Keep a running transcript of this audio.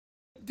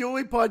The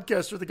only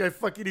podcast where the guy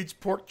fucking eats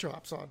pork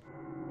chops on.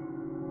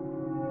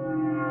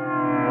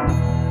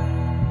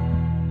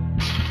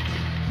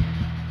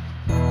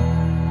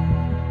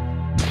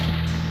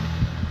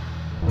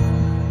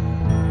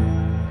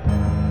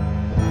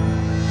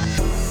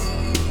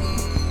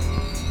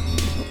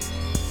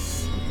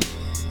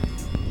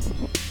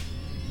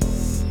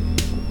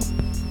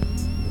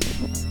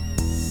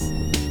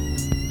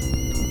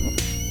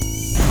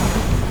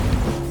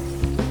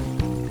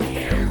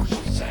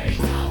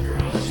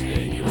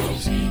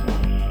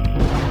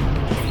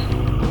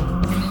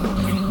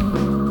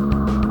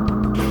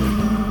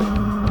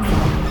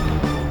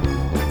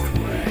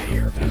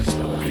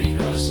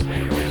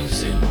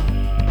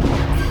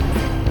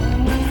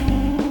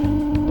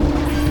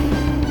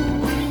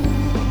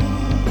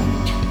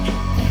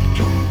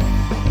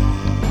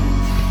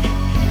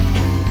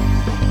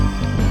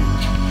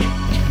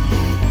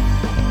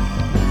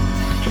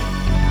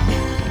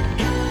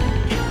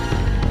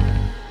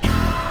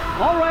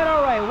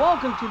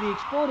 To the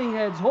Exploding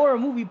Heads Horror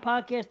Movie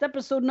Podcast,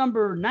 episode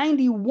number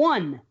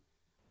 91,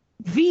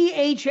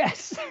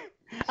 VHS.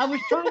 I was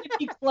trying to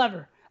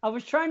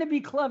be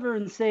clever.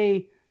 And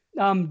say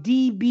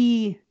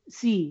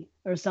DBC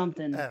or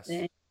something.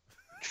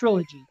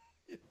 Trilogy.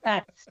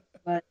 X.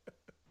 But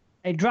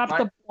I dropped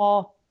the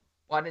ball.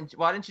 Why didn't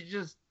you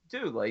just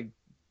do like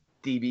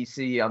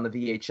DBC on the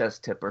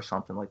VHS tip or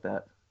something like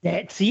that?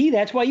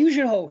 That's why you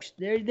should host.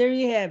 There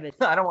you have it.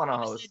 I don't want to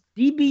host.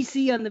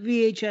 DBC on the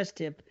VHS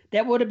tip.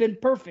 That would have been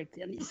perfect.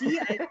 And see,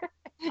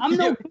 I'm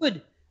no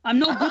good. I'm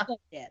no good like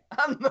that.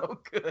 I'm no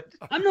good.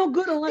 I'm no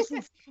good unless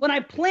when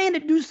I plan to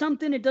do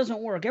something, it doesn't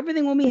work.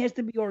 Everything with me has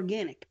to be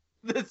organic.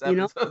 This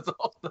episode's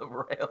off the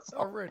rails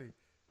already.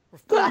 We're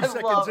 40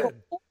 seconds in.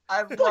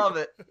 I love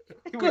it.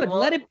 Good.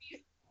 Let it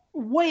be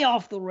way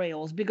off the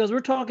rails because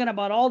we're talking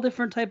about all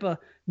different type of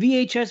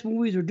VHS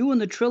movies. We're doing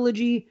the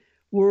trilogy.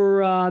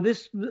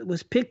 This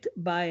was picked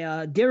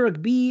by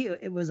Derek B.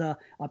 It was a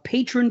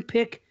patron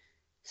pick.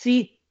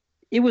 See,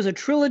 it was a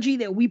trilogy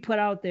that we put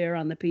out there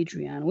on the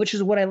Patreon, which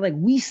is what I like.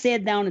 We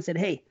sat down and said,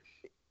 hey,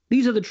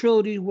 these are the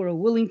trilogies we're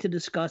willing to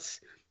discuss.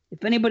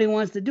 If anybody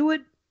wants to do it,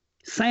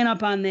 sign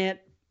up on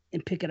that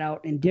and pick it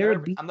out. And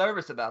Derek B. I'm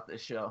nervous about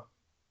this show.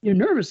 You're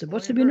nervous?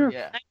 What's to be nervous?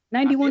 Yeah.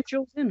 91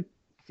 shows in.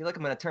 I feel like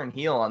I'm going to turn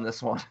heel on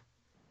this one.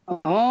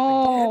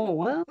 Oh,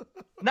 well.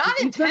 Not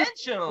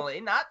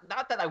intentionally. Not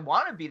that I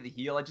want to be the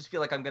heel. I just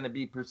feel like I'm going to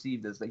be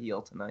perceived as the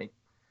heel tonight.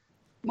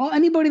 Well,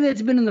 anybody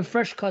that's been in the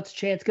Fresh Cuts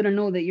chat's going to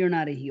know that you're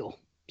not a heel.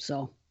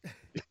 So.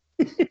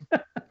 Who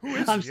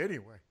is he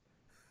anyway?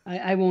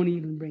 I won't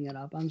even bring it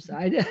up. I'm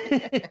sorry.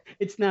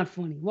 It's not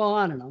funny. Well,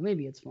 I don't know.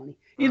 Maybe it's funny.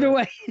 Either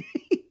way,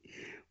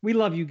 we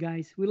love you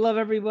guys. We love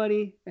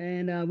everybody.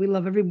 And we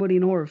love everybody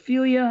in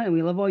Horrorphilia. And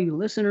we love all you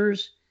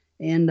listeners.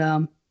 And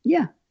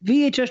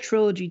VHS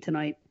trilogy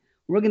tonight.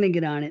 We're going to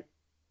get on it.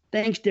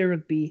 Thanks,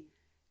 Derek B.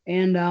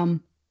 And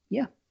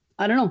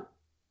I don't know.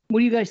 What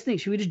do you guys think?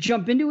 Should we just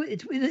jump into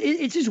it?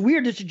 It's just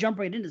weird just to jump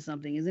right into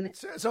something, isn't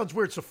it? It sounds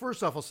weird. So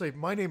first off, I'll say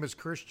my name is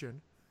Christian.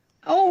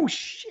 Oh,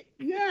 shit.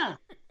 Yeah.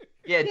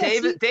 Yeah,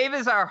 Dave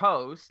is our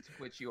host,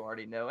 which you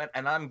already know,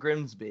 and I'm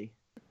Grimsby.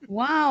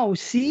 Wow.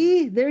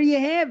 See? There you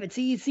have it.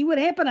 See what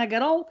happened? I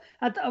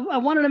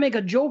wanted to make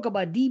a joke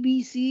about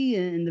DBC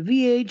and the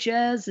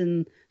VHS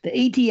and the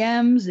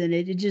ATMs, and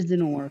it just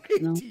didn't work.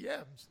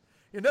 ATMs?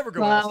 You never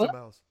go ask the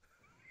mouse.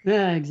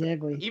 Yeah,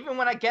 exactly. Even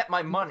when I get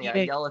my money,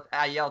 I yell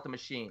at the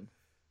machine.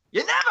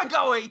 You never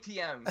go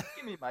ATM.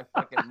 Give me my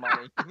fucking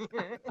money.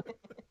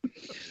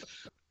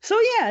 So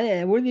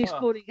yeah, we're the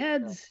Exploding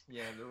Heads.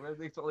 Yeah, we're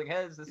the Exploding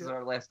Heads. This is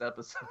our last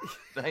episode.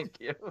 Thank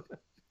you.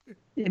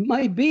 It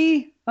might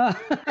be.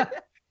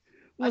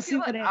 We'll see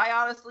what happens. I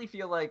honestly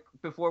feel like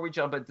before we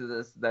jump into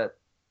this, that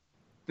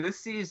this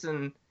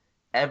season,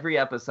 every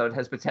episode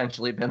has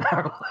potentially been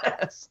our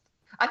last.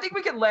 I think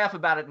we can laugh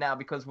about it now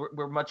because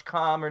we're much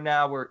calmer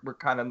now. We're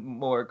kind of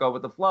more go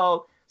with the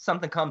flow.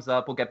 Something comes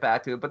up, we'll get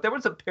back to it. But there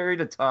was a period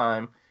of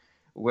time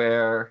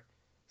where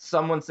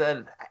someone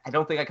said, I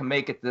don't think I can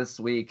make it this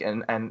week.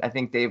 And I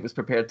think Dave was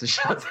prepared to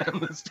shut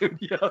down the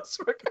studios.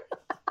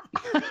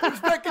 It was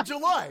back in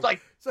July.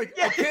 It's like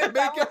I can't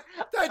make it.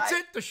 That's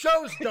it. The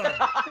show's done.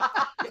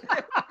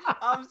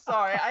 I'm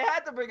sorry. I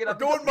had to bring it up.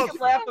 We can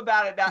laugh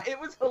about it now. It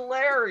was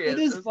hilarious. It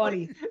is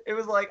funny. It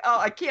was like, oh,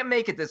 I can't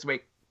make it this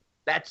week.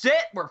 That's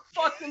it. We're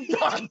fucking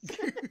done.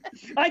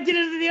 I did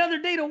it the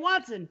other day to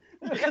Watson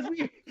because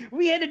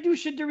we had to do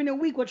shit during the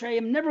week, which I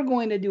am never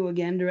going to do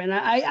again. And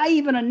I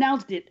even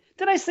announced it.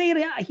 Did I say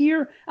it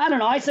here? I don't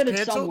know. I said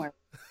it somewhere.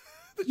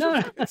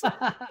 No.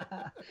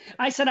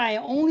 I said I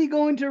am only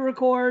going to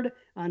record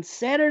on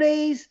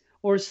Saturdays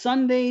or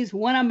Sundays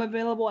when I'm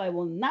available. I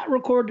will not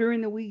record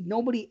during the week.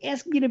 Nobody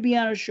asked me to be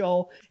on a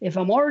show. If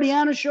I'm already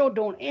on a show,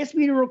 don't ask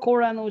me to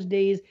record on those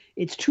days.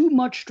 It's too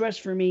much stress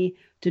for me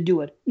to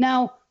do it.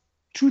 Now,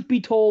 truth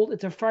be told,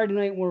 it's a Friday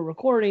night we're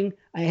recording.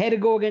 I had to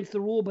go against the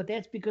rule, but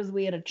that's because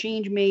we had a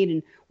change made,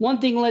 and one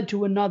thing led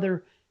to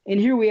another, and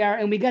here we are,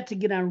 and we got to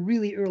get on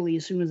really early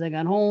as soon as I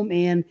got home,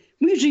 and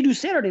we usually do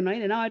Saturday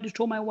night, and now I just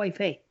told my wife,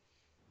 hey,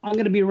 I'm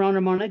going to be around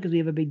tomorrow night because we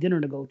have a big dinner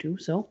to go to.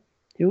 So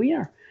here we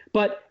are.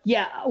 But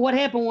yeah, what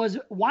happened was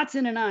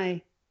Watson and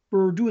I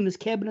were doing this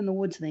Cabin in the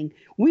Woods thing.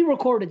 We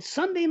recorded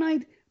Sunday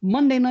night,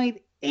 Monday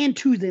night, and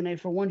Tuesday night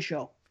for one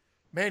show.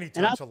 Man, he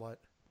talks a lot.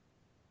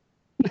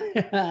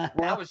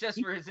 That was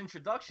just for his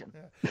introduction.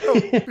 Yeah.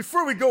 Oh,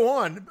 before we go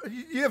on,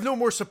 you have no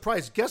more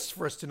surprise guests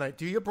for us tonight,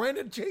 do you,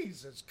 Brandon?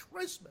 Jesus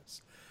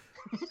Christmas.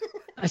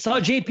 I saw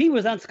JP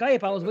was on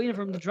Skype. I was waiting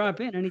for him to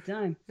drop in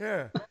anytime.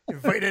 Yeah.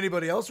 Invite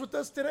anybody else with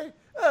us today?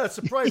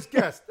 Surprise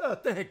guest.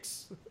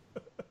 Thanks.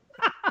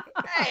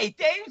 Hey,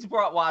 Dave's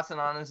brought Watson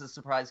on as a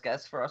surprise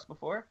guest for us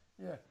before.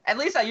 Yeah. At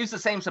least I used the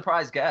same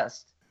surprise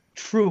guest.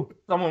 True.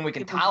 Someone we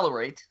can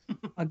tolerate.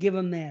 I'll give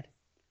him that.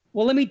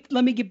 Well, let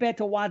me get back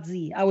to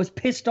Watzy. I was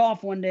pissed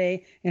off one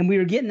day, and we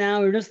were getting out.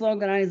 We were just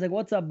logging on. He's like,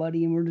 "What's up,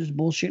 buddy?" And we're just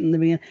bullshitting in the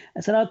beginning.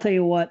 I said, "I'll tell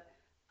you what.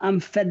 I'm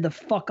fed the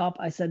fuck up."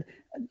 I said,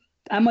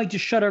 "I might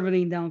just shut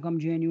everything down come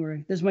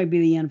January. This might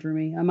be the end for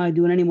me. I'm not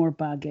doing any more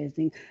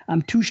podcasting.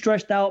 I'm too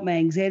stressed out. My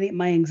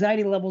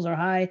anxiety levels are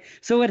high."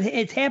 So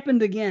it's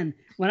happened again.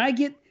 When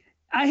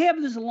I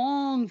have this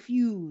long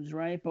fuse,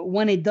 right? But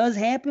when it does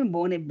happen,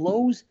 when it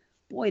blows,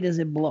 boy, does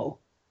it blow.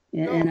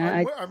 And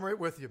I'm right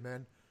with you,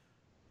 man.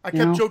 I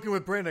kept joking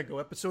with Brandon. I go,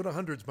 episode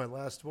 100's my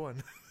last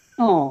one.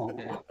 Oh.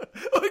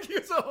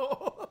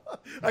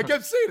 I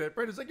kept saying it.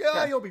 Brandon's like,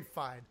 yeah, you'll be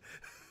fine.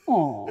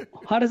 Oh.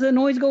 How does that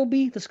noise go,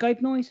 B? The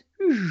Skype noise?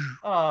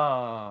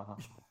 Oh.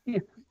 Yeah.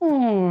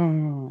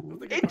 Oh.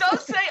 It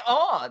does say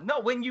on. No,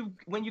 when you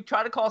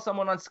try to call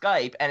someone on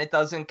Skype and it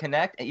doesn't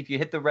connect, and if you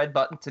hit the red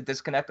button to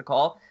disconnect the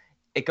call,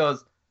 it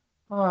goes,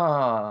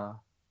 ah.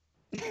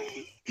 To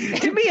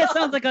me, it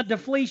sounds like a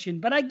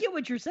deflation, but I get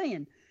what you're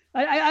saying.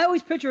 I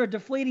always picture a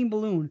deflating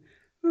balloon.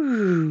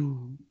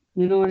 You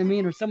know what I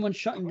mean? Or someone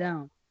shutting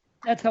down.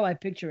 That's how I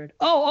picture it.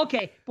 Oh,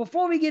 okay.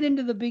 Before we get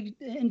into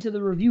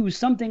the reviews,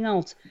 something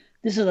else.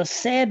 This is a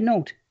sad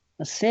note.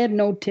 A sad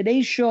note.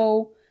 Today's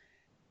show,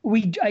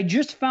 I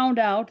just found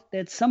out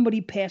that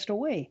somebody passed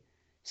away.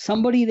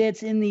 Somebody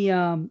that's in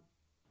the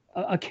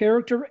a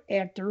character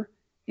actor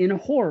in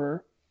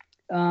horror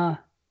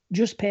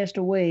just passed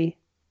away,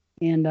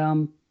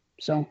 and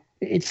so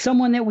it's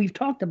someone that we've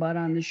talked about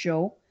on the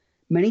show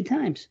many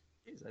times.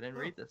 Jeez, I didn't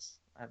read this.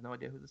 I have no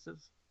idea who this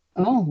is.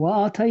 Oh, well,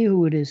 I'll tell you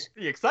who it is.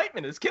 The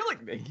excitement is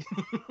killing me.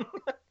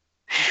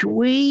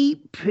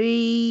 Sweet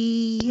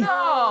Pea.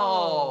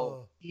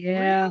 No.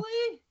 Yeah.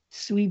 Really?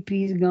 Sweet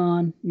Pea's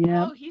gone.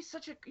 Yeah. Oh, he was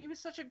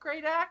such a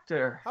great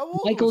actor. How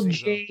old Michael was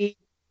he,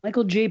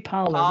 J.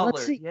 Pollard.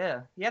 Let's see.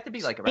 Yeah. He had to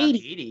be like around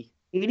 80.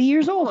 80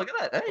 years old. Oh, look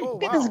at that. Hey. Oh,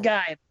 look at this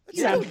guy. That's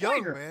still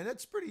young, man.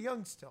 That's pretty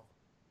young still.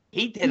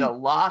 He did a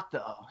lot,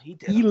 though. He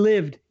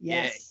lived.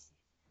 Yes.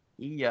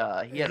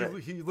 Yeah.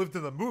 He lived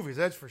in the movies,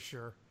 that's for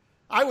sure.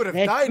 I would have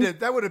died.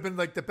 That would have been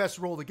like the best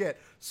role to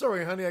get.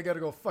 Sorry, honey, I got to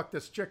go fuck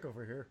this chick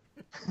over here.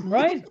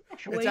 Right?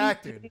 It's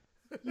acting.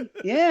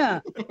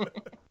 Yeah.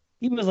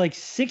 He was like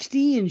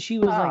 60 and she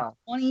was like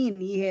 20,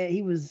 and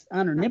he was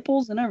on her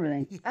nipples and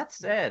everything. That's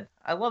sad.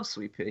 I love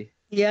Sweet Pea.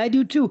 Yeah, I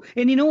do too.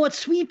 And you know what?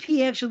 Sweet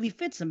Pea actually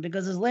fits him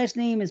because his last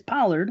name is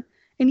Pollard,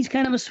 and he's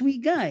kind of a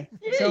sweet guy.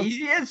 Yeah, so,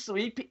 he is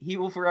Sweet Pea. He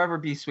will forever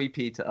be Sweet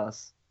Pea to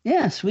us.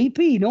 Yeah, Sweet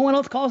Pea. No one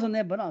else calls him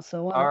that but us.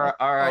 So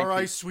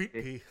R.I. Sweet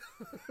Pea.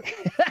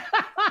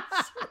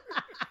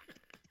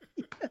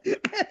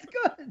 That's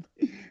good.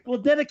 We'll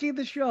dedicate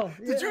the show.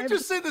 Did you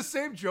just say the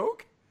same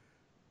joke?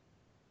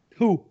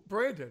 Who?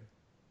 Brandon.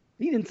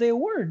 He didn't say a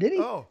word, did he?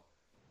 Oh.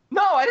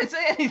 No, I didn't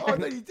say anything. Oh,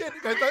 no, you did.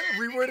 I thought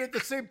we were at the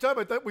same time.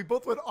 I thought we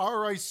both went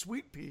R.I.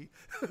 Sweet Pea.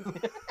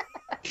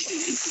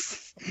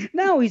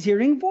 Now he's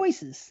hearing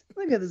voices.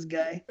 Look at this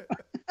guy.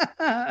 What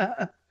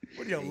are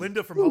you,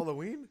 Linda from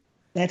Halloween?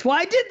 That's why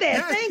I did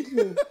that. Thank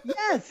you.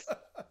 Yes.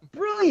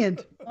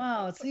 Brilliant.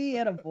 Wow. See,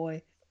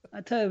 attaboy.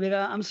 I tell you,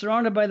 I'm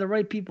surrounded by the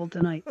right people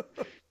tonight.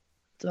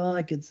 That's all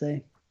I could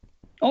say.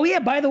 Oh, yeah.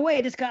 By the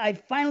way, I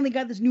finally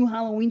got this new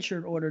Halloween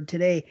shirt ordered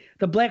today.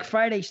 The Black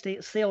Friday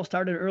sale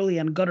started early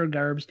on Gutter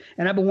Garbs,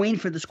 and I've been waiting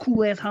for this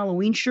cool-ass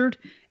Halloween shirt,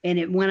 and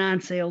it went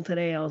on sale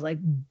today. I was like,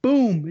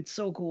 boom. It's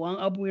so cool.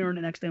 I'll be wearing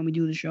it next time we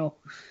do the show.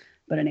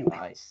 But anyway.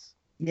 Nice.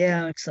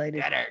 Yeah, I'm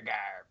excited. Gutter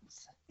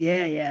Garbs.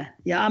 Yeah.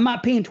 I'm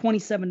not paying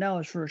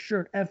 $27 for a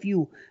shirt, F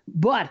you,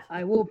 but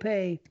I will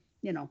pay,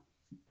 $15,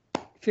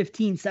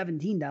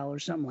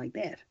 $17, something like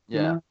that.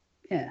 Yeah. You know?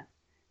 Yeah.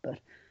 But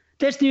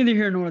that's neither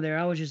here nor there.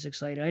 I was just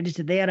excited. I just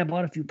did that. I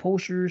bought a few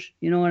posters.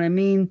 You know what I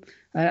mean?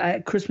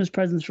 I Christmas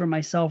presents for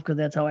myself because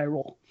that's how I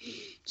roll.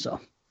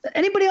 So,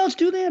 anybody else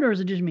do that, or is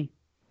it just me?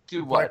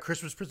 Do what? Buy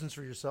Christmas presents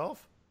for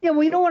yourself? Yeah,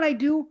 well, you know what I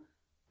do?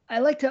 I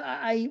like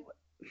to,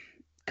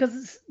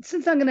 because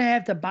since I'm going to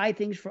have to buy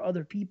things for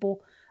other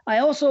people, I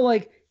also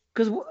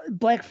because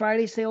Black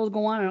Friday sales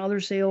go on and other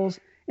sales,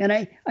 and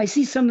I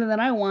see something that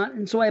I want,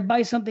 and so I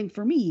buy something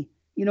for me.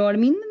 You know what I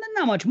mean?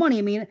 Not much money.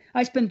 I mean,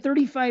 I spent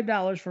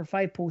 $35 for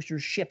 5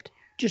 posters shipped.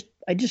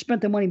 I just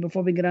spent the money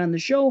before we get on the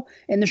show,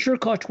 and the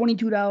shirt cost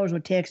 $22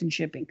 with tax and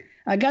shipping.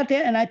 I got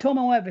that, and I told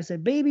my wife, I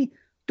said, baby,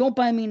 don't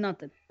buy me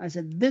nothing. I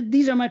said,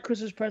 these are my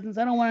Christmas presents.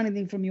 I don't want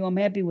anything from you. I'm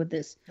happy with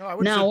this. No, I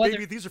would have said,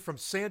 baby, these are from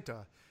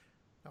Santa.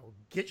 Now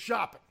get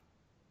shopping.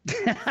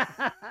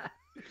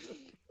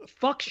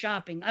 Fuck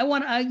shopping.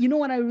 You know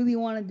what I really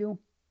want to do?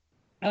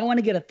 I want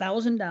to get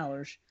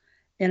 $1,000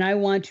 and I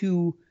want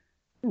to,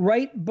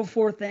 right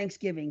before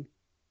Thanksgiving,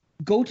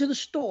 go to the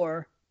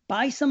store,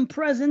 buy some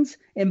presents,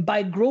 and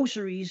buy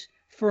groceries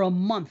for a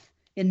month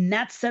and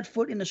not set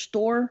foot in the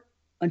store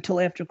until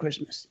after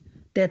Christmas.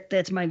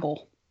 That's my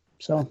goal.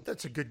 So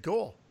that's a good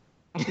goal.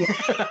 Yeah.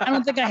 I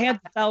don't think I had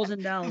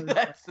 $1,000.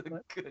 That's a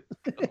good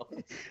goal.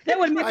 That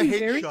would make me hate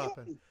very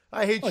shopping. happy.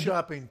 I hate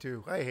shopping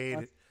too. I hate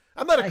it.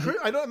 I'm not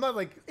I'm not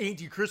like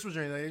anti-Christmas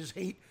or anything. I just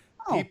hate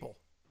people.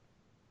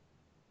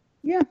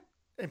 Yeah.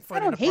 And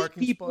finding a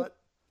parking spot.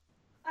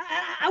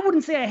 I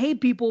wouldn't say I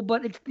hate people,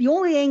 but it's the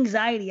only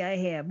anxiety I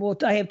have. Well,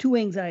 I have two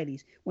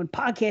anxieties. When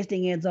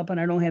podcasting adds up and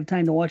I don't have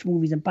time to watch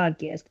movies and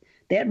podcast,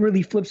 that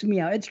really flips me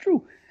out. It's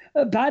true.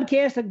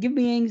 Podcasts that give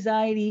me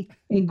anxiety,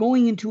 and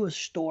going into a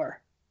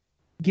store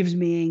gives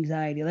me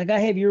anxiety. Like I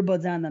have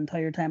earbuds on the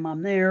entire time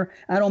I'm there.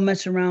 I don't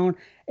mess around.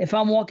 If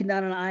I'm walking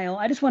down an aisle,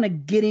 I just want to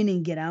get in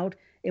and get out.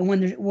 And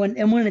when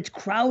it's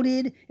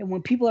crowded and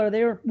when people are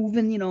there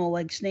moving,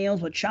 like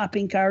snails with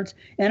shopping carts,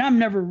 and I'm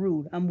never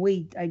rude.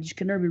 I just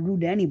can never be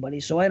rude to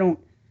anybody. So I don't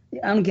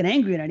get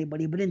angry at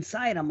anybody, but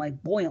inside I'm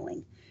like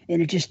boiling.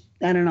 And it just,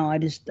 I don't know.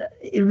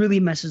 It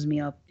really messes me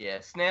up. Yeah.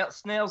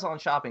 Snails on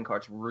shopping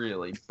carts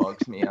really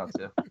bugs me out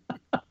too.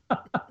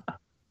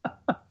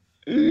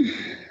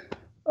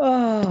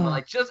 Oh. I'm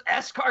like, just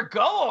escargot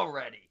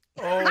already.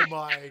 Oh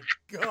my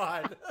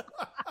God.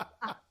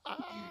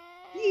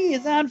 He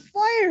is on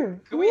fire.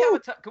 Can we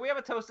have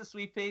a toast to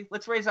Sweet Pea?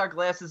 Let's raise our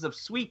glasses of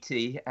sweet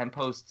tea and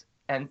toast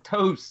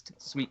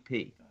Sweet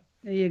Pea.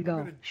 There you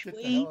go.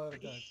 Sweet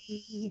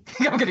Pea.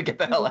 I'm gonna get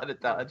the hell out of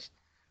Dodge.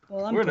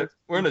 Well,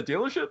 we're in a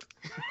dealership.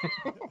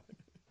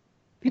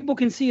 People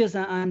can see us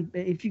on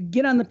if you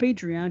get on the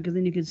Patreon, because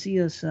then you can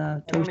see us.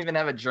 I don't even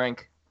have a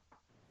drink.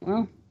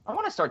 Well, I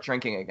want to start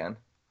drinking again.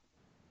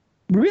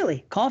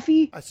 Really,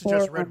 coffee? I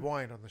suggest red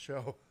wine on the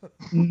show.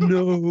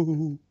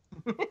 No.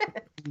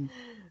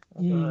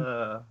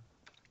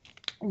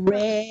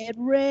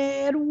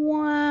 Red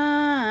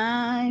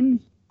wine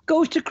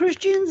goes to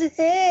Christian's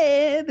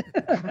head.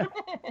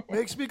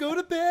 Makes me go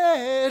to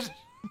bed.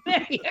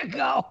 There you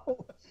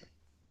go.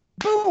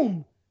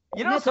 Boom.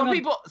 Some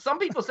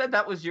people said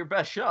that was your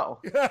best show.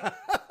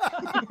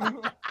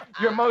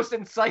 Your most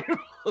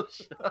insightful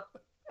show.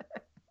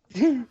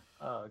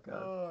 Oh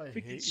God. Oh, I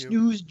hate you.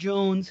 Snooze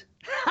Jones.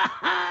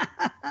 What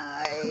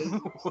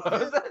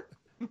was that?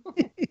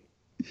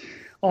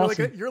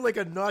 Awesome. You're like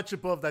a notch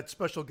above that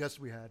special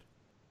guest we had.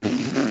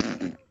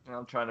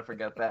 I'm trying to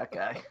forget that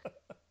guy.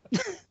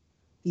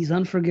 He's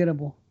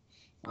unforgettable.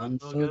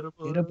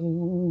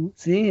 Unforgettable.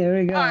 See, here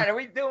we go. All right, are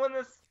we doing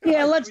this?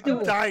 Yeah, let's do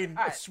I'm it. dying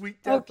a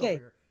sweet death Okay. over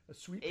here. A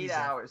sweet 8 pizza.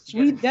 hours.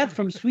 Sweet Death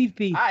from Sweet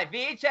Pea. All right,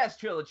 VHS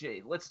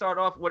trilogy. Let's start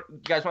off. You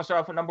guys want to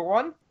start off with number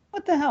one?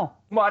 What the hell?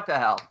 What the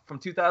hell? From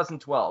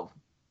 2012.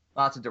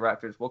 Lots of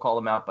directors. We'll call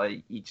them out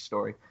by each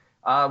story.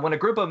 When a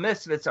group of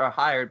misfits are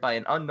hired by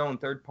an unknown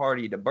third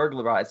party to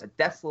burglarize a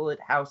desolate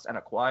house and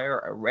acquire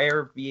a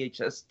rare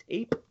VHS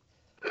tape,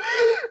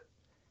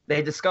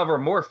 they discover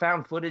more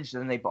found footage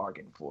than they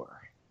bargained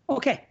for.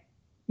 Okay,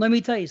 let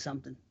me tell you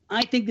something.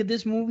 I think that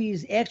this movie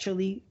is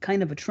actually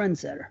kind of a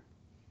trendsetter.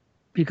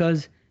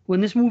 Because when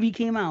this movie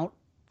came out,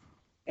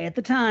 at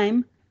the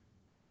time,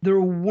 there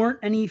weren't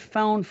any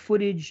found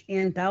footage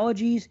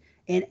anthologies,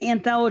 and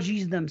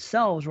anthologies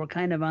themselves were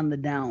kind of on the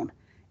down.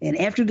 And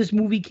after this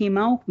movie came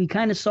out, we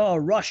kind of saw a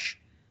rush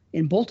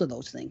in both of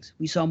those things.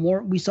 We saw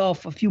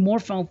a few more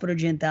found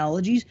footage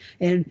anthologies,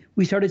 and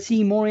we started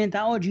seeing more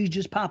anthologies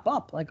just pop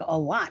up, like a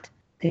lot.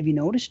 Have you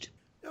noticed?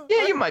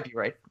 Yeah, you might be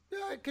right.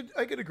 Yeah,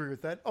 I could agree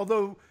with that.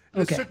 Although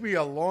this took me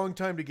a long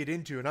time to get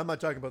into, and I'm not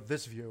talking about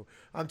this view.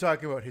 I'm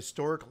talking about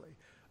historically.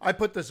 I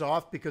put this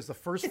off because the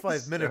first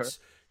 5 minutes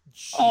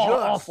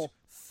just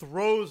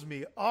throws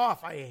me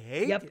off. I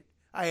hate it.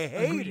 I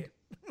hate it.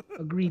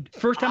 Agreed.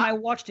 First time I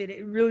watched it,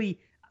 it really,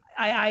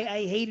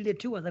 I hated it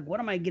too. I was like, what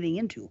am I getting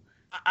into?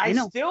 I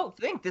still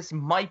think this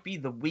might be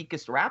the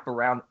weakest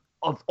wraparound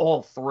of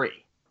all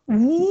three.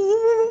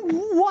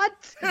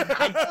 What?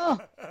 I know.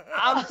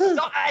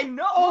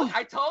 Look,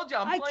 I told you,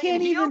 I'm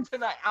playing heel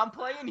tonight.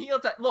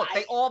 Look,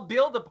 they all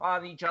build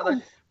upon each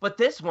other, but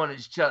this one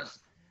is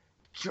just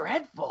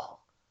dreadful.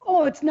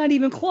 Oh, it's not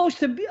even close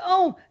to be.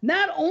 Oh,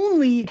 not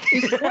only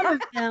is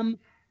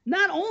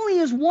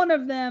one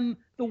of them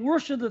the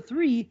worst of the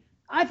three,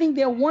 I think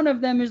that one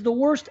of them is the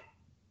worst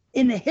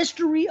in the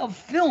history of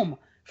film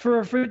for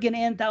a freaking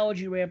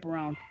anthology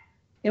wraparound.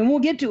 And we'll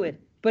get to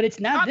it. But it's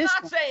not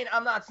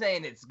I'm not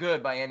saying it's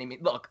good by any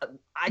means. Look,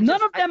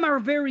 none of them are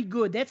very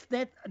good.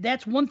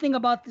 That's one thing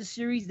about this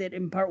series, that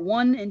in part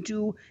 1 and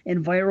 2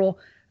 and Viral,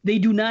 they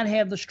do not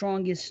have the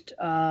strongest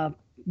wraparound.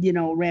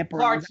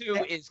 Part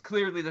 2 is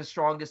clearly the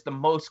strongest, the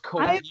most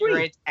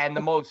coherent, and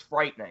the most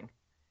frightening.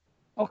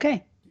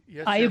 Okay.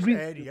 Yes, I agree.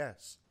 Ed,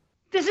 yes.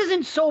 This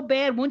isn't so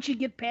bad once you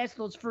get past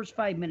those first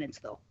 5 minutes,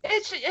 though.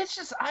 It's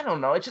just I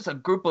don't know. It's just a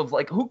group of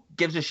like who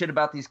gives a shit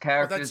about these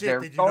characters? They're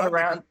going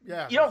around.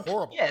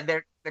 horrible. Yeah,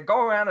 they're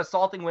going around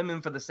assaulting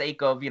women for the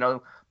sake of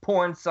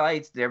porn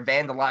sites. They're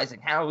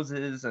vandalizing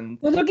houses and.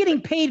 Well, they're getting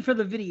paid for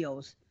the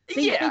videos.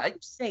 They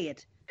say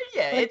it.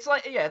 Yeah, it's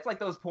like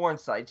those porn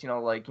sites.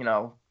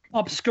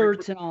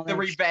 Upskirts and all that. The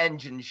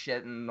revenge and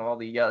shit and all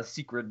the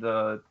secret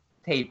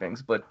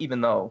tapings. But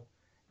even though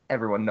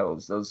everyone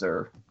knows those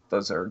are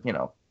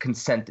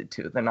consented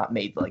to, they're not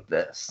made like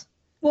this.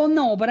 Well,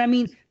 no, but I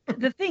mean,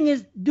 the thing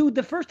is, dude,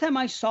 the first time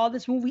I saw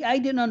this movie, I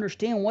didn't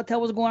understand what the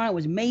hell was going on. It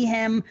was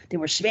mayhem. They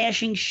were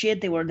smashing shit.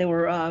 They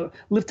were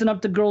lifting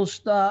up the girl's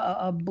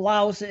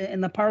blouse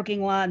in the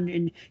parking lot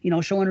and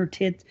showing her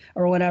tits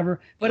or whatever.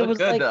 But it was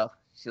good, like, though.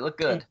 She looked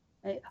good.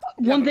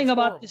 One thing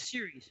about this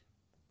series.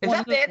 Is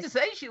that bad to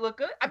say she looked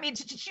good? I mean,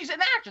 she's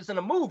an actress in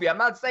a movie. I'm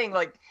not saying,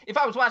 like, if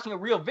I was watching a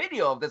real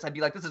video of this, I'd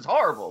be like, this is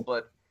horrible,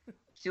 but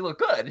she looked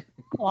good.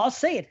 Well, I'll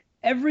say it.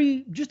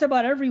 Just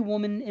about every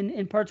woman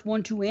in parts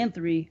 1, 2, and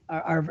 3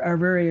 are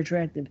very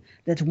attractive.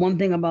 That's one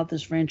thing about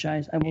this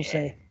franchise, I will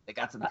say. They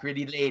got some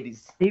pretty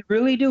ladies. They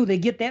really do. They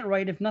get that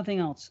right, if nothing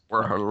else.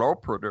 Well, hello,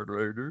 pretty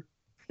lady.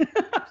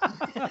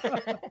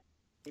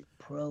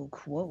 Pro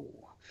quo.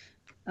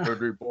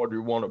 Anybody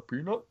want a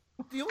peanut?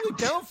 The only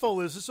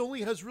downfall is this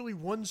only has really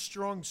one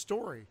strong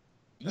story.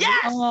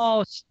 Yes!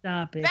 Oh,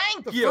 stop it.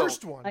 Thank you. The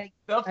first one.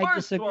 The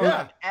first one,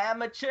 Yeah.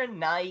 Amateur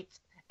Night.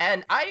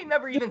 And I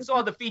never even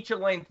saw the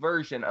feature-length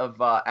version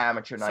of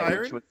Amateur Night. Siren?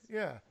 Which was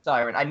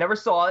Siren. I never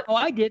saw it. Oh,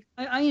 I did.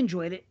 I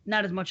enjoyed it.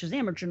 Not as much as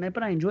Amateur Night,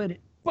 but I enjoyed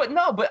it. But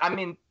I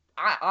mean,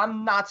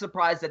 I'm not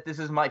surprised that this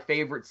is my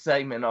favorite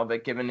segment of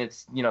it, given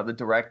it's, the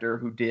director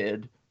who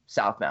did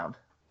Southbound.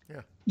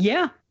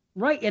 Yeah,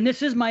 right. And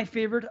this is my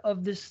favorite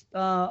of this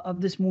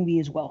movie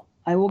as well.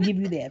 I will give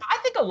you that. I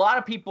think a lot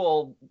of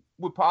people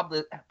would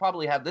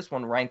probably have this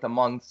one ranked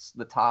amongst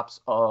the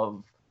tops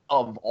of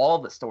all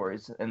the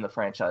stories in the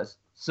franchise.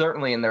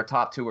 Certainly in their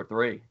top 2 or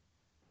 3.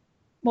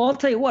 Well, I'll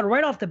tell you what.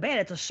 Right off the bat,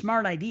 it's a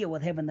smart idea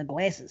with having the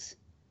glasses.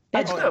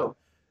 That's true.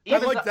 I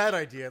like that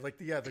idea. Like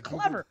the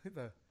clever.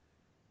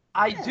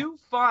 I do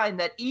find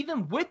that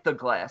even with the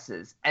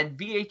glasses, and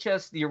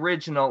VHS, the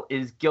original,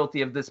 is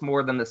guilty of this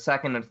more than the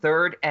second and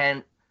third.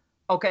 And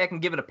okay, I can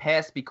give it a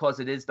pass because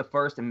it is the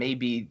first, and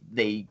maybe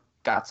they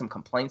got some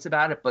complaints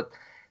about it. But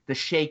the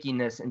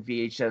shakiness in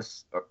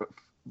VHS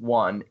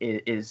 1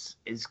 is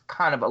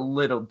kind of a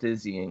little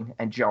dizzying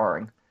and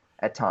jarring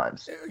at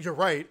times. You're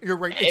right.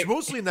 It's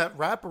mostly in that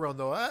wraparound,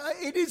 though.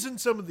 It is in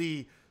some of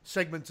the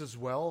segments as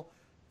well.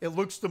 It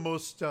looks the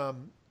most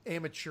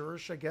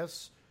amateurish, I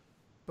guess.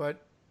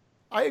 But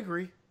I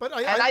agree. But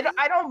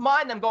I don't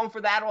mind them going for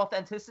that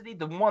authenticity.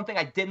 The one thing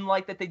I didn't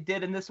like that they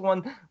did in this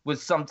one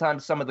was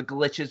sometimes some of the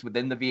glitches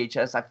within the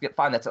VHS. I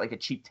find that's like a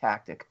cheap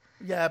tactic.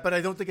 Yeah, but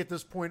I don't think at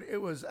this point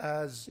it was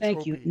as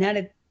Thank you. Not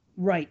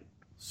right.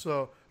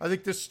 So I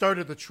think this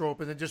started the trope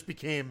and then just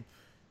became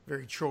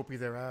very tropey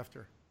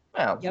thereafter.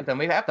 Well, then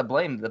we have to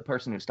blame the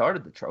person who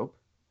started the trope.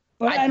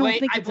 But I don't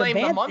think it's blame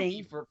a bad the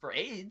monkey thing. for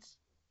AIDS.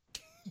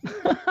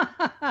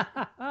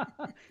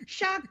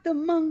 Shock the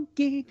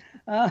monkey.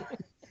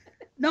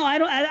 No,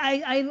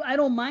 I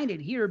don't mind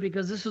it here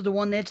because this is the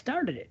one that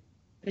started it.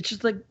 It's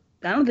just like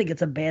I don't think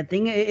it's a bad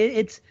thing.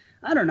 It's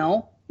I don't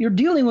know. You're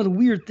dealing with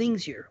weird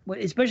things here,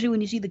 especially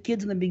when you see the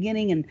kids in the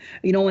beginning, and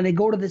when they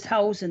go to this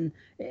house, and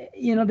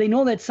they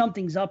know that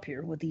something's up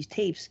here with these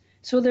tapes.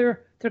 So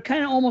they're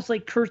kind of almost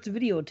like cursed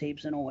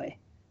videotapes in a way.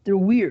 They're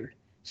weird.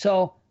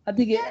 So I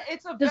think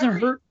it doesn't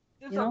hurt.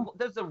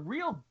 There's a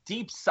real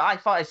deep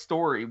sci-fi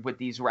story with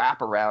these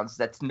wraparounds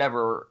that's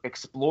never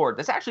explored.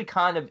 That's actually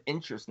kind of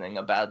interesting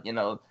about,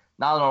 not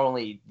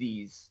only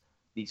these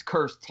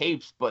cursed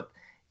tapes, but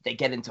they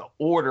get into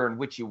order in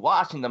which you're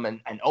watching them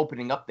and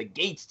opening up the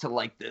gates to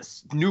like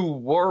this new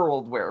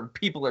world where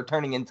people are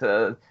turning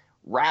into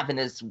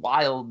ravenous,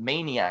 wild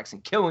maniacs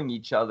and killing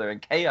each other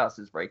and chaos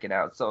is breaking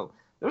out. So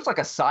there's like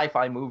a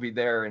sci-fi movie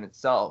there in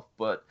itself.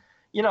 But,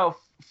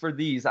 for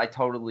these, I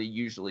totally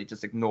usually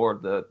just ignore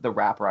the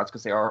wraparounds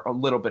because they are a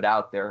little bit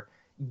out there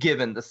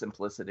given the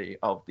simplicity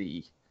of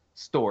the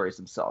stories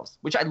themselves,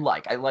 which I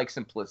like. I like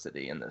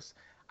simplicity in this.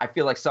 I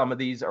feel like some of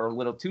these are a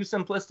little too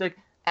simplistic.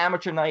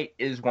 Amateur Night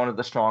is one of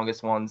the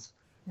strongest ones.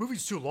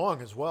 Movie's too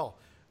long as well.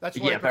 That's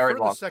why I prefer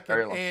the second.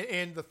 Very long.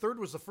 And the third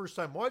was the first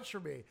time watch for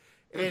me.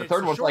 And the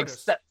third one's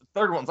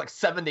like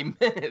 70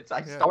 minutes.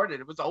 I started,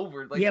 it was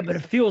over. Like, but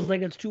it feels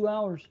like it's 2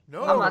 hours.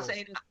 No, I'm not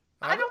saying it.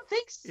 I don't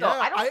think so.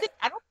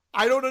 Yeah,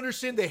 I don't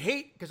understand the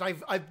hate because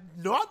I've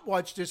not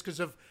watched this because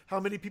of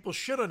how many people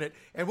shit on it,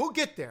 and we'll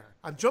get there.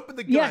 I'm jumping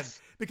the gun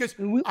because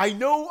I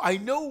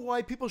know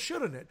why people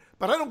shit on it,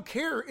 but I don't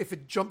care if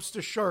it jumps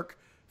the shark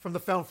from the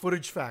found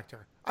footage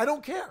factor. I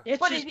don't care.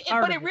 But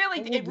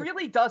it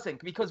really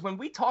doesn't, because when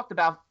we talked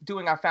about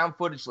doing our found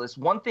footage list,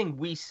 one thing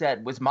we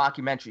said was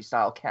mockumentary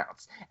style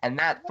counts, and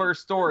that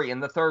first story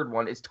and the third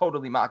one is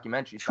totally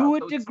mockumentary style.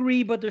 To a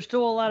degree, but there's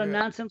still a lot of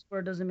nonsense where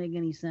it doesn't make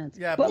any sense.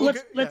 Yeah, but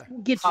let's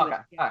get to it. All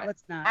right.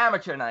 Let's not.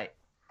 Amateur Night.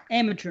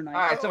 Amateur night.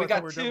 All right, so we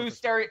got two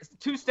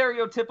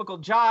stereotypical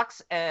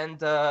jocks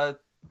and a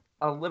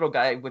little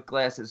guy with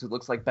glasses who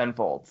looks like Ben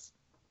Folds.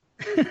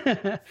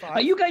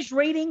 Are you guys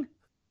rating?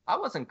 I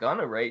wasn't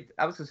gonna rate.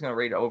 I was just gonna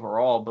rate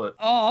overall, but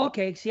oh,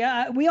 okay. See,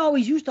 we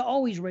used to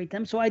always rate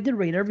them, so I did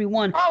rate every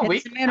one. Oh,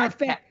 as a matter of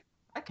fact,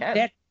 I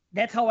can.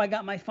 That's how I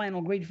got my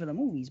final grade for the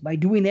movies, by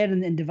doing that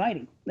and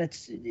dividing.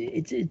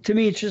 To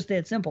me, it's just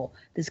that simple.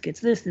 This gets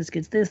this, this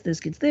gets this,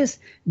 this gets this.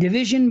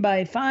 Division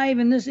by 5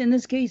 in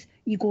this case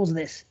equals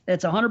this.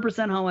 That's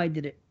 100% how I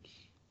did it.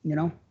 You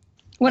know,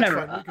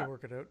 whatever. We can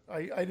work it out.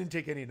 I didn't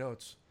take any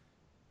notes,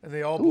 and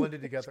they all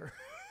blended together.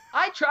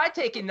 I tried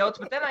taking notes,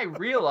 but then I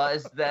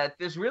realized that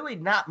there's really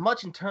not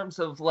much in terms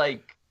of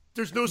like.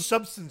 There's no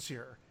substance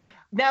here.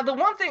 Now, the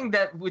one thing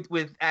that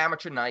with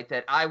Amateur Night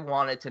that I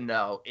wanted to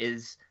know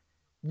is,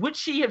 was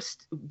she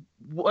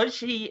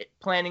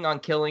planning on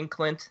killing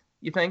Clint?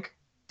 You think?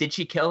 Did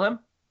she kill him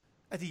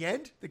at the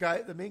end?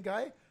 The main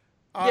guy.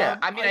 Yeah,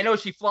 I know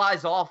she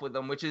flies off with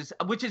him, which is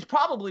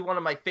probably one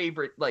of my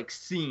favorite like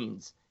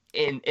scenes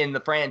in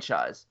the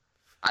franchise.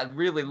 I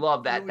really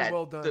love that really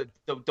well done.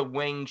 The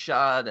wing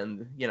shot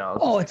and it's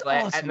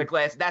awesome. and the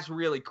glass. That's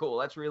really cool.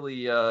 That's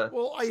really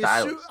well.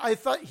 I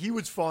thought he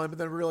was fine, but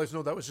then I realized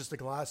no, that was just the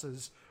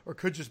glasses, or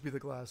could just be the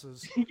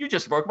glasses. You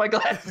just broke my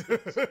glasses.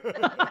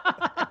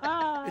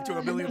 Into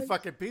a million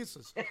fucking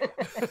pieces.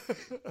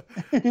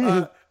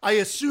 I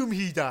assume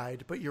he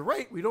died, but you're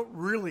right. We don't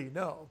really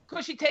know.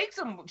 Because she takes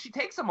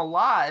him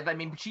alive. I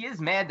mean, she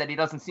is mad that he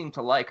doesn't seem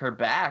to like her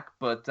back,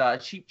 but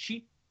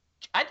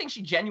I think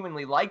she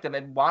genuinely liked him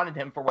and wanted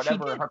him for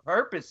whatever her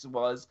purpose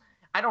was.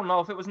 I don't know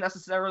if it was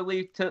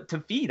necessarily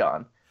to feed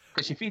on,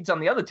 because she feeds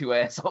on the other two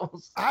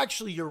assholes.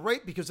 Actually, you're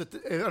right, because I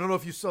don't know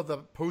if you saw the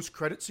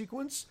post-credit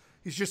sequence.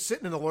 He's just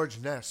sitting in a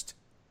large nest.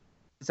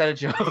 Is that a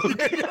joke?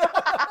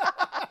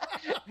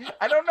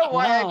 I don't know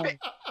why. Wow.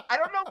 I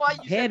don't know why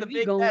you said the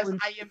big nest.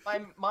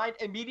 My mind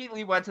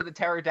immediately went to the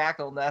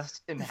pterodactyl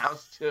nest in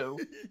House 2.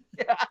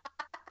 Yeah.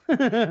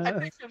 I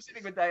picture him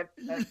sitting with that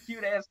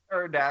cute ass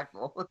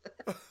pterodactyl.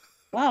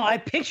 Wow, I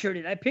pictured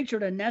it. I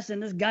pictured a nest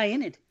and this guy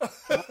in it.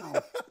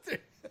 Wow.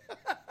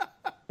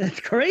 That's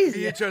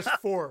crazy. VHS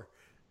 4.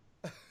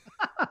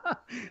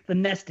 The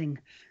nesting.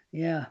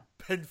 Yeah.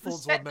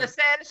 The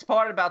saddest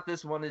part about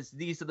this one is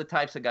these are the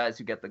types of guys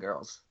who get the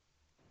girls.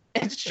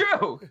 It's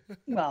true.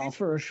 Well,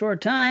 for a short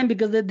time,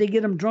 because they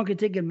get them drunk and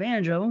take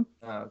advantage of them.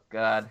 Oh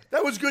God,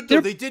 that was good though.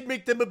 They did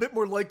make them a bit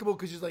more likable,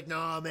 because she's like,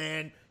 "Nah,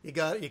 man, you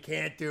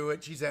can't do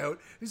it." She's out.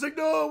 He's like,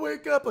 "No,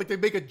 wake up!" Like they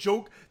make a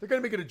joke. They're kind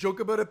of making a joke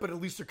about it, but at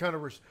least they're kind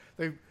of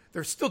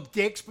they're still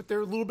dicks, but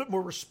they're a little bit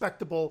more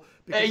respectable.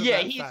 Yeah,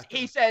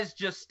 he says,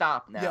 "Just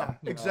stop now." Yeah,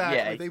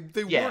 exactly. Yeah,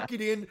 they work it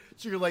in,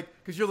 so you're like,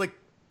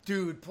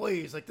 dude,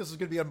 please, like this is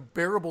gonna be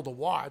unbearable to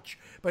watch.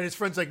 But his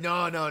friend's like,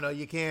 no,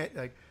 you can't,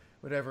 like.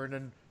 Whatever,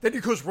 and then he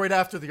goes right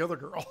after the other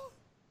girl.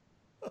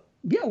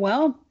 Yeah,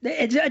 well,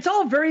 it's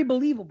all very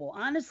believable,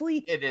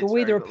 honestly. The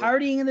way they're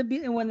partying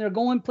and when they're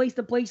going place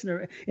to place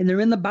and they're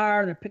in the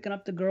bar and they're picking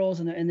up the girls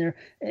and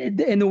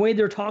the way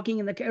they're talking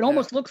it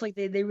almost looks like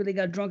they really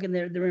got drunk and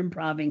they're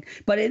improvising,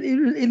 but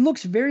it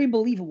looks very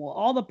believable.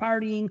 All the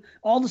partying,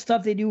 all the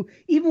stuff they do,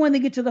 even when they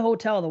get to the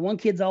hotel, the one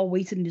kid's all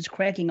wasted and just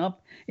cracking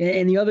up,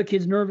 and the other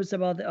kid's nervous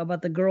about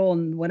the girl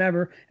and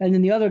whatever, and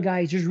then the other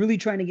guy's just really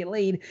trying to get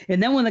laid,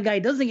 and then when the guy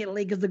doesn't get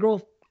laid because the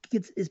girl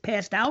is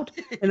passed out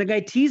and the guy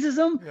teases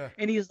him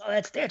and he's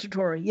that's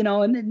statutory,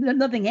 and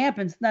nothing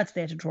happens. Not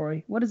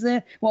statutory. What is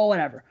that? Well,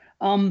 whatever.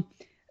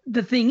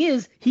 The thing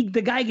is,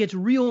 the guy gets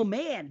real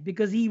mad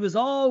because he was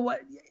all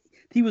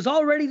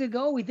ready to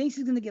go. He thinks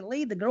he's gonna get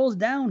laid. The girl's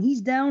down,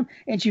 he's down,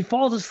 and she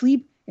falls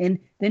asleep, and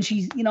then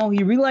she's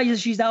he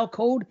realizes she's out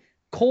cold,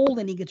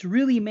 and he gets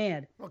really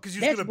mad. Well, because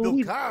he's gonna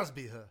Bill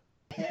Cosby her.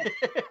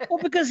 Well,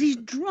 because he's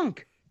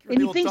drunk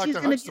and he thinks he's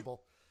gonna.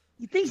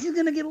 He thinks he's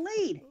going to get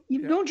laid.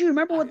 Don't you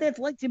remember what that's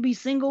like to be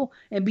single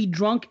and be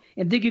drunk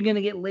and think you're going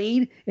to get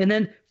laid? And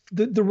then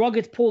the rug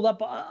gets pulled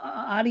up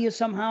out of you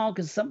somehow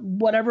because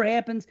whatever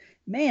happens.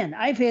 Man,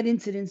 I've had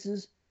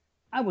incidences.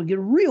 I would get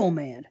real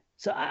mad.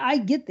 So I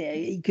get that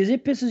because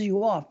it pisses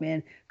you off,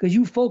 man, because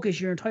you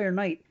focus your entire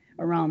night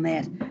around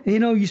that.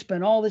 You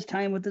spend all this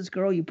time with this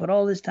girl. You put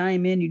all this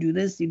time in. You do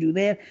this, you do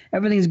that.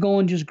 Everything's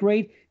going just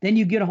great. Then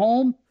you get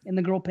home and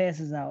the girl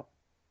passes out.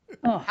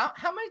 Oh.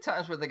 How many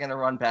times were they going to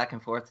run back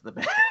and forth to the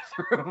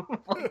bathroom?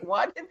 Like,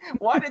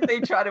 why did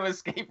they try to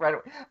escape right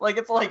away? Like,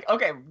 it's like,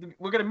 okay,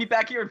 we're going to meet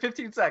back here in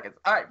 15 seconds.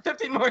 All right,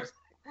 15 more.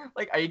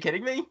 Like, are you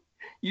kidding me?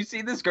 You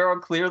see this girl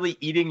clearly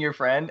eating your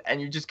friend, and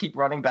you just keep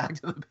running back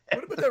to the bathroom.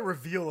 What about that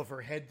reveal of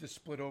her head just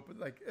split open,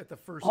 like, at the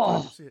first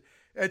time you see it?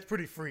 It's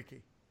pretty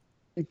freaky.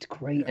 It's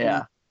great.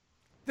 Yeah.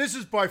 This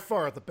is by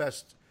far the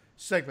best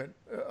segment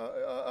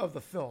of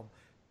the film.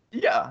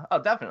 Yeah,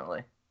 oh,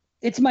 definitely.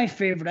 It's my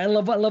favorite. I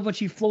love when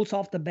she floats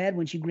off the bed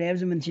when she grabs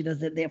him and she does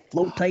that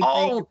float type thing.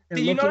 Oh,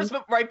 did you notice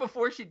right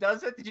before she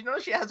does it? Did you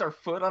notice she has her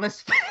foot on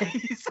his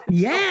face?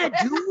 Yeah,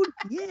 dude.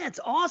 Yeah, it's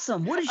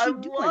awesome. What is she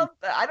doing? Love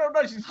that. I don't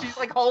know. She's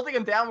like holding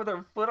him down with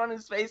her foot on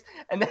his face,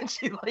 and then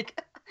she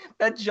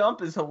that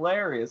jump is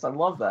hilarious. I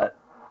love that.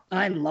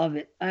 I love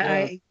it.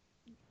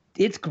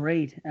 It's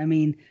great. I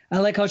mean, I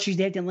like how she's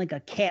acting like a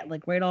cat,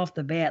 like right off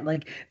the bat.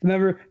 Like,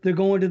 remember, they're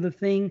going to the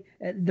thing,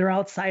 they're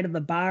outside of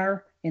the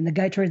bar, and the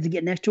guy tries to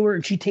get next to her,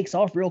 and she takes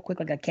off real quick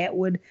like a cat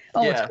would.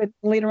 Oh, yeah. It's good.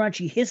 Later on,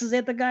 she hisses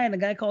at the guy, and the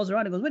guy calls her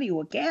out and goes, "What are you,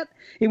 a cat?"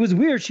 It was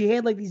weird. She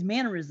had like these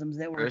mannerisms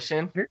that were...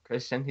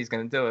 Christian, he's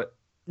going to do it.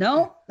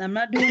 No, I'm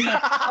not doing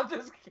that. I'm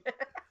just kidding.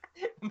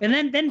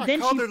 And then I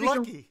called she her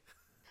lucky.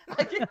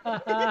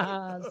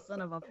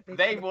 Son of a bitch.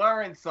 They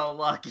weren't so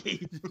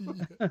lucky.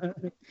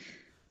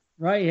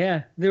 Right,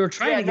 yeah. They were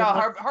trying to get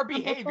her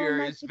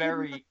behavior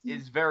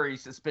is very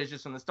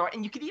suspicious from the start.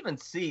 And you could even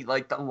see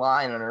like the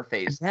line on her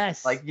face.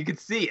 Yes. Like you could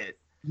see it.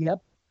 Yep.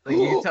 Like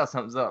you can tell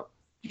something's up.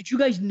 Did you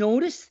guys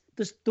notice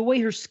the way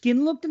her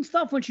skin looked and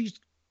stuff when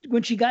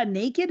she got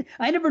naked?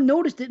 I never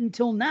noticed it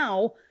until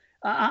now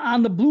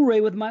on the Blu-ray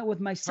with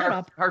my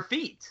setup. Her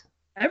feet.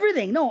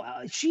 Everything. No,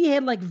 she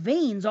had like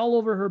veins all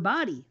over her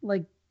body.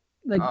 Like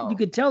you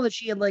could tell that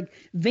she had like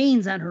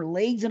veins on her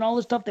legs and all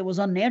this stuff that was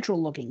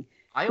unnatural looking.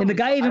 And the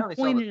guy even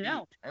pointed it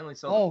out. I only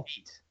saw the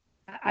feet.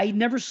 I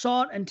never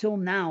saw it until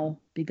now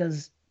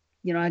because,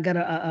 I got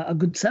a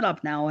good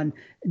setup now. And,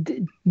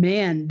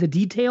 man, the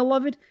detail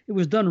of it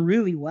was done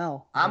really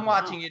well. I'm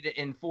watching it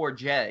in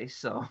 4J,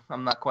 so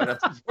I'm not quite up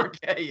to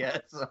 4K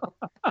yet. So.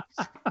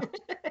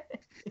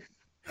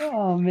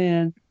 Oh,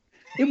 man.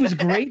 It was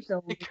great,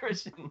 though.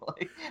 Christian,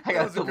 I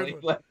got delayed.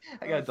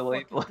 I got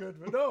delayed.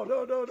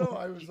 No.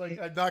 I was like,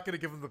 I'm not going to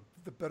give him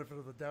the benefit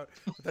of the doubt.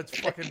 But that's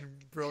fucking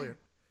brilliant.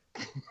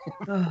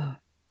 And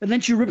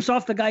then she rips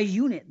off the guy's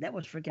unit. That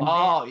was freaking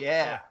bad.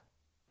 Yeah.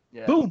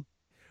 Boom.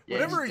 Yeah,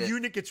 whenever a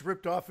unit gets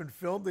ripped off in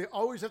film, they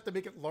always have to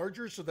make it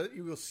larger so that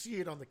you will see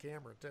it on the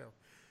camera too.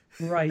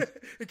 Right.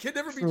 It can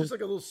never be just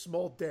like a little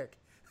small dick.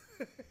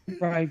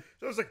 Right.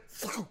 So it's like.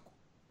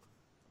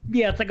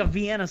 Yeah, it's like a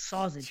Vienna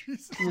sausage.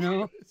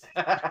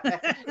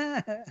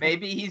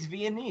 Maybe he's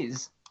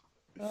Viennese.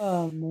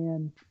 Oh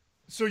man.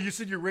 So you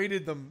said you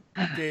rated them,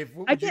 Dave.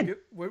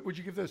 What would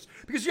you give this?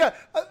 Because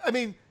I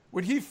mean,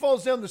 when he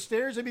falls down the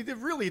stairs, I mean, they're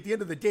really at the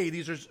end of the day,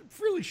 these are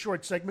really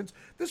short segments.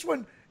 This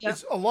one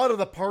is a lot of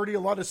the party, a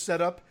lot of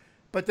setup,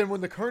 but then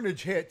when the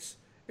carnage hits,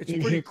 it's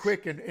pretty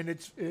quick, and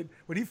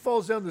when he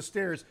falls down the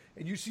stairs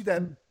and you see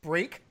that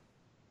break.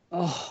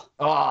 Oh,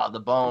 the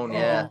bone,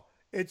 yeah.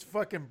 It's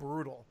fucking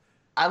brutal.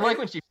 I like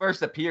when she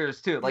first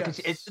appears too. Like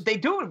they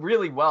do it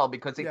really well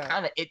because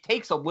it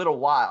takes a little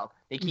while.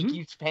 They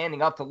keep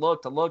panning up to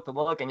look,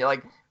 and you're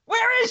like,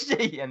 where is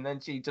she? And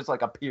then she just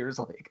like appears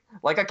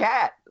like a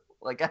cat.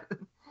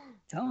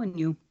 Telling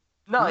you.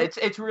 No,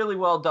 it's really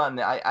well done.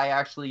 I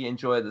actually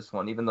enjoy this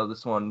one, even though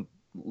this one,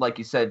 like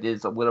you said,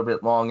 is a little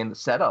bit long in the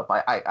setup.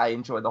 I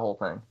enjoy the whole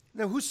thing.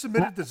 Now, who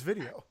submitted this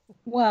video?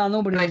 Well,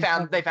 nobody. They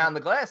found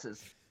the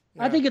glasses.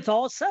 Yeah. I think it's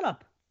all set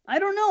up. I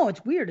don't know.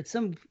 It's weird. It's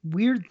some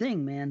weird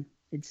thing, man.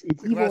 It's the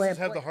evil. Glasses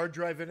have the hard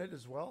drive in it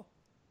as well.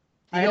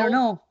 I don't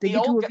know. The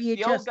old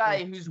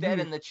guy who's dead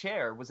in the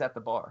chair was at the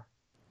bar.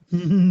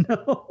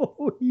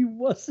 No, he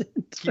wasn't.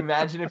 Can you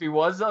imagine if he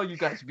was though? You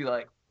guys would be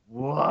like,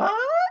 what?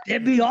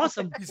 That'd be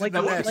awesome. He's like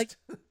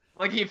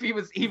if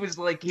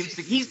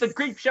he's the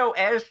Creep Show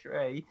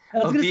Ashtray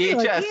of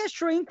VHS. Say,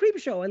 Ashtray and Creep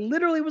Show. I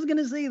literally was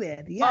gonna say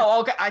that. Yeah.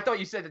 Oh, okay. I thought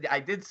you said that. I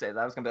did say that.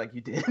 I was gonna be like,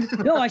 you did.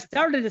 No, I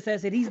started to say, I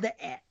said he's the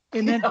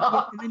and then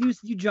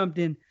you jumped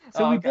in.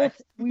 So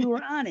we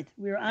were on it.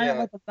 We were on it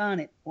like a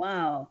bonnet.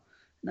 Wow.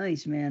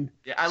 Nice, man.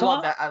 Yeah, I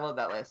love that. I love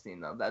that last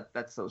scene though.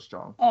 That's so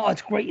strong. Oh,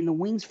 it's great. And the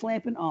wings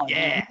flapping. Oh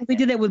yeah. They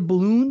did that with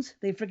balloons.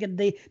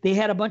 They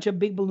had a bunch of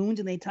big balloons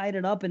and they tied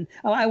it up. And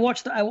I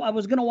was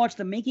gonna watch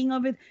the making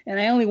of it, and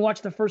I only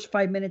watched the first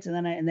 5 minutes,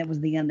 and that was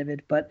the end of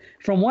it. But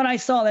from what I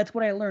saw, that's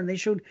what I learned. They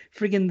showed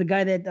freaking the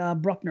guy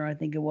that Bruckner, I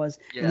think it was.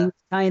 Yeah. And he was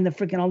tying the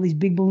freaking all these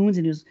big balloons,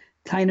 and he was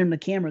tying them to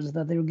cameras. I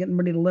thought they were getting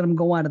ready to let him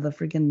go out of the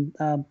freaking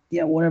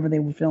whatever they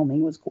were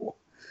filming. It was cool.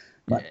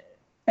 But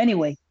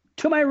anyway.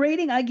 To my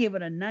rating, I give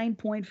it a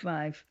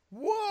 9.5.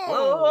 Whoa!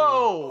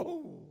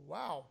 Oh,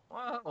 wow!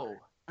 Whoa!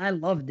 I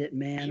loved it,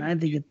 man. I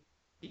think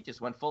he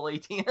just went full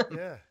ATM.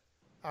 Yeah,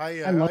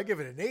 I give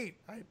it an 8.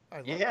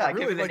 I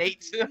give it an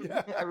 8 too.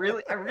 Yeah. I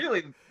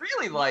really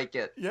like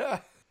it. Yeah.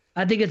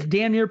 I think it's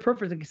damn near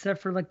perfect,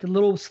 except for like the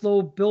little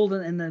slow build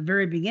in the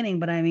very beginning.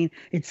 But I mean,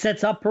 it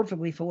sets up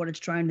perfectly for what it's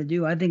trying to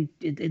do. I think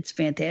it's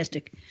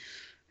fantastic.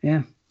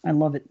 Yeah, I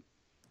love it.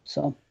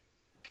 So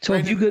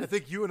Brandon, if you could, I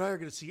think you and I are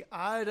going to see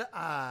eye to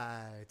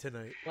eye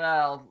tonight.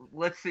 Well,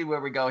 let's see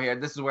where we go here.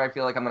 This is where I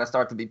feel like I'm going to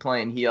start to be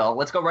playing heel.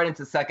 Let's go right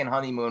into Second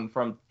Honeymoon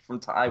from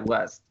Ty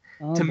West.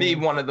 To me,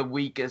 one of the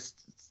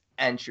weakest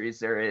entries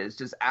there is.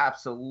 Just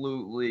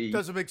absolutely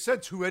doesn't make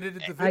sense. Who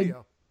edited the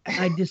video?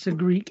 I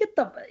disagree. Get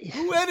the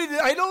who edited?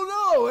 I don't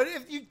know.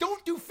 If you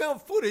don't do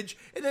found footage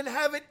and then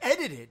have it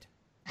edited,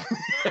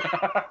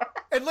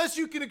 unless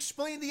you can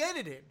explain the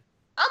editing.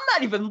 I'm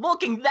not even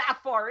looking that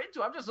far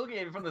into it. I'm just looking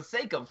at it from the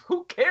sake of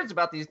who cares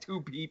about these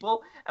two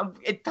people, and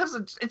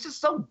it's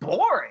just so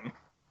boring.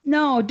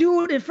 No,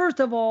 dude. And first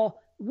of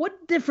all,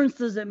 what difference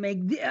does it make?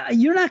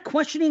 You're not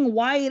questioning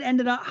why it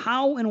ended up,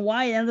 how and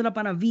why it ended up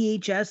on a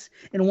VHS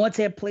and what's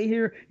at play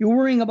here. You're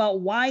worrying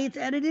about why it's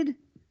edited.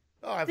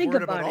 Oh, I've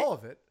worried about all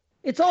of it.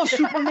 It's all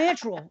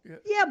supernatural.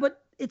 Yeah,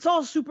 but it's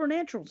all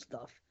supernatural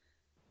stuff.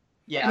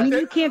 Yeah, I mean,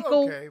 you can't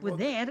go with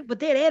that. With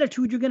that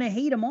attitude, you're gonna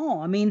hate them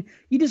all. I mean,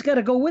 you just got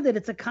to go with it.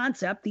 It's a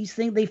concept. These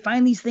things, they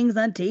find these things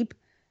on tape,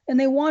 and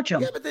they watch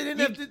them. Yeah, but they didn't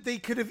have to, they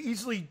could have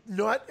easily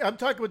not. I'm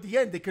talking about the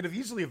end. They could have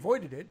easily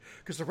avoided it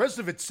because the rest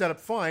of it's set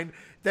up fine.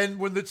 Then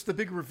when it's the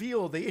big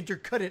reveal, they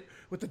intercut it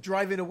with the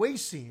driving away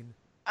scene.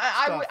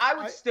 I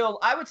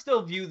would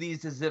still view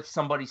these as if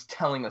somebody's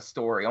telling a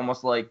story,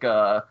 almost like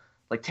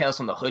Tales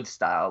from the Hood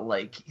style.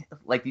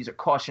 Like these are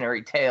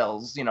cautionary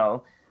tales, you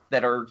know,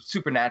 that are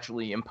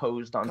supernaturally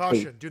imposed on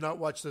Caution, tape. do not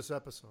watch this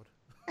episode.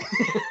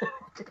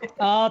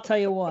 I'll tell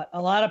you what,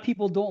 a lot of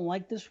people don't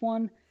like this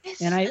one,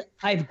 and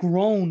I've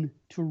grown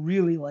to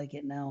really like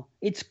it now.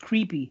 It's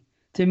creepy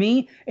to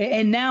me,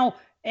 and now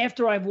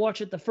after I've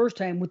watched it the first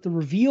time with the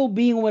reveal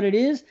being what it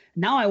is,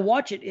 now I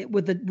watch it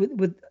with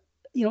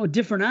you know,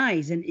 different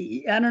eyes, and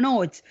I don't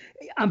know,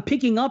 I'm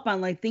picking up on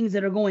like things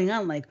that are going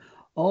on, like,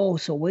 oh,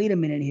 so wait a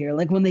minute here,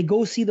 like when they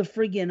go see the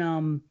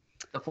friggin'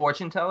 the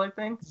fortune teller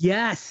thing.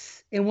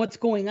 Yes, and what's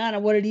going on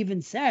and what it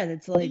even says.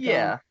 It's like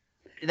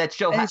that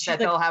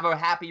they'll have a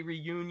happy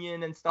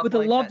reunion and stuff with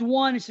like a loved that.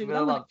 one. And she's like,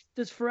 I'm gonna keep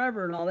this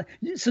forever and all that.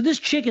 So this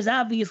chick is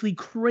obviously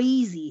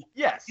crazy.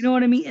 Yes, you know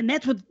what I mean. And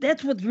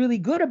that's what's really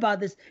good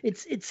about this.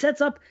 It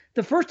sets up.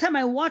 The first time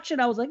I watched it,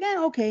 I was like,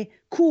 okay,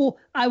 cool.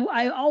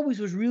 I always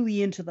was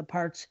really into the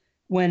parts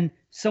when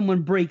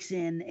someone breaks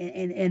in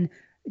and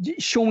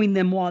showing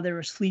them while they're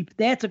asleep.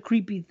 That's a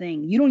creepy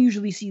thing. You don't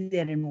usually see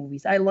that in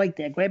movies. I like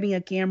that. Grabbing a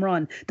camera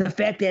and the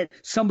fact that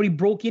somebody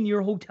broke in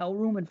your hotel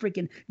room and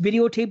freaking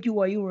videotaped you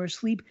while you were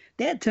asleep.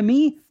 That, to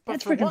me,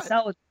 that's freaking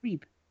solid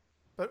creep.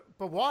 But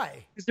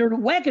why? Because they're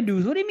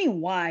wackadoos. What do you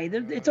mean why?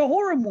 It's a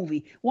horror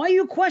movie. Why are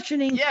you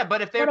questioning? Yeah,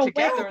 but if they're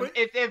together,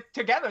 if they're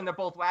together and they're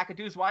both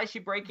wackadoos, why is she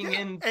breaking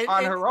in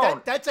on her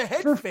own? That's a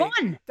head for fake.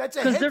 Fun. That's a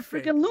because head they're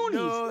fake. freaking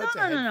loonies.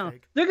 No.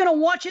 They're gonna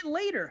watch it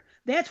later.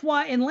 That's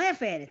why, and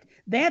laugh at it.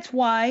 That's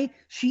why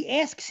she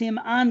asks him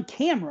on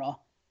camera.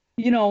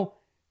 You know,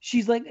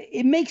 she's like,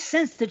 it makes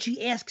sense that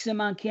she asks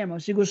him on camera.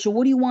 She goes, so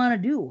what do you want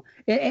to do?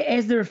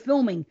 As they're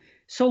filming.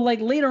 So, like,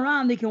 later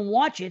on, they can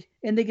watch it,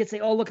 and they can say,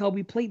 oh, look how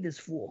we played this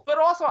fool. But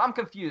also, I'm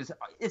confused.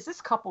 Is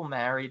this couple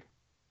married?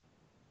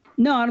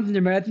 No, I don't think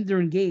they're married. I think they're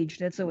engaged.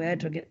 That's the way I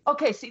took it.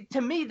 Okay, see,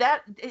 to me,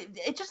 that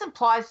it just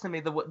implies to me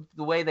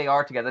the way they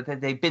are together,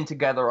 that they've been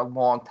together a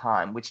long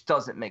time, which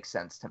doesn't make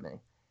sense to me.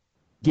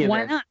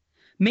 Why not?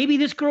 Maybe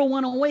this girl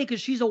went away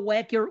because she's a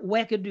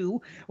wackadoo,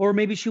 or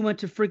maybe she went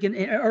to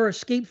freaking, or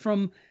escaped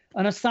from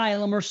an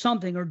asylum or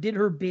something, or did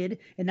her bid,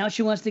 and now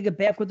she wants to get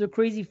back with her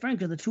crazy friend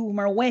because the two of them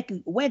are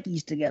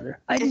wackies together.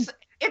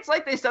 It's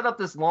like they set up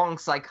this long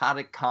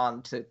psychotic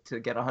con to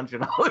get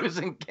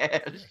 $100 in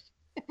cash.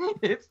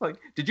 It's like,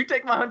 did you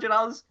take my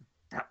 $100?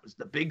 That was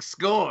the big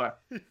score.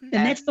 And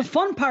that's the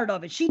fun part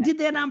of it. She did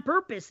that on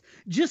purpose,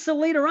 just so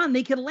later on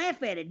they could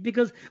laugh at it,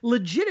 because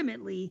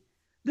legitimately,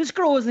 this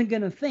girl isn't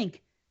going to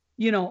think,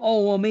 you know,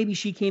 oh, well, maybe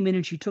she came in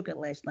and she took it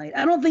last night.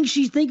 I don't think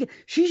she's thinking.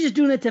 She's just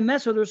doing it to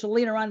mess with her so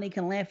later on they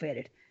can laugh at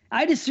it.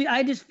 I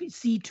just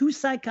see two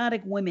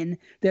psychotic women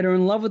that are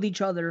in love with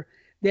each other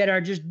that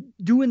are just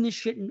doing this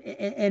shit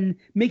and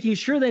making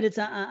sure that it's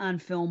on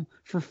film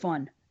for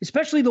fun.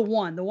 Especially the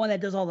one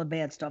that does all the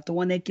bad stuff, the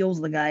one that kills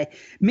the guy.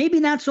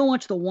 Maybe not so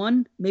much the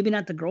one, maybe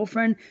not the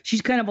girlfriend.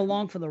 She's kind of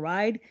along for the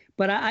ride.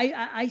 But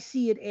I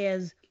see it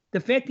as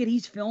the fact that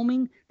he's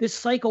filming, this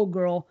psycho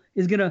girl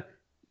is going to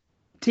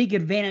take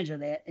advantage of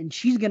that, and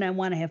she's gonna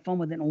want to have fun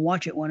with it and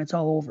watch it when it's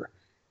all over.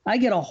 I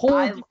get a whole.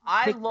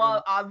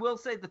 I will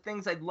say the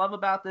things I love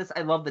about this.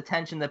 I love the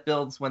tension that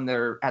builds when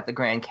they're at the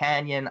Grand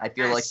Canyon. I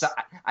feel like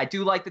I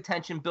do like the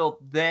tension built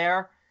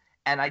there,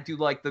 and I do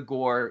like the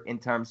gore in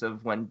terms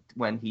of when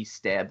he's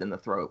stabbed in the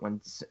throat. When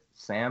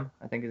Sam,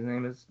 I think his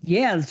name is.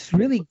 Yeah, it's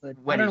really good.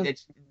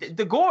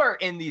 The gore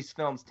in these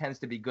films tends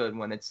to be good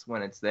when it's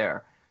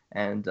there,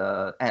 and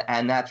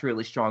that's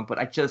really strong. But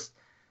I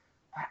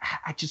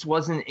just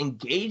wasn't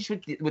engaged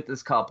with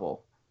this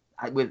couple,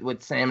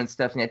 with Sam and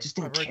Stephanie. I just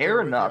didn't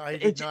care enough. I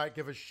did not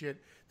give a shit.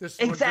 This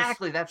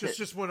exactly. One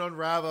just went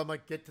unravel. I'm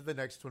like, get to the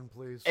next one,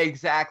 please.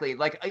 Exactly.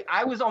 Like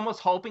I was almost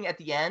hoping at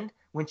the end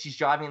when she's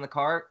driving in the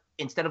car,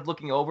 instead of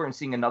looking over and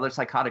seeing another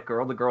psychotic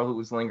girl, the girl who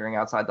was lingering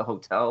outside the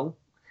hotel,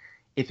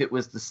 if it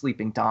was the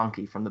sleeping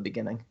donkey from the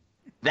beginning,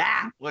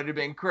 that would have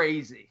been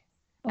crazy.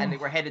 And they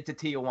were headed to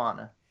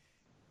Tijuana.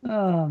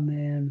 Oh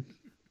man.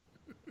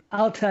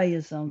 I'll tell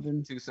you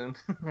something. Too soon?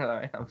 All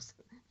right.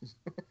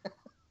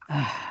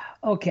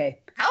 Okay.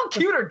 How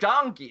cute are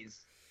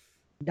donkeys?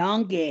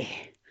 Donkey.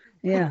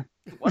 Yeah.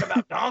 What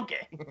about donkey?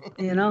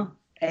 You know?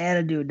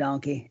 Attitude,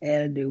 donkey.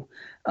 Attitude.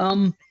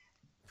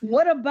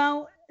 What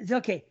about...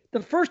 Okay,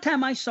 the first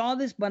time I saw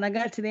this, when I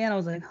got to the end, I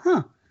was like,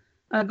 huh.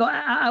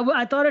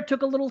 I thought it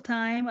took a little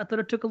time. I thought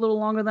it took a little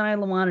longer than I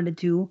wanted it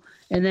to.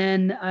 And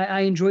then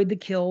I enjoyed the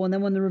kill. And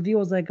then when the reveal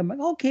was like, I'm like,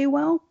 okay,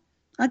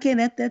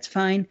 that's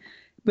fine.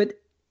 But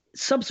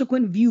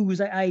subsequent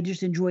views, I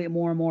just enjoy it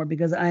more and more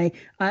because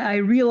I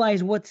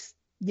realize what's,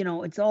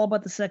 it's all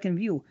about the second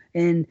view.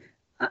 And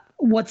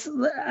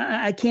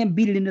I can't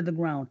beat it into the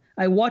ground.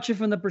 I watch it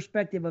from the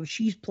perspective of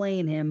she's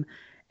playing him,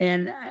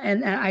 and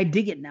I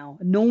dig it now.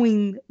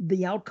 Knowing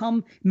the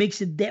outcome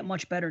makes it that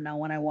much better now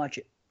when I watch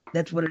it.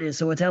 That's what it is.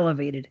 So it's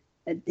elevated.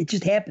 It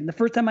just happened. The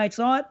first time I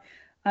saw it,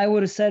 I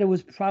would have said it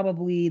was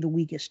probably the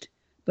weakest.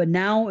 But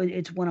now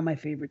it's one of my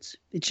favorites.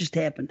 It just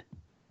happened.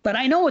 But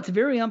I know it's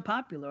very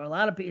unpopular. A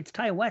lot of it's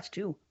Ty West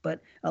too,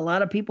 but a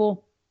lot of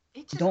people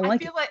don't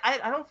like it.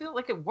 I don't feel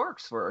like it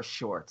works for a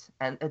short,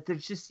 and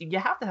there's just you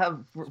have to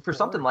have for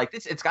something like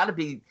this. It's got to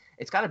be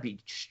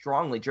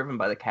strongly driven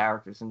by the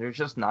characters, and they're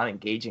just not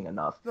engaging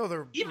enough. No,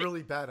 they're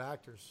really bad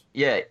actors.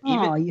 Yeah.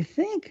 You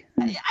think?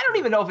 I don't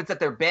even know if it's that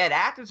they're bad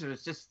actors or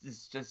it's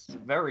just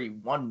very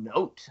one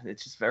note.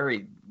 It's just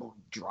very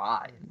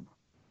dry.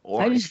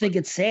 I just think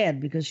it's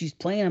sad because she's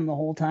playing him the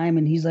whole time,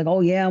 and he's like, "Oh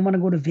yeah, I want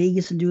to go to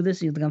Vegas and do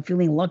this." He's like, "I'm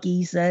feeling lucky."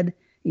 He said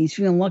he's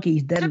feeling lucky.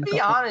 He's dead. To be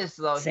honest,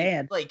 though,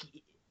 sad.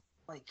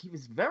 He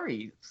was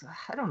very.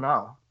 I don't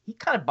know. He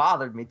kind of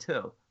bothered me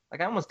too. Like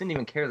I almost didn't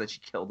even care that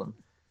she killed him.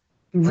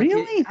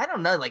 Really? I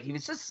don't know. Like he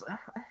was just.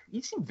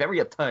 He seemed very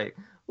uptight.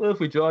 Well, if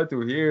we drive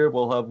through here,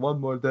 we'll have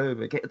one more day.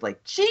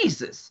 Like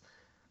Jesus.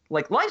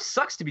 Like, life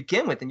sucks to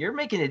begin with, and you're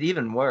making it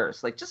even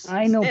worse. Like, just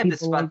I know stab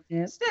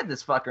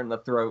this fucker in the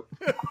throat.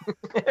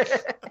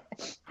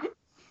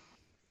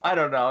 I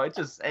don't know. It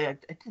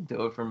didn't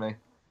do it for me.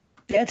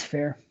 That's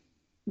fair.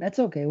 That's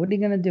okay. What are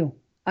you gonna do?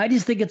 I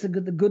just think it's the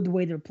good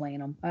way they're playing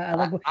them. I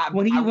like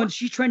when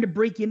she's trying to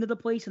break into the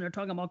place and they're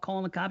talking about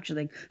calling the cops. She's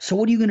like, "So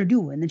what are you gonna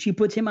do?" And then she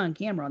puts him on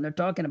camera and they're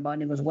talking about it.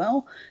 And he goes,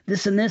 "Well,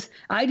 this and this."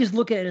 I just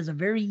look at it as a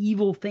very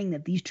evil thing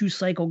that these two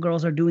psycho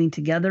girls are doing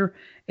together.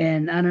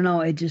 And I don't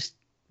know.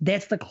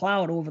 That's the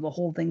cloud over the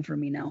whole thing for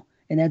me now,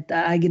 and that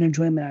I get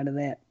enjoyment out of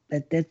that.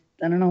 That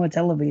I don't know. It's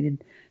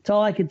elevated. That's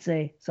all I could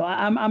say. So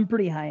I'm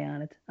pretty high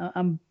on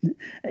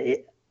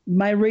it.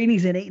 My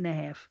rating's at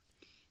 8.5.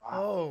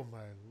 Oh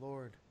my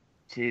Lord.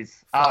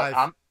 Jeez.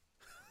 5.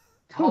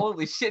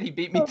 Holy shit, he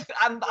beat me.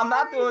 I'm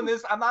not doing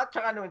this. I'm not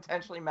trying to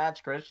intentionally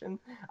match Christian.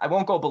 I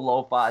won't go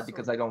below 5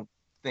 because I don't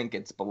think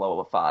it's below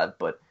a 5,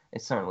 but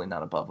it's certainly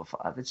not above a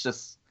 5. It's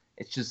just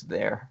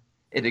there.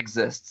 It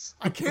exists.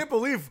 I can't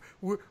believe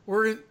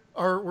we're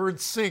in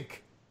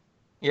sync.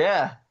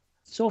 Yeah.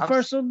 So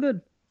far, so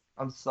good.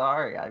 I'm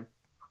sorry.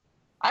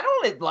 I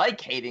don't like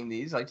hating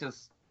these. All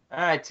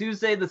right,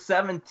 Tuesday the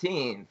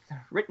 17th.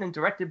 Written and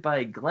directed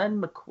by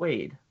Glenn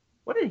McQuaid.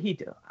 What did he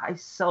do? I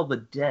Sell the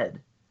Dead.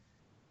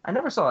 I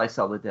never saw I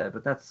Sell the Dead,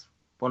 but that's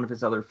one of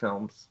his other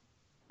films.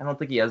 I don't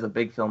think he has a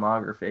big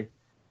filmography.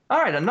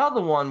 All right,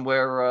 another one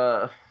where,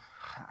 I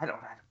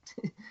don't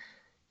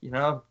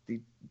know, the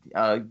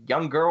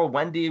young girl,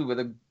 Wendy, with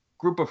a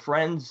group of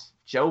friends,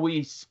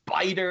 Joey,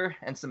 Spider,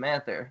 and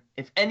Samantha.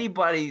 If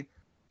anybody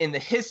in the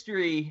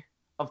history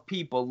of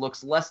people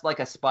looks less like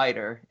a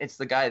spider, it's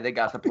the guy they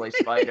got to play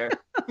Spider.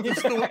 This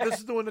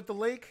is the one at the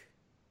lake?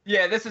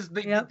 Yeah, this is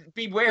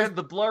beware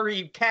the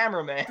blurry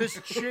cameraman. This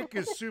chick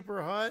is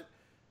super hot.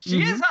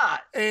 She is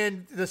hot.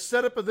 And the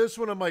setup of this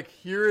one, I'm like,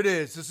 here it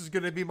is. This is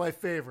going to be my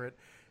favorite.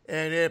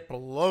 And it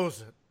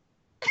blows it.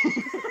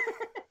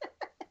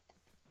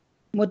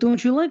 What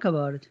don't you like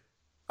about it?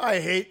 I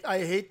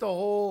hate the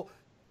whole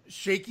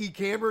shaky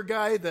camera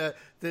guy, the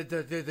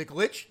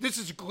glitch. This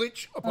is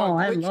glitch upon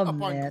glitch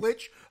upon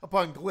glitch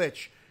upon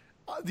glitch.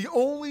 The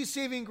only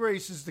saving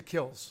grace is the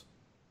kills.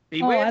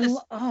 Beware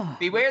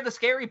the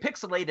scary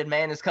pixelated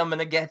man is coming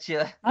to get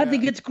you. I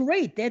think it's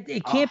great. That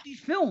it can't be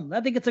filmed. I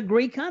think it's a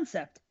great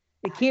concept.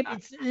 It can't.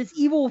 This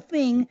evil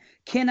thing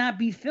cannot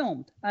be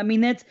filmed. I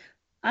mean,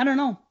 I don't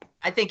know.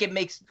 I think it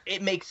makes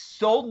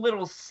so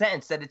little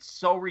sense that it's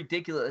so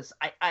ridiculous.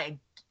 I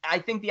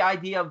think the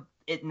idea of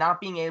it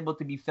not being able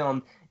to be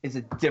filmed is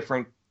a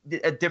different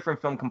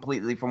film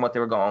completely from what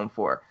they were going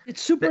for.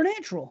 It's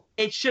supernatural.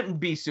 It shouldn't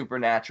be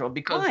supernatural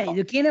because why?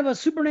 You can't have a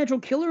supernatural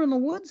killer in the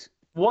woods?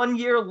 1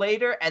 year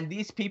later, and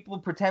these people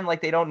pretend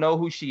like they don't know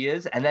who she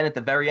is, and then at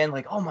the very end,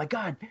 like, oh my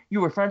God, you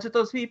were friends with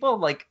those people?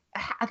 Like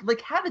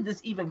how did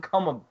this even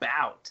come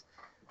about?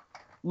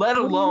 Let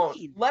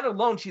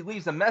alone she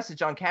leaves a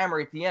message on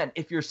camera at the end.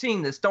 If you're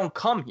seeing this, don't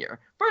come here.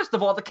 First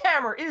of all, the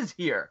camera is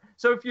here.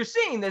 So if you're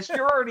seeing this,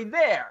 you're already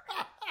there.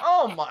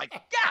 Oh my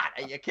God,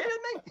 are you kidding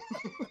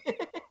me?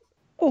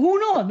 Well, who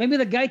knows? Maybe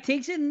the guy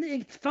takes it and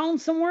it's found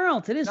somewhere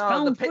else. It is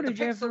found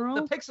footage after all.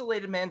 The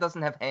pixelated man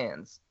doesn't have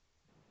hands.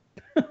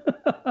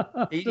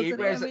 He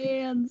wears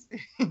hands.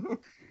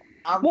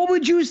 What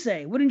would you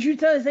say? Wouldn't you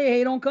say,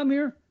 hey, don't come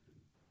here?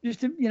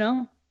 Just to,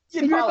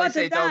 You'd probably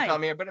say don't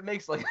come here, but it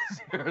makes like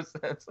 0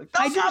 sense. Like,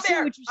 don't come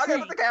here. I'm gonna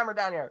put the camera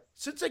down here.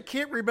 Since I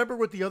can't remember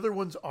what the other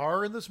ones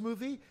are in this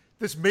movie,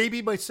 this may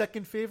be my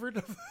second favorite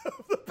of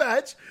the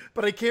batch,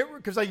 but I can't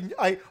because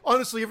I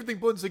honestly everything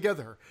blends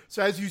together.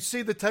 So as you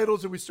see the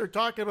titles and we start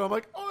talking about, I'm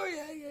like, oh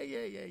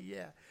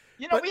yeah.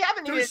 We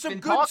haven't even been talking. There's some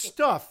good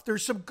stuff.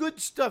 There's some good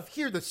stuff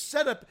here. The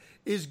setup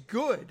is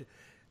good.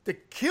 The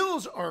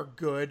kills are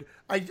good.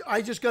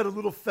 I just got a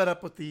little fed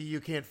up with the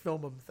you can't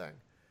film them thing.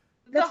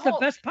 That's the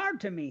best part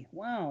to me.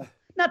 Wow.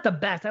 Not the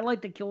best. I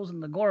like the kills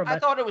and the gore. But I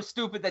thought it was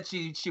stupid that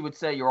she would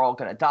say you're all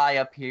gonna die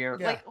up here.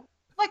 Yeah.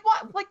 Like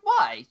what? Like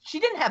why? She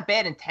didn't have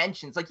bad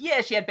intentions. Like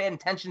yeah, she had bad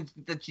intentions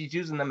that she's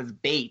using them as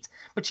bait,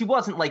 but she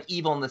wasn't like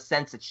evil in the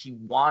sense that she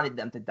wanted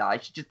them to die.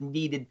 She just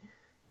needed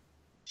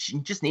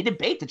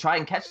bait to try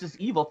and catch this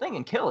evil thing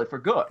and kill it for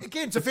good.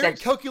 Again, it's a very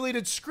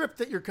calculated script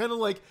that you're kind of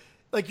like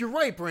you're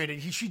right, Brandon.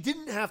 She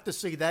didn't have to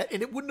say that,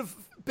 and it wouldn't have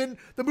been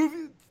the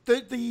movie.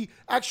 The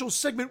actual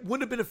segment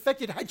wouldn't have been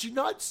affected had she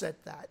not said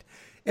that.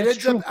 It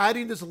ends up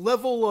adding this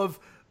level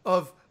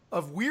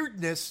of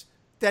weirdness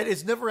that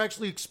is never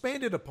actually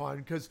expanded upon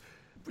because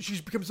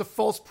she becomes a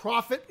false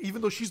prophet,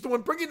 even though she's the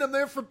one bringing them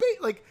there for bait.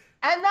 Like,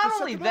 and not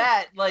only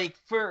that, like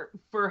for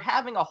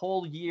having a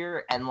whole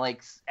year and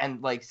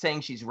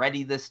saying she's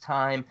ready this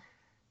time,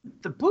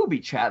 the booby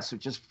traps are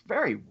just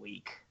very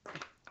weak.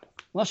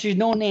 Well, she's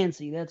no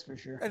Nancy, that's for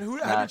sure.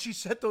 And how did she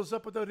set those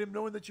up without him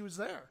knowing that she was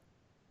there?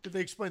 Did they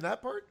explain that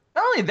part?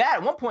 Not only that,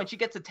 at one point she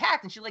gets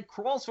attacked and she like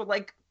crawls for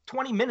like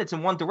 20 minutes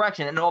in one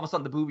direction, and all of a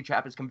sudden the booby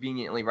trap is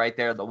conveniently right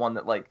there, the one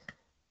that what's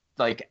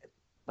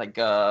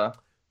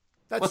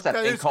that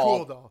thing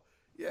called? Cool, though.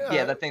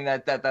 Yeah, that thing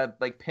that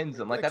like pins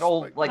him, like that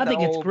old like. I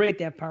think it's great,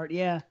 that part.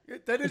 Yeah,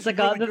 that is. It's like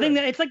really the thing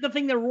that it's like the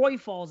thing that Roy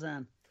falls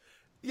on.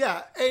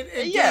 Yeah, and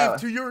yeah.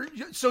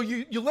 Dave, so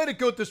you let it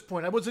go at this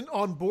point. I wasn't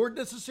on board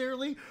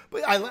necessarily,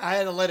 but I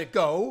had to let it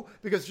go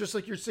because just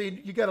like you're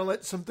saying, you got to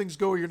let some things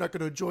go or you're not going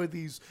to enjoy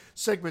these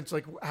segments.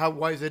 Like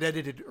why is it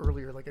edited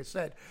earlier, like I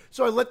said.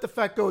 So I let the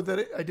fact go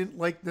that I didn't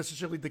like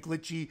necessarily the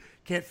glitchy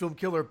can't film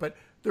killer, but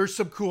there's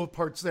some cool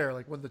parts there,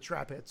 like when the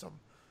trap hits him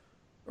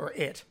or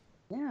it.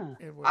 Yeah,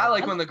 I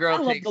like when the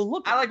girl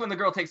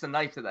takes a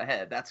knife to the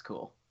head. That's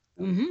cool.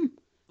 Mm-hmm.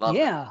 Love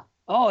it.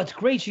 Oh, it's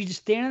great. She's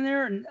just standing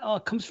there and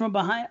it comes from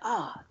behind.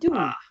 Dude.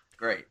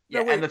 Great.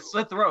 Yeah, and the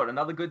slit throat.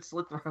 Another good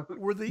slit throat.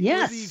 Were the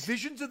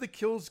visions of the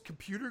kills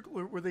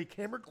were they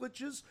camera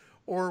glitches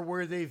or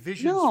were they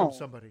visions from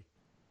somebody?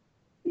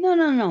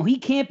 No. He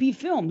can't be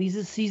filmed. He's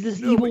this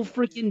evil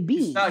freaking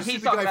being. No,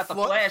 he's talking about the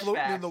flashbacks.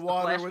 Floating in the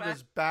water with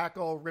his back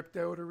all ripped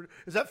out.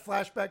 Is that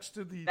flashbacks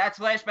to the... That's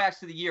flashbacks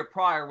to the year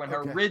prior when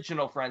her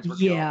original friends were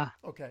killed. Yeah.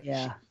 Okay.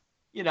 Yeah.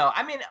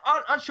 I mean,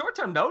 on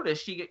short-term notice,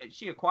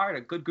 she acquired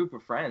a good group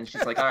of friends.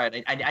 She's like, all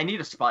right, I need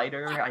a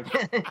spider.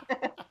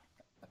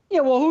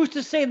 Yeah, well, who's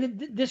to say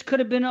that this could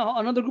have been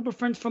another group of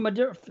friends from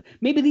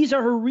maybe these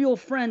are her real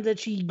friends that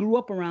she grew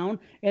up around,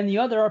 and the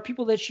other are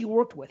people that she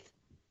worked with.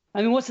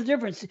 I mean, what's the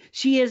difference?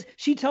 She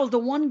tells the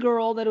one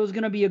girl that it was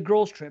going to be a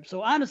girls' trip.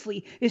 So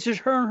honestly, it's just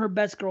her and her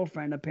best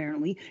girlfriend,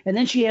 apparently. And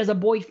then she has a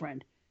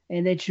boyfriend.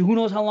 And that who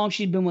knows how long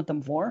she'd been with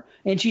them for.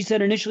 And she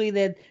said initially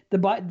that the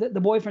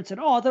boyfriend said,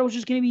 I thought it was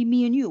just going to be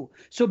me and you.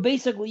 So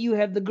basically you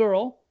have the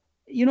girl.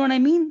 You know what I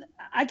mean?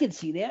 I could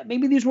see that.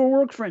 Maybe these were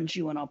work friends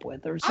she went up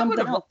with or something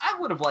else. I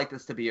would have liked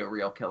this to be a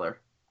real killer.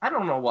 I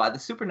don't know why. The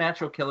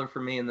supernatural killer for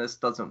me in this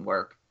doesn't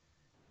work.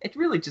 It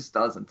really just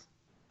doesn't.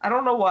 I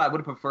don't know why. I would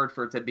have preferred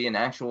for it to be an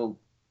actual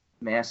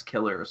mass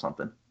killer or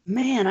something.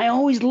 Man, I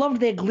always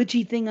loved that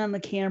glitchy thing on the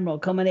camera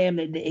coming at him.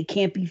 It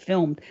can't be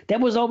filmed.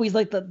 That was always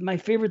like my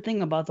favorite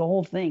thing about the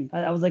whole thing.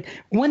 I was like,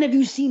 when have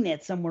you seen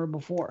that somewhere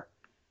before?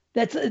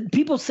 That's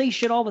people say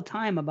shit all the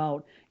time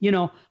about,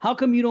 how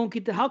come you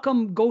don't how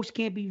come ghosts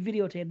can't be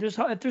videotaped?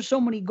 If there's so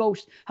many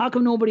ghosts, how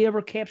come nobody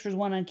ever captures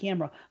one on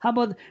camera? How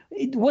about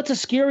what's a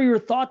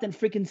scarier thought than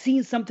freaking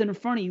seeing something in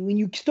front of you when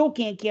you still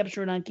can't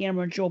capture it on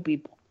camera and show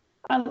people?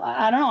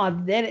 I don't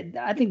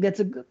know. I think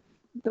that's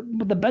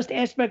the best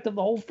aspect of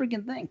the whole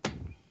freaking thing.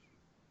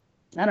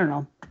 I don't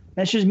know.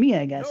 That's just me,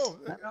 I guess.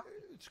 No,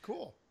 it's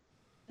cool.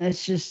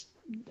 It's just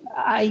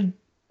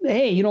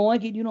hey, you don't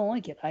like it, you don't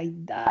like it.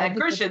 And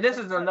Christian, this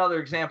is another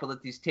example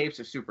that these tapes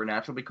are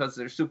supernatural because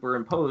they're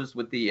superimposed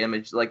with the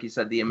image, like you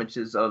said, the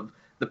images of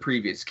the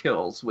previous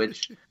kills,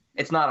 which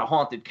it's not a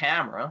haunted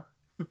camera.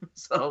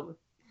 So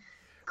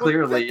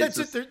clearly that's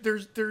it.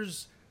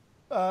 There's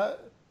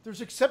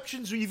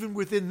exceptions even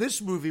within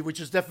this movie,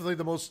 which is definitely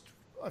the most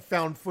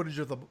found footage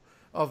of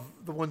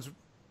the ones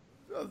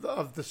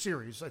of the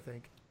series, I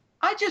think.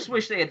 I just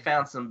wish they had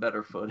found some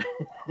better footage.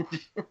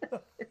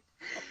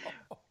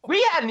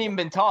 We hadn't even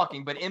been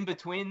talking, but in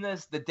between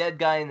this, the dead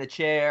guy in the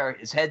chair,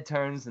 his head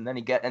turns, and then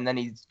he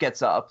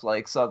gets up.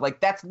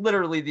 That's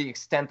literally the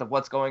extent of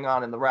what's going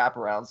on in the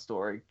wraparound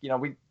story.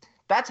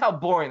 That's how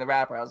boring the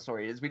wraparound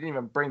story is. We didn't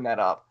even bring that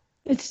up.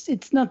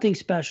 It's nothing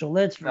special,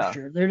 that's for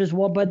sure. They're just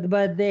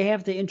but they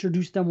have to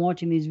introduce them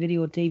watching these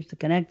videotapes to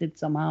connect it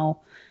somehow.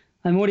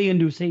 I mean, what are you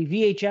gonna do? Say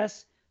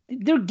VHS?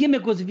 Their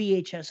gimmick was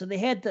VHS, so they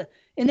had to,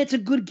 and it's a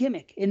good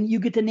gimmick, and you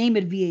get to name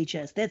it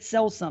VHS. That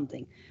sells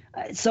something.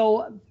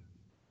 So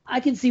I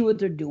can see what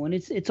they're doing.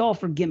 It's all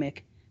for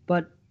gimmick,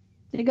 but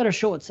they got to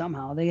show it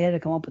somehow. They had to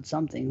come up with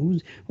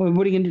something. What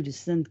are you gonna do?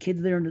 Just send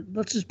kids there and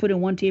let's just put in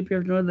one tape here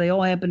after another? They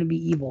all happen to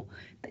be evil.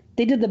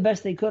 They did the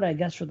best they could, I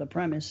guess, for the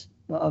premise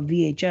of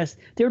VHS.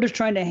 They were just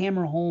trying to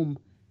hammer home,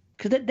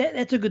 because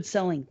that's a good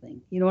selling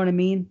thing. You know what I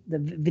mean? The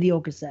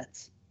video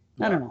cassettes.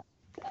 I don't know.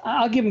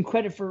 I'll give them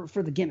credit for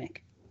the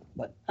gimmick,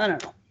 but I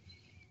don't know.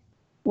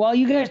 Well,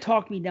 you guys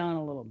talked me down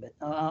a little bit.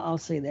 I'll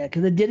say that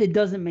because it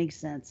doesn't make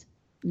sense.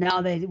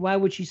 Now why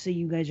would she say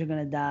you guys are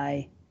gonna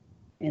die?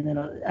 And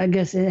then I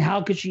guess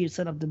how could she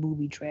set up the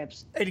booby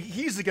traps? And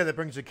he's the guy that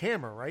brings the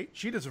camera, right?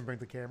 She doesn't bring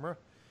the camera.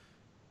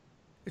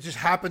 It just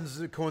happens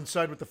to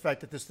coincide with the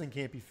fact that this thing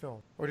can't be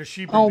filmed. Or does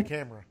she bring the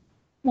camera?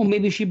 Well,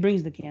 maybe she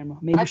brings the camera.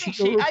 Maybe I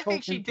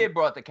think she did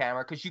brought the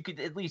camera because you could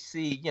at least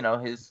see, you know,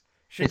 his.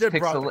 She did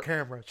brought the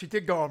camera. She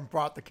did go and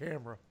brought the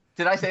camera.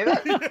 Did I say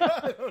that? She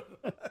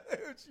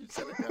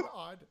said it kind of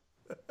odd.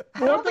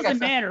 Well, it doesn't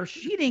matter.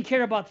 She didn't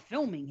care about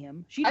filming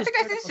him. I think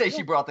I did say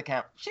she brought the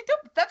camera. She did.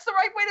 That's the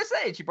right way to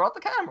say it. She brought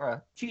the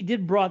camera. She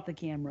did brought the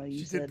camera.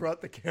 She did brought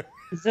the camera.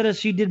 Instead of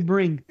she did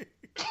bring.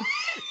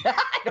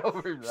 I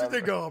don't remember. She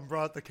did go and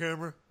brought the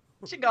camera.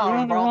 She go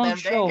and brought them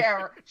damn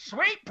camera.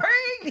 Sweet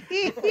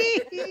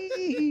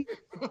pea.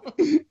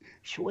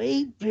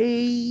 Sweet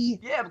pea.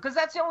 Yeah, because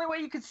that's the only way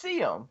you could see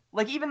him.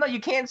 Like, even though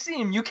you can't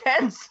see him, you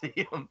can see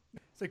him.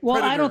 It's like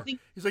Predator. I don't think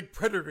he's like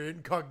Predator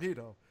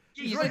incognito.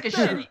 He's like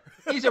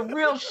he's a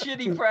real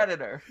shitty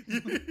predator.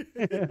 She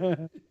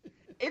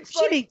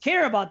didn't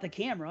care about the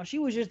camera. She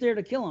was just there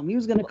to kill him. He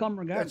was going to come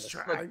regardless.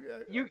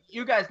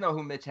 You guys know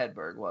who Mitch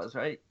Hedberg was,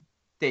 right?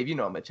 Dave, you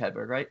know Mitch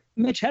Hedberg, right?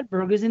 Mitch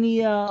Hedberg, isn't he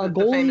a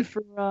goalie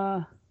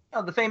for?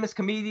 The famous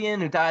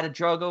comedian who died of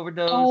drug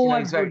overdose. Oh,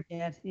 I've heard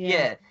that.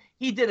 Yeah,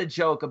 he did a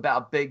joke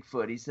about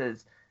Bigfoot. He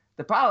says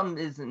the problem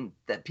isn't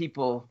that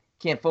people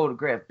can't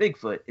photograph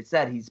Bigfoot; it's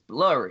that he's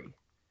blurry.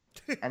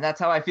 And that's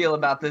how I feel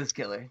about this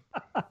killer.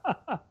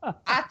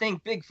 I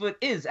think Bigfoot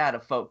is out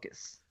of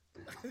focus.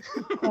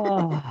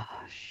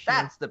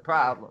 That's the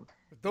problem.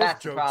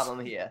 That's the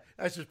problem here.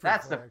 That's just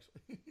that's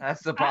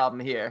the problem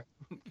here.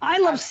 I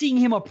love seeing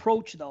him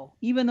approach, though,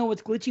 even though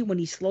it's glitchy when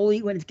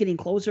it's getting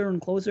closer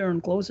and closer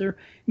and closer.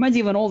 Reminds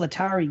me of an old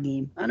Atari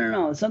game. I don't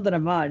know, it's something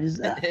about it.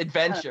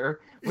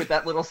 Adventure with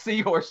that little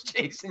seahorse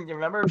chasing. You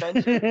remember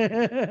Adventure?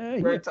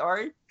 For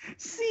Atari?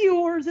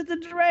 Seahorse, it's a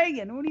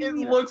dragon. What do you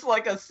mean? It looks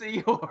like a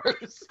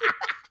seahorse.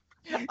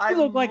 You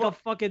look like a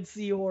fucking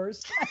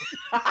seahorse.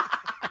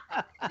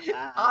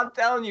 I'm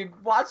telling you,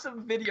 watch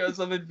some videos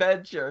of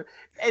Adventure.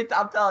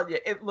 I'm telling you,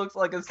 it looks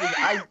like a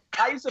seahorse.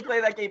 I used to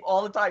play that game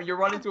all the time. You're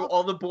running through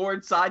all the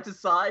boards side to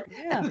side,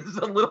 and there's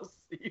a little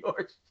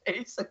seahorse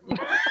chasing you.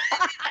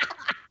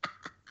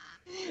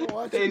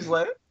 Days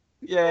later.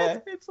 Yeah,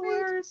 it's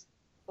hilarious.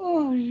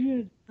 Oh,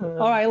 shit.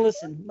 All right,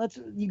 listen.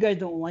 You guys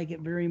don't like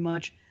it very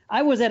much.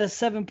 I was at a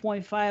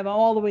 7.5. I'm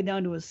all the way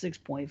down to a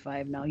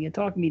 6.5 now. You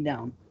talked me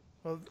down.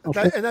 Well,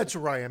 and that's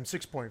where I am,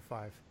 6.5.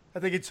 I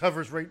think it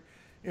hovers right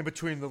in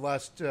between the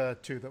last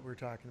two that we're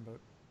talking about.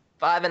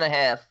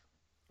 5.5.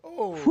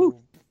 Oh.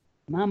 Whew.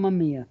 Mamma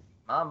mia.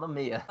 Mamma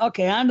mia.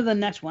 Okay, on to the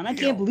next one. I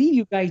can't believe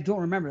you guys don't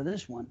remember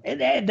this one.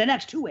 The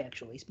next two,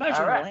 actually.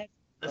 Especially all right.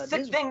 The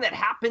sick thing that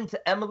happened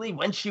to Emily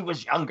when she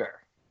was younger.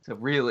 It's a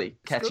really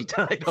catchy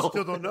title. I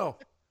still don't know.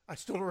 I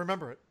still don't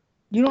remember it.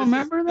 You don't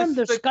remember them?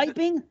 They're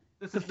Skyping?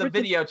 This is the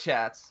video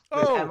chats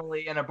with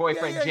Emily and her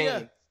boyfriend, James.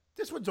 Yeah.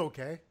 This one's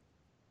okay.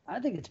 I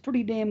think it's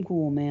pretty damn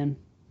cool, man.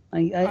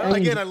 I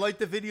like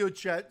the video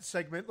chat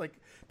segment,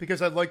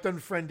 because I liked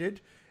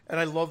Unfriended, and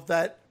I love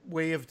that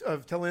way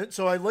of telling it.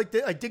 So I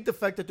dig the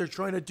fact that they're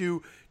trying to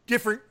do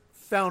different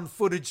found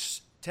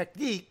footage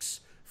techniques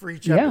for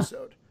each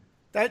episode.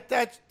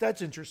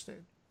 That's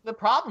interesting. The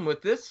problem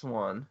with this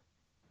one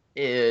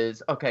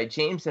is,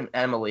 James and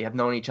Emily have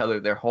known each other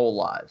their whole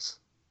lives.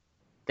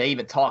 They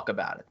even talk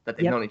about it, that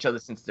they've known each other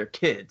since they're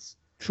kids.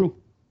 True.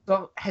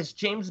 So has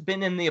James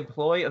been in the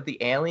employ of the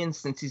aliens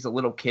since he's a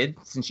little kid?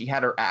 Since she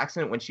had her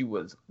accident when she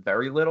was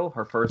very little,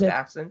 her first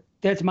accident?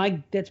 That's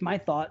my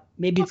thought.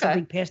 Maybe it's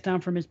something passed down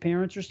from his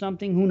parents or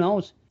something. Who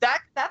knows?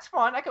 That's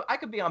fine. I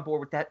could be on board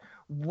with that.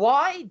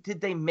 Why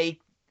did they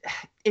make?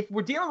 If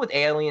we're dealing with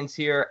aliens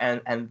here,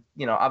 and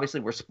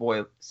obviously we're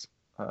spoiling. Is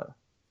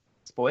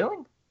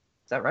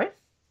that right?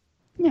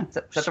 Yeah. Is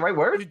that the right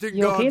word? You didn't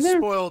go and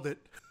spoiled it.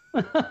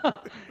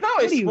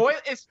 No,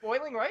 is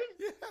spoiling right?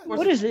 Yeah.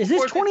 What is it? Is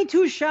this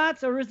 22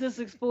 shots or is this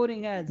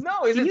exploding heads?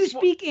 No, Can you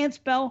speak and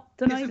spell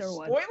tonight or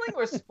what? Spoiling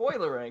or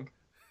spoilering?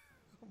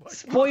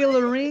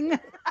 Spoilering?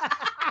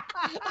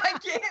 I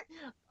can't.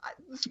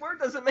 This word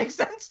doesn't make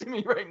sense to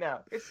me right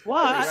now. It's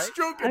right?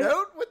 Stroking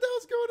out? What the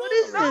hell's going on? What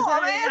is this?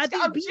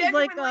 I'm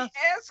genuinely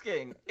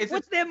asking.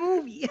 What's that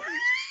movie?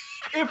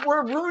 If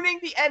we're ruining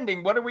the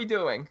ending, what are we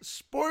doing?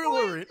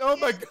 Spoilery. Oh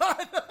my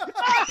god.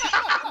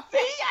 See,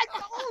 I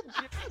told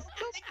you.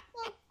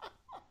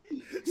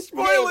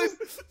 Spoiling.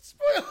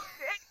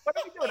 What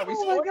are we doing? Are we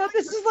oh my god,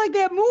 this is like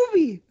that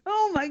movie.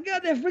 Oh my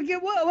god, I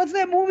forget what's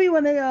that movie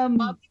when they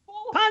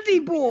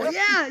Pontypool.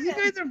 Yeah, you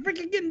guys are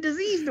freaking getting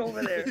diseased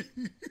over there.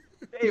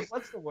 Dave,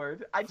 what's the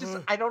word? I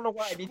don't know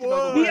why. I need to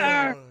know the word. We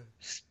are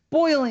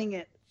spoiling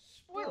it.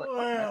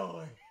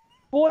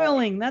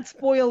 Spoiling, not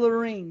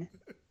spoilering.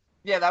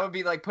 Yeah, that would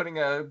be like putting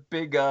a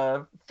big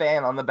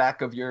fan on the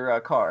back of your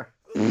car.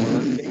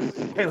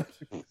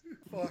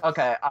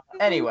 Okay,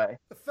 anyway.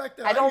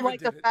 I don't like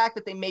the fact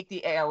that they make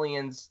the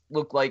aliens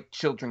look like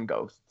children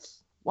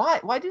ghosts. Why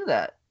do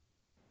that?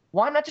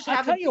 Why not just have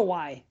I'll tell you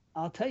why.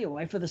 I'll tell you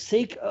why. For the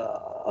sake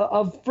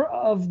of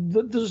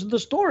the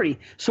story,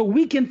 so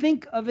we can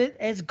think of it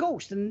as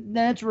ghosts, and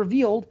then it's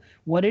revealed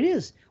what it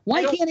is.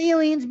 Why can't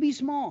aliens be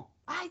small?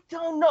 I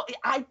don't know.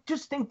 I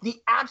just think the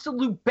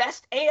absolute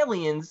best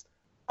aliens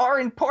are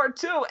in part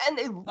 2, and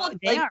they look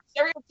like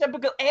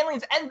stereotypical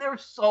aliens, and they're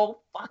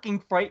so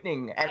fucking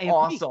frightening and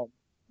awesome.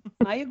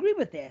 I agree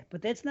with that,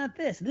 but that's not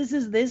this. This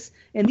is this,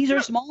 and these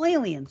are small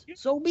aliens.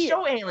 So be it.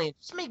 Show aliens.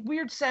 Just make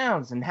weird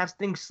sounds and have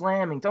things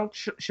slamming. Don't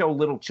show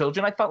little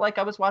children. I felt like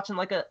I was watching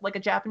like a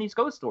Japanese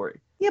ghost story.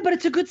 Yeah, but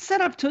it's a good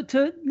setup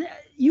to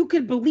you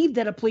could believe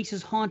that a place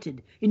is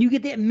haunted, and you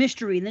get that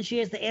mystery, and then she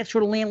has to ask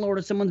for the landlord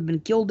if someone's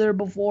been killed there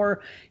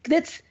before.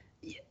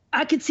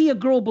 I could see a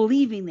girl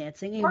believing that,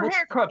 saying, "Hey, her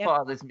haircut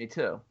bothers me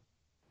too."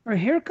 Her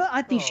haircut?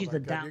 I think she's a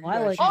down. I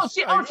like. I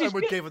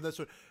would give her this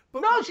one.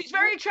 But no, she's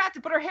very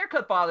attractive, but her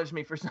haircut bothers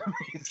me for some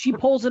reason. She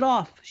pulls it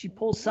off. She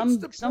pulls some.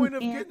 What's the point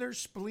of getting her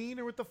spleen,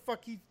 or what the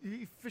fuck he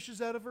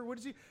fishes out of her?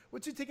 What's he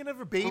taking out of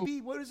her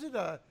baby? What is it?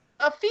 A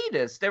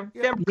fetus. They're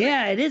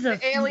it is a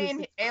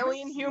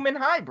alien human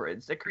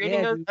hybrids. They're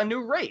creating a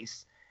new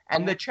race,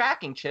 and the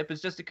tracking chip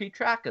is just to keep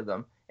track of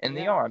them in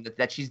the arm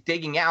that she's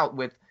digging out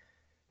with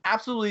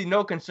absolutely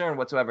no concern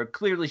whatsoever.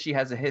 Clearly, she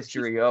has a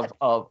history of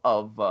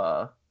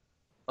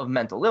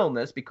mental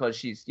illness because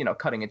she's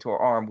cutting into her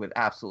arm with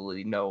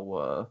absolutely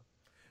no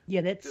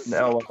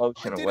no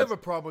emotion. I did have a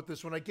problem with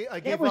this one. I gave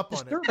up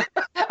on it.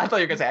 I thought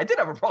you were gonna say I did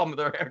have a problem with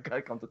her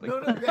haircut. Come to think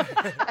of it. Come to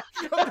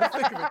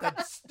think of it,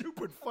 that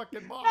stupid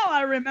fucking mop. No,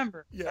 I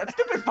remember. Yeah, that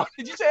stupid.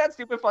 Did you say that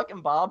stupid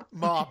fucking Bob?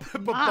 Mop,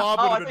 but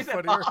Bob would have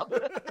been funnier.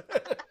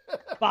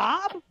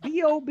 Bob,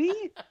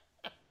 B-O-B.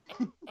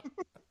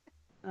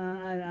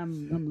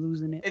 I'm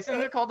losing it. Isn't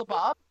it called a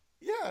bob?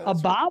 Yeah. A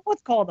bob?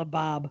 What's called a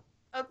bob?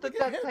 That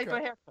type of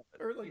haircut.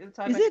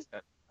 Is it?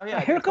 Oh, yeah, a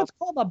haircut's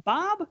called a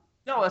bob?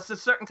 No, it's a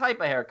certain type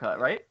of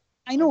haircut, right?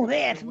 I know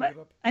that, but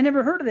I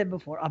never heard of that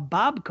before. A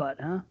bob cut,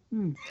 huh?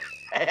 Give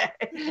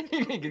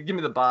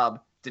me the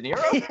Bob. De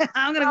Niro? Yeah,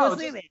 I'm going to go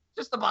say that.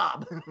 Just a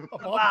bob. A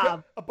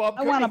bob cut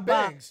I want with a bob.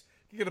 bangs.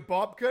 You get a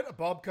bob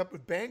cut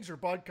with bangs, or a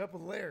bob cut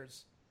with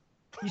layers.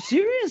 You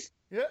serious?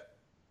 Yeah.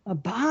 A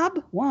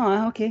bob?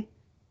 Wow, okay.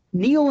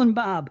 Neil and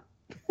Bob.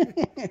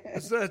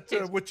 Is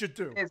that what you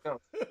do? He's going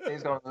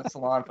to the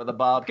salon for the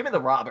Bob. Give me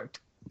the Robert.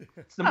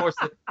 It's the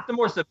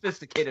more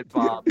sophisticated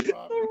Bob. The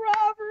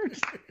Robert.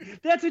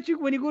 That's what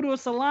when you go to a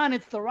salon,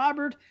 it's the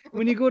Robert.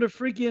 When you go to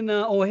freaking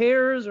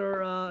O'Hare's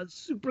or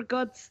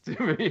Supercuts,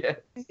 Yeah.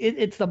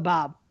 It's the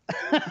Bob.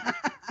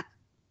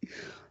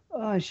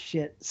 Oh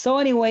shit. So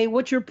anyway,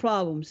 what's your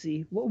problem,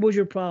 C? What was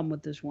your problem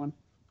with this one?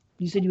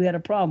 You said you had a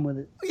problem with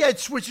it. Yeah, it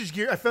switches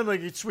gear. I found like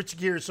it switched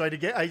gears, so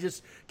I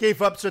just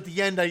gave up. So at the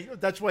end,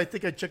 that's why I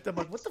think I checked up.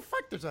 Like, what the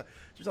fuck? There's a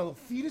little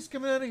fetus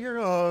coming out of here.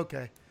 Oh,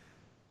 okay.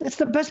 That's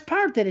the best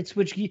part, that it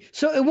switched gears.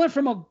 So it went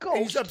from a ghost.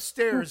 And he's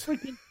upstairs. Yeah,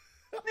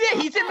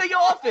 he's in the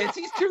office.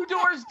 He's 2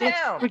 doors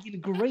down. That's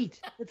freaking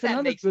great.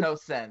 That makes no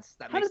sense.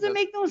 How does it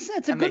make no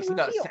sense? That makes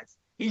no sense.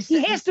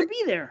 He has to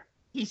be there.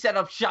 He set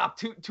up shop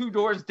two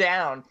doors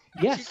down.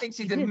 Yes, she thinks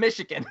he's in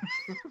Michigan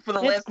for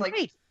the That's last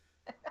great.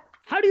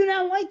 How do you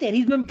not like that?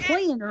 He's been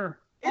playing her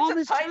all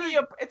this time.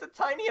 It's a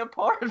tiny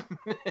apartment.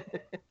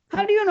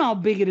 How do you know how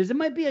big it is? It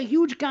might be a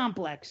huge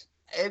complex.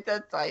 It's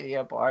a tiny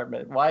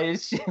apartment. Why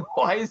is he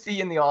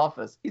in the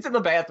office? He's in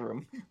the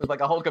bathroom with like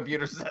a whole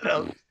computer set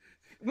up.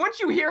 Once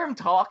you hear him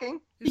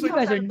talking, you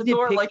guys are the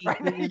door like nitpicking,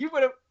 right now. You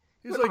would have.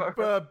 He's like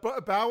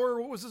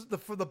Bauer. What was this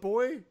for the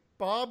boy?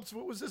 Bob's.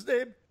 What was his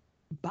name?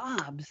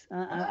 Bob's.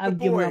 The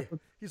boy.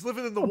 He's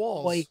living in the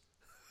walls. Boy.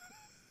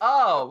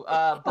 Oh.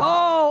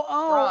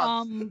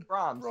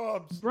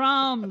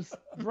 Brahms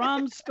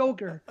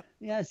Stoker.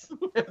 Yes.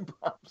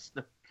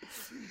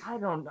 I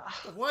don't know.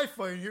 The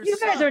Wi-Fi in here. You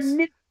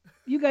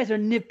guys are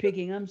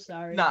nitpicking. I'm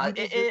sorry. No,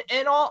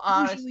 in all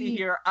honesty,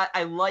 here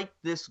I like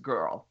this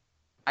girl.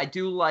 I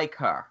do like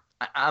her.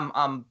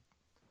 I'm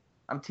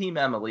Team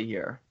Emily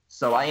here.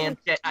 So I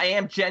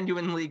am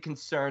genuinely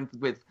concerned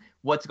with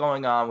what's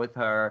going on with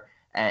her,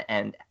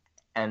 and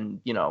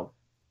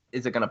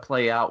is it going to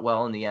play out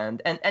well in the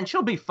end? And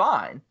she'll be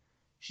fine.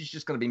 She's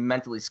just going to be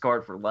mentally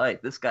scarred for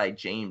life. This guy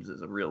James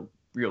is a real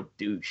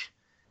douche.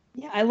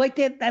 Yeah, I like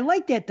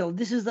that though.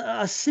 This is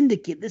a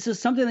syndicate. This is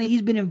something that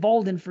he's been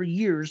involved in for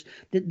years.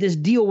 This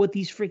deal with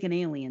these freaking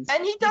aliens.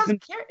 And he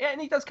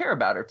does care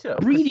about her too.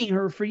 Breeding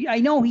her for. I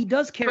know he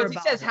does care about.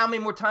 Because he says, her. "How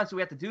many more times do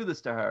we have to do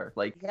this to her?"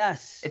 Like,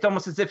 yes, it's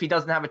almost as if he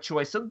doesn't have a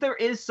choice. So there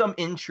is some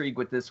intrigue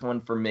with this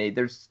one for me.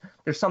 There's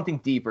something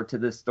deeper to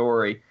this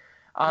story.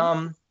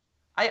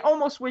 I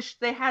almost wish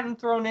they hadn't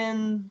thrown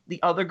in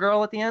the other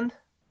girl at the end.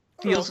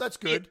 That's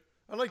good.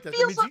 I like that.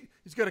 That means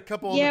he's got a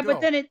couple. Yeah, but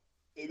then it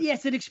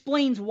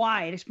explains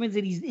why. It explains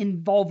that he's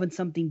involved in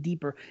something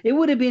deeper. It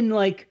would have been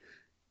like,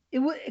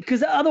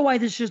 Because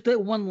otherwise it's just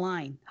that one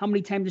line. How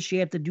many times does she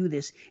have to do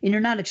this? And you're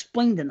not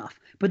explained enough.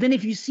 But then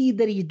if you see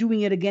that he's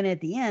doing it again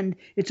at the end,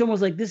 it's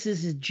almost like this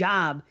is his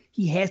job.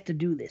 He has to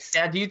do this.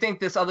 Yeah, do you think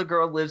this other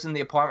girl lives in the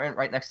apartment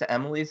right next to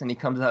Emily's and he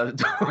comes out of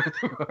the door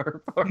through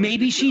her apartment?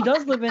 Maybe she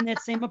does live in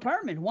that same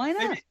apartment. Why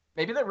not?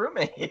 Maybe they're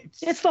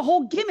roommates. It's the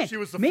whole gimmick. She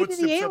was the Maybe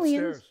footsteps the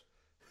aliens. upstairs.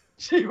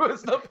 She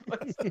was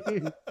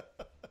the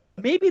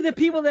Maybe the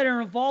people that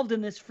are involved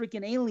in this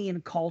freaking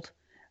alien cult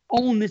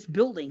own this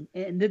building,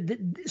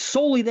 and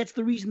solely that's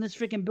the reason this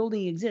freaking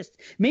building exists.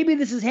 Maybe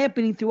this is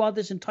happening throughout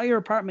this entire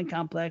apartment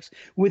complex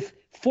with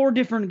 4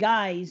 different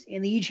guys,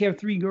 and they each have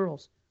 3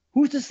 girls.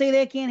 Who's to say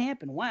that can't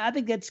happen? Why? I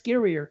think that's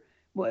scarier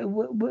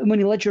when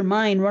you let your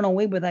mind run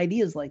away with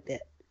ideas like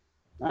that.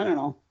 I don't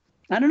know.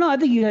 I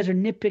think you guys are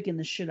nitpicking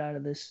the shit out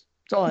of this.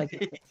 That's all I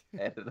can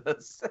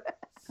say.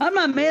 I'm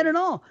not mad at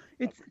all.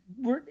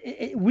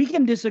 We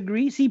can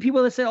disagree. See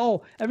people that say,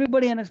 "Oh,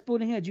 everybody on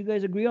Exploding Heads, you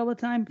guys agree all the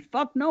time."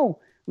 Fuck no.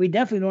 We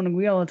definitely don't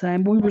agree all the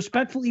time, but we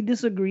respectfully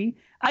disagree.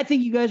 I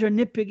think you guys are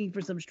nitpicking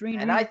for some strange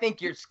reason. And I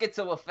think you're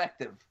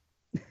schizoaffective.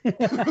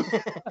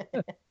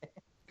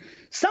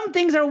 Some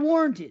things are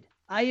warranted.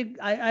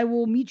 I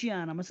will meet you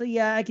on them. I say,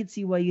 yeah, I can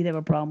see why you'd have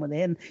a problem with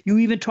that. And you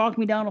even talked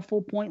me down a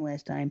full point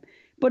last time.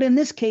 But in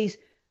this case,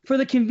 for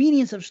the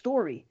convenience of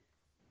story,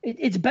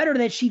 it's better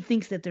that she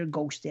thinks that they're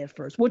ghosts at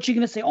first. What's she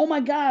going to say? Oh, my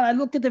God, I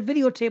looked at the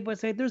videotape. I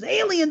said, there's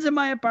aliens in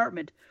my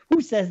apartment.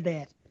 Who says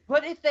that?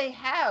 But if they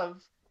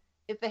have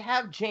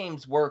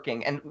James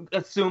working and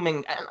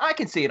assuming, and I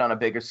can see it on a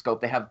bigger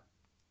scope, they have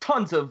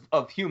tons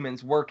of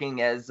humans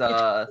working as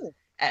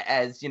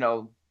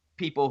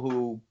people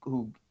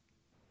who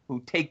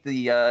take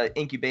the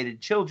incubated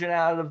children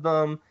out of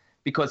them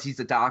because he's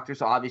a doctor.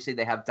 So obviously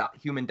they have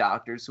human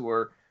doctors who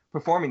are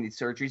performing these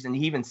surgeries, and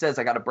he even says,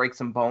 "I got to break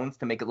some bones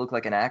to make it look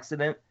like an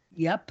accident."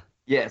 Yep.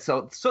 Yeah.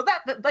 So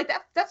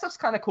that stuff's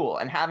kind of cool,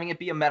 and having it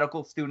be a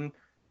medical student,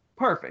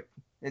 perfect.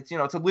 It's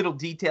it's a little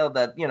detail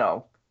that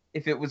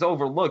if it was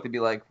overlooked, it'd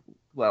be like,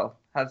 well,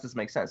 how does this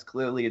make sense?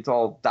 Clearly, it's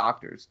all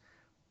doctors,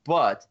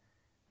 but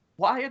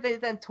why are they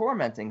then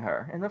tormenting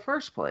her in the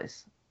first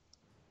place?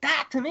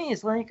 That to me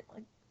is like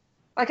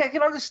I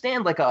can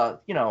understand like a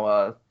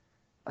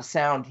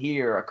sound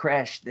here, a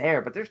crash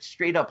there, but they're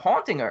straight up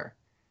haunting her.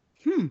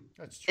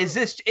 That's true. Is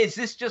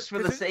this just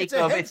for the sake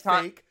of it's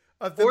time?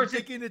 Of them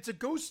thinking it's a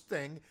ghost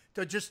thing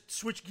to just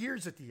switch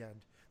gears at the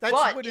end. That's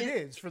what it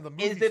is for the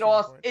movie. Is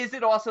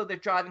it also they're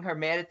driving her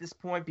mad at this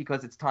point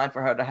because it's time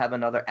for her to have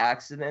another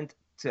accident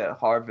to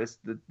harvest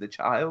the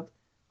child?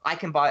 I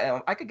could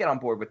get on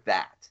board with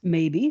that.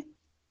 Maybe.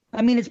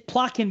 I mean, it's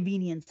plot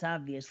convenience.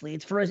 Obviously,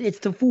 it's for us. It's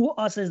to fool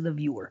us as the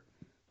viewer.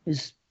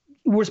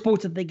 We're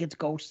supposed to think it's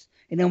ghosts,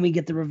 and then we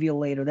get the reveal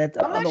later.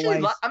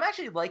 I'm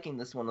actually liking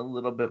this one a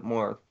little bit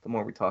more the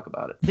more we talk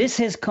about it. This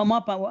has come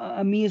up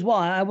on me as well.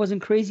 I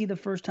wasn't crazy the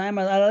first time.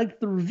 I liked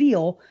the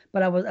reveal,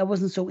 but I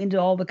wasn't so into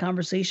all the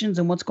conversations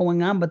and what's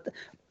going on. But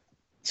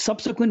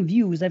subsequent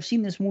views, I've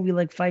seen this movie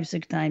like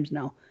 5-6 times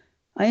now.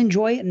 I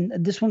enjoy it,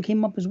 and this one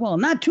came up as well.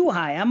 Not too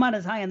high. I'm not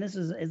as high on this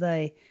as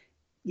I,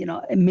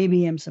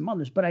 maybe am some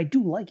others, but I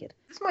do like it.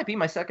 This might be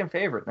my second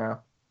favorite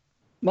now.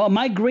 Well,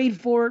 my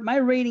grade for it, my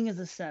rating is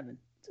a 7.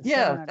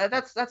 Yeah,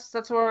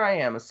 that's where I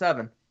am, a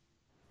 7.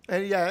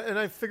 And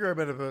I figure I'm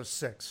at about a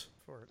 6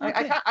 for it.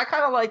 Okay. I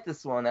kind of like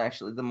this one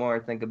actually. The more I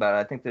think about it,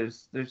 I think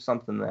there's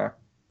something there.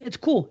 It's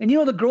cool, and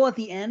the girl at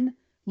the end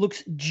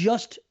looks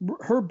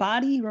her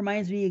body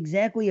reminds me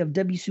exactly of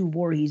W. Sue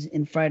Voorhees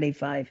in Friday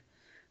 5.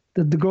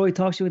 The girl he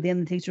talks to at the end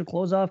and takes her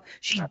clothes off.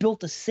 She's built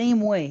the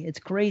same way. It's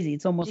crazy.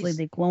 It's almost like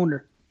they cloned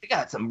her. They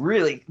got some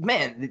really,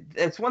 man,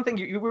 that's one thing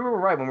we were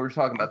right when we were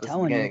talking about this at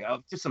the beginning.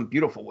 Just some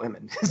beautiful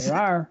women. There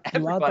are.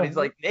 Everybody's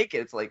like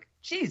naked. It's like,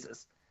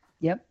 Jesus.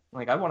 Yep.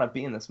 Like, I want to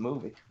be in this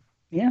movie.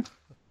 Yeah.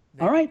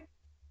 All right.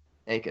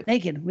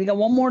 Naked. We got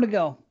one more to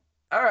go.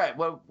 All right.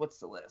 What's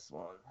the last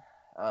one?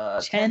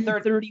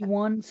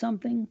 1031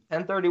 something?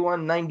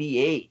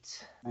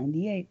 1031-98.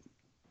 98.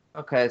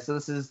 Okay, so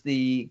this is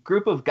the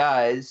group of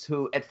guys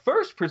who at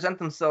first present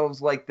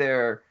themselves like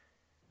they're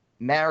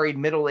married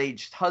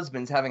middle-aged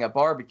husbands having a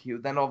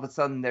barbecue. Then all of a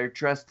sudden they're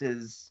dressed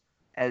as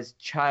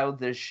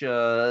childish,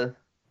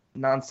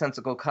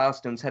 nonsensical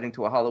costumes heading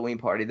to a Halloween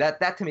party.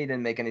 That to me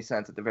didn't make any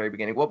sense at the very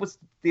beginning. What was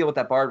the deal with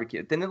that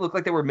barbecue? Didn't it look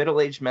like they were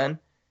middle-aged men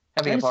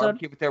having a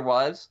barbecue with their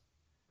wives?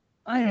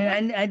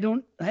 I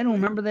don't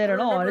remember that at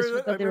all. I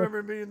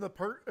remember being in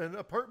an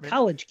apartment.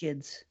 College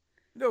kids.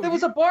 No, there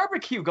was a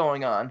barbecue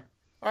going on.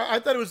 I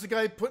thought it was the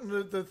guy putting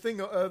the thing,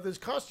 this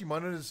costume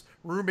on, and his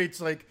roommate's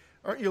like,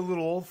 "Aren't you a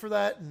little old for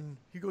that?" And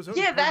he goes, "Oh,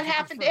 yeah, that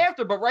happened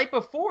after, but right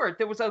before it,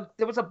 there was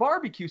a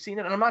barbecue scene,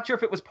 and I'm not sure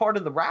if it was part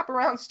of the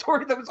wraparound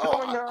story that was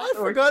going on. I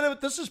forgot it.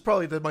 This is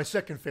probably my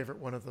second favorite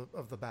one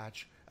of the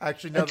batch.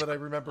 Actually, now that I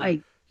remember,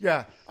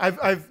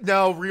 I've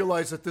now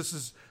realized that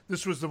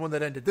this was the one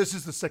that ended. This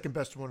is the second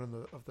best one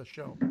of the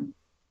show.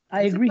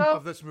 I agree.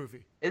 Of this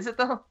movie. Is it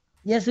though?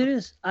 Yes, it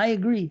is. I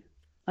agree.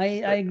 I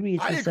agree.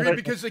 I agree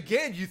because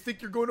again, you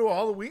think you're going to a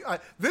Halloween.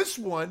 This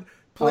one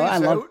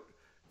plays out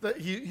that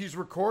he's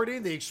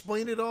recording. They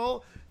explain it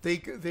all. They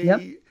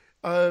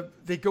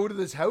they go to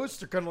this house.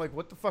 They're kind of like,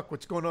 what the fuck?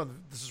 What's going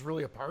on? This is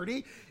really a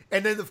party?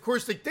 And then, of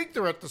course, they think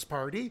they're at this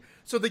party.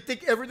 So they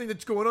think everything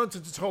that's going on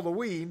since it's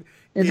Halloween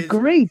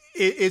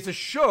is a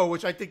show,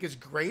 which I think is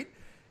great.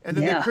 And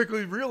then they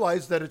quickly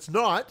realize that it's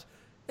not.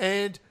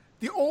 And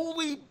you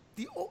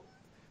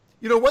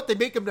know what? They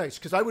make them nice.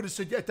 Because I would have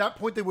said at that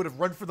point they would have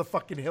run for the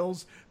fucking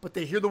hills. But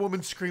they hear the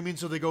woman screaming,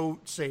 so they go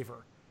save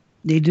her.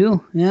 They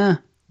do, yeah.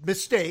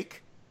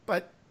 Mistake,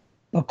 but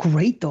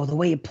great though the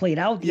way it played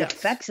out, the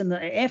effects and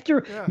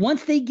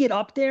once they get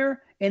up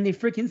there and they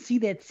freaking see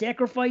that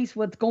sacrifice,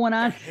 what's going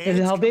on,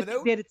 and how they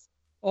think that it's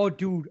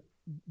dude,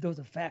 those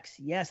effects,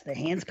 yes, the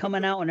hands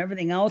coming out and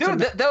everything else.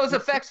 Dude, those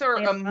effects are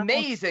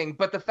amazing,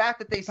 but the fact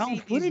that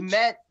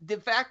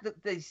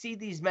they see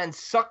these men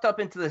sucked up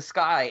into the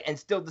sky and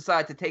still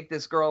decide to take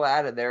this girl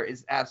out of there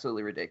is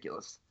absolutely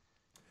ridiculous.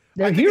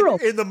 They're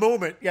heroes in the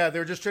moment. Yeah,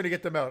 they're just trying to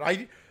get them out.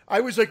 I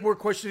was like more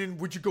questioning,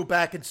 would you go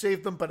back and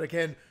save them? But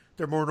again,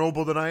 they're more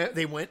noble than I am.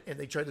 They went and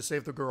they tried to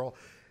save the girl.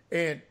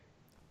 And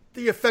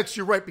the effects,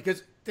 you're right,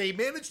 because they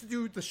managed to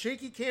do the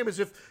shaky cam as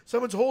if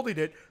someone's holding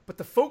it, but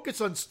the focus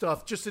on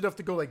stuff just enough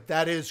to go like,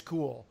 that is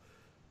cool.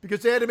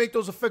 Because they had to make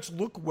those effects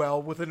look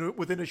well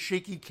within a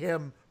shaky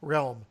cam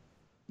realm.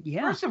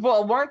 Yeah. First of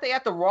all, weren't they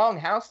at the wrong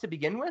house to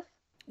begin with?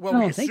 Well,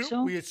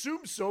 we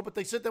assumed so, but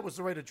they said that was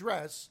the right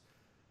address.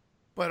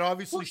 But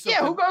obviously,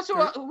 who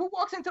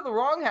walks into the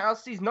wrong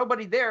house, sees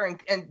nobody there,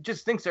 and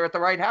just thinks they're at the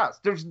right house?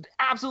 There's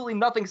absolutely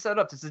nothing set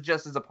up to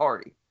suggest it's a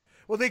party.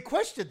 Well, they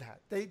questioned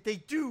that. They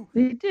do.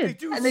 They did. They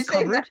do. And they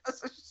say that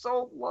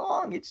so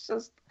long. It's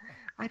just,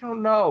 I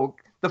don't know.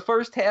 The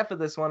first half of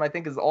this one, I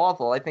think, is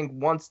awful. I think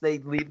once they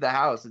leave the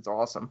house, it's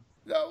awesome.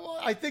 No,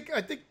 I think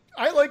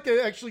I like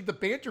actually the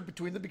banter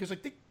between them because I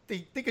think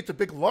they think it's a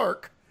big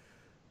lark.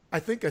 I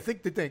think they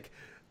think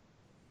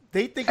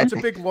it's a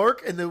big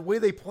lark, and the way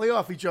they play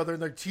off each other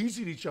and they're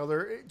teasing each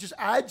other, it just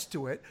adds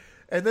to it.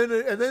 And then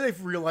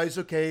they've realized,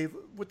 okay,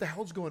 what the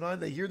hell's going on?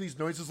 They hear these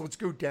noises, let's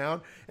go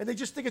down, and they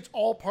just think it's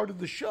all part of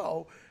the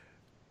show.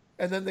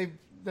 And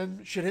then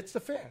shit hits the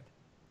fan.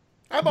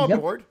 I'm on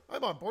board.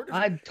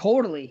 I'm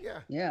totally.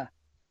 Yeah.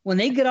 When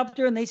they get up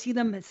there and they see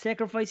them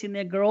sacrificing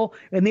that girl,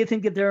 and they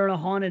think that they're in a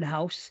haunted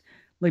house.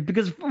 Like,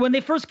 because when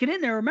they first get in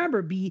there,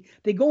 remember,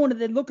 they're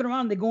looking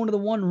around, they go into the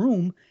one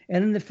room,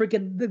 and then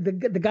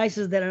the guy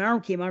says that an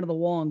arm came out of the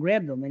wall and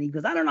grabbed them, and he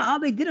goes, I don't know how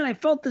they did it, I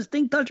felt this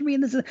thing touch me,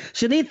 and this is,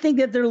 so they think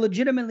that they're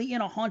legitimately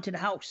in a haunted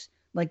house,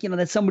 like,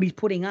 that somebody's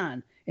putting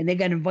on, and they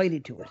got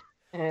invited to it.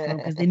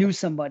 Because they knew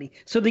somebody.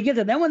 So they get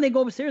there. Then when they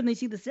go upstairs and they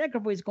see the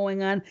sacrifice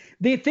going on,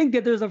 they think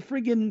that there's a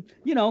friggin',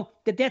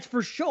 that's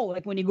for show.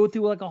 Like when you go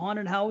through like a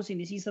haunted house and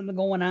you see something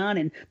going on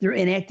and they're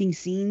enacting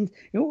scenes.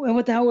 And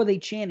what the hell were they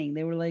chanting?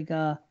 They were like,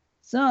 one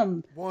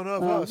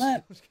of us.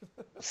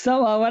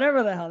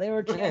 Whatever the hell. They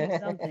were chanting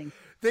something.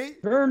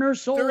 Burn her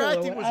soul. Their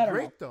acting was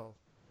great, though.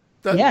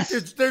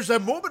 Yes. There's a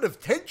moment of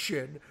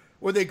tension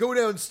when they go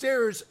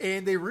downstairs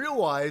and they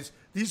realize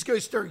these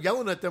guys start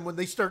yelling at them when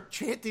they start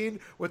chanting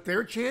what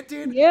they're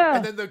chanting. Yeah.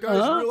 And then the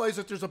guys realize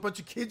that there's a bunch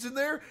of kids in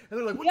there. And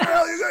they're like, what the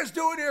hell are you guys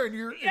doing here? And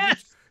you're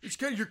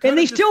kind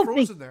of just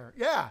frozen there.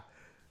 Yeah.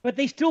 But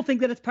they still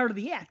think that it's part of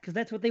the act because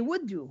that's what they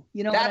would do.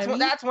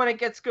 That's when it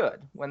gets good,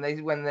 when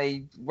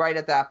they right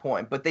at that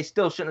point. But they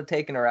still shouldn't have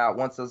taken her out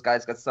once those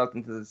guys got sucked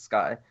into the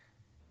sky.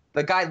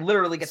 The guy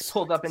literally gets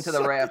pulled up into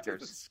the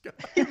rafters.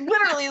 He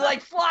literally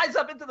flies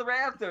up into the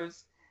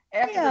rafters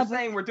after they're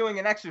saying we're doing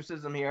an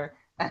exorcism here.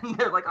 And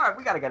they're like, all right,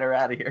 we got to get her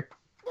out of here.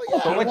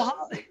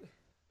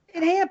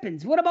 It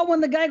happens. What about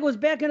when the guy goes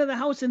back into the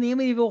house in the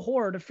Amityville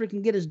Horror to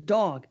freaking get his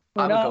dog?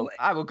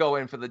 I will go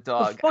in for the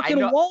dog. The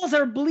fucking walls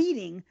are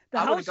bleeding.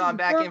 I would have gone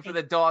back in for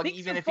the dog,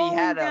 even if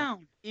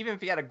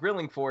he had a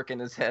grilling fork in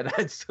his head.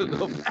 I'd still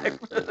go back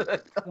for the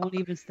dog. Don't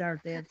even start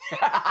that.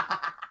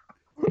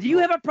 Do you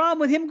have a problem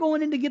with him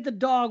going in to get the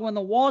dog when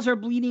the walls are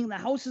bleeding, the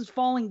house is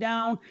falling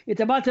down,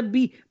 it's about to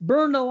be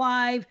burned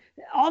alive,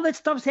 all that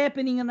stuff's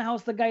happening in the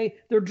house?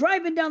 They're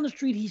driving down the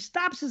street, he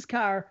stops his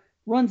car,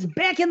 runs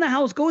back in the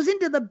house, goes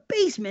into the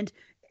basement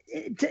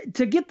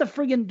to get the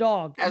friggin'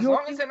 dog. As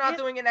long as they're not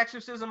doing an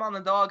exorcism on the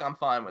dog, I'm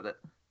fine with it.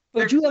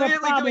 But you have a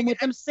problem with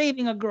them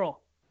saving a girl.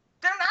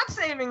 They're not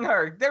saving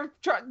her.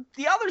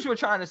 The others were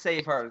trying to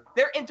save her.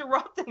 They're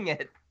interrupting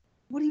it.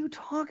 What are you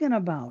talking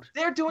about?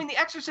 They're doing the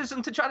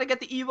exorcism to try to get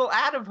the evil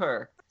out of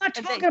her. I'm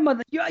not talking about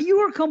that. You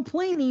were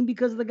complaining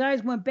because the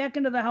guys went back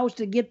into the house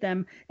to get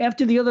them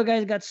after the other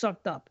guys got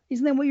sucked up.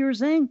 Isn't that what you were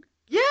saying?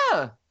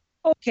 Yeah.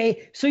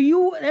 Okay, so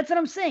that's what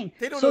I'm saying.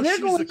 They don't know she's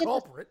the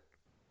culprit.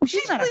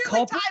 She's not a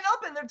culprit. Tied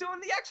up and they're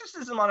doing the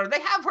exorcism on her. They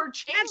have her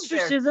chained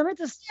Exorcism?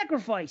 It's a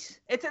sacrifice.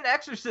 It's an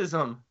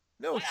exorcism.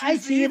 No,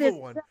 she's the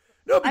evil one.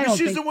 No, because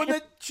she's the one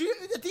that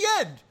at the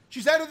end,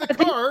 she's out of the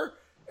car.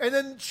 And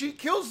then she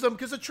kills them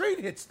because a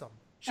train hits them.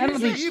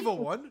 She's the evil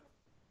one.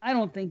 I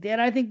don't think that.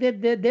 I think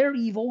that they're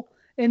evil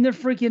and they're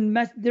freaking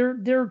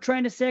they're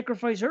trying to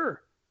sacrifice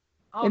her.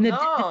 Oh, and the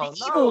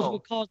evils will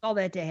cause all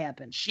that to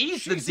happen.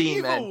 She's the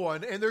demon. Evil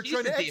one, and they're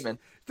trying to demon.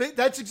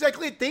 That's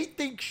exactly it. They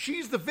think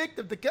she's the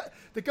victim.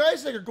 The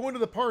guys that are going to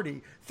the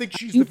party think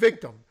she's the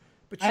victim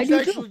but she's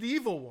actually the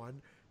evil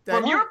one.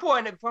 From your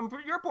point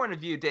of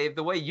view, Dave,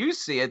 the way you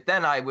see it,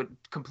 then I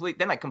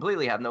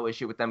completely have no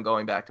issue with them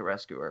going back to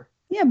rescue her.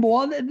 Yeah,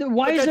 but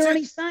why is there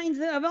any signs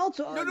of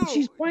also? No,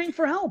 she's praying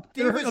for help.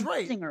 Dave is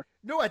right. Her.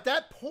 No, at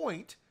that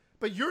point,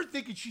 but you're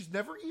thinking she's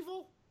never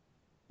evil?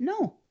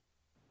 No.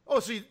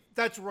 Oh, see,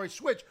 that's where I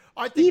switch.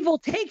 I think evil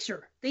takes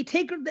her. They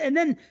take her, and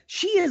then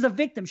she is a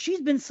victim. She's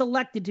been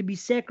selected to be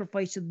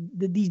sacrificed to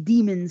these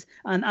demons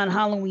on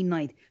Halloween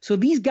night. So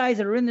these guys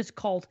that are in this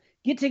cult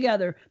get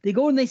together. They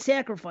go and they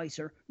sacrifice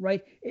her,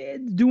 right?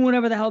 Do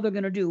whatever the hell they're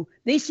going to do.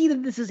 They see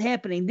that this is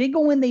happening. They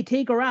go in, they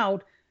take her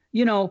out,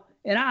 and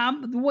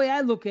the way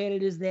I look at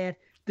it is that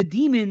the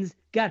demons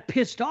got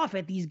pissed off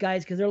at these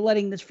guys because they're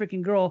letting this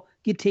freaking girl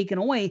get taken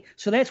away.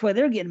 So that's why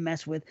they're getting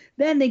messed with.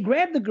 Then they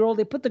grab the girl,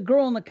 they put the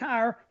girl in the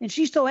car, and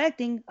she's still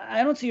acting.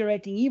 I don't see her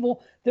acting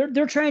evil.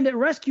 They're trying to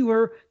rescue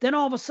her. Then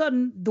all of a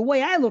sudden, the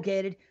way I look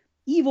at it,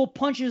 evil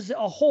punches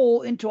a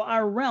hole into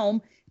our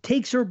realm,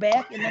 takes her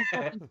back, and then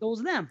fucking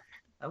kills them.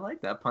 I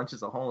like that.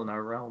 Punches a hole in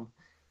our realm.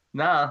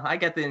 Nah, I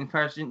get the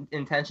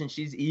intention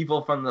she's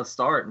evil from the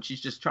start, and she's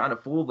just trying to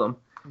fool them.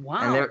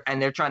 Wow.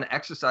 And they're trying to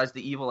exorcise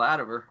the evil out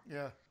of her.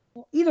 Yeah.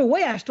 Well, either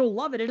way, I still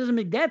love it.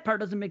 That part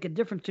doesn't make a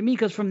difference to me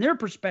because from their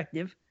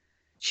perspective,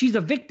 she's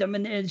a victim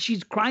and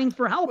she's crying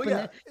for help.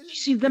 Well, and she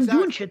sees them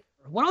doing shit.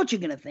 What else you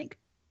gonna think?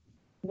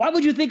 Why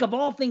would you think of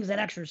all things an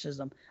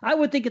exorcism? I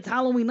would think it's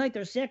Halloween night.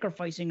 They're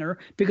sacrificing her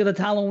because it's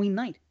Halloween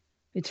night.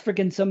 It's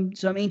freaking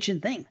some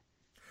ancient thing.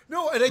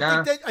 No, and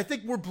I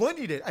think we're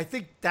blending it. I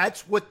think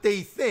that's what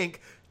they think.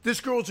 This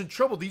girl's in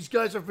trouble. These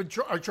guys are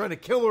trying to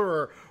kill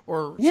her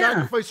or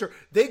sacrifice her.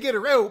 They get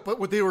her out, but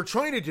what they were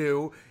trying to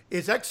do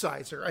is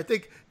excise her. I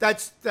think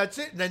that's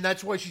it, and then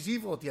that's why she's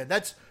evil at the end.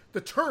 That's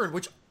the turn,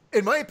 which,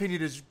 in my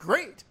opinion, is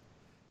great.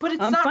 But it's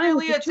not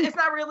really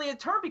a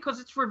turn because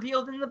it's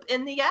revealed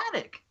in the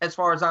attic, as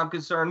far as I'm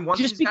concerned.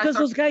 Just because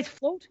those guys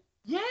float?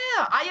 Yeah,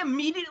 I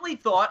immediately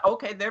thought,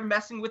 okay, they're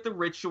messing with the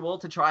ritual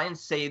to try and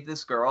save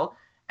this girl.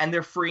 And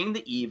they're freeing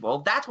the evil.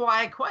 That's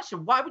why I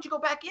question, why would you go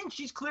back in?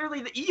 She's clearly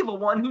the evil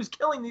one who's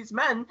killing these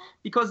men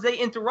because they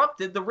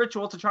interrupted the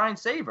ritual to try and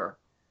save her.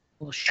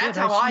 Well, shit, that's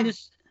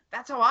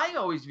how I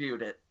always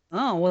viewed it.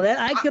 Oh, well,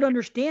 I could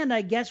understand,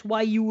 I guess,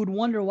 why you would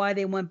wonder why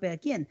they went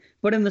back in.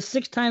 But in the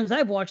 6 times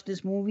I've watched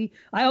this movie,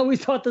 I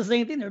always thought the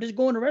same thing. They're just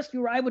going to rescue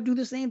her. I would do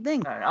the same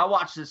thing. All right, I'll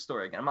watch this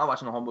story again. I'm not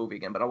watching the whole movie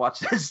again, but I'll watch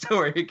this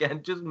story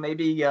again. Just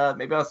maybe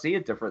I'll see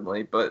it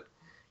differently, but...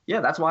 Yeah,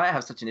 that's why I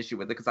have such an issue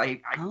with it because I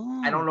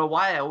don't know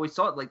why I always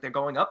thought like they're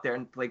going up there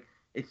and like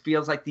it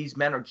feels like these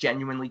men are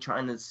genuinely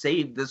trying to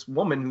save this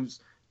woman who's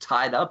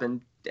tied up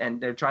and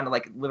they're trying to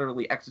like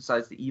literally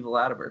exorcise the evil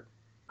out of her.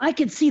 I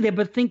could see that,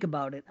 but think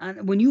about it.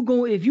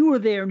 If you were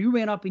there and you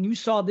ran up and you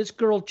saw this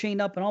girl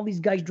chained up and all these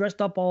guys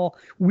dressed up all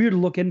weird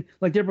looking,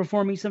 like they're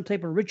performing some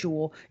type of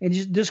ritual, and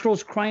this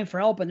girl's crying for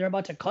help and they're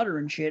about to cut her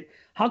and shit,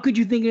 how could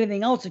you think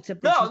anything else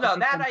except that?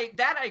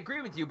 That I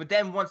agree with you. But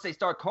then once they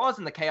start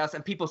causing the chaos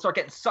and people start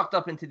getting sucked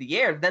up into the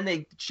air, then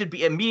they should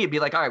be immediately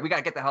like, all right, we got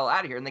to get the hell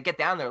out of here. And they get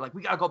down there like,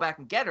 we got to go back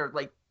and get her.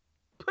 Like,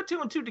 put 2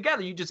 and 2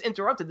 together. You just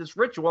interrupted this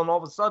ritual and all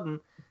of a sudden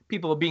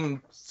people are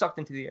being sucked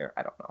into the air.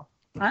 I don't know.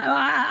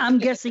 I'm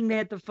guessing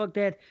that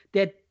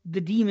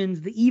the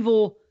demons, the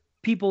evil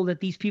people that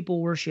these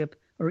people worship,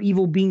 or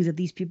evil beings that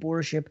these people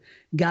worship,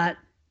 got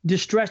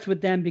distressed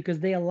with them because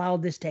they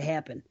allowed this to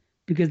happen.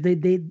 Because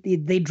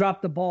they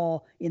dropped the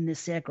ball in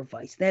this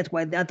sacrifice. That's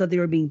why I thought they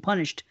were being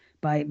punished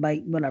by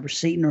whatever,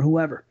 Satan or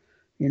whoever.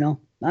 I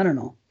don't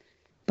know.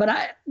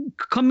 But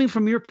coming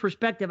from your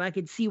perspective, I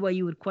could see why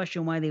you would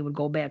question why they would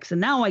go back. So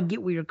now I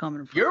get where you're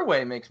coming from. Your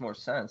way makes more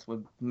sense.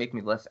 Would make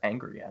me less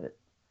angry at it.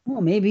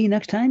 Well, maybe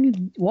next time you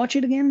watch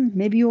it again,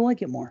 maybe you'll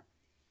like it more.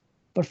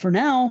 But for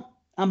now,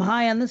 I'm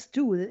high on this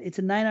too. It's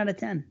a 9 out of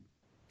 10.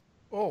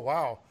 Oh,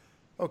 wow.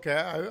 Okay,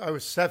 I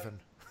was 7.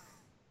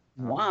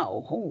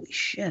 Wow, holy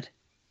shit.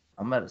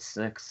 I'm at a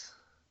 6.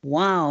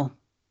 Wow.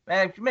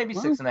 Maybe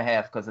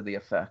 6.5 because of the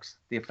effects.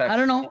 The effects. I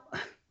don't know.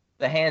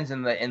 The hands the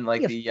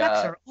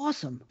effects are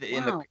awesome.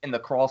 In the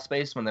crawl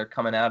space when they're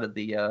coming out of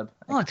the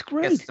it's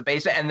great. It's the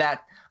basement, and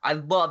that I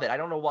love it. I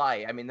don't know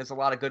why. I mean, there's a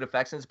lot of good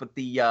effects in this, but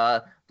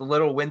the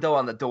little window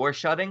on the door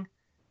shutting.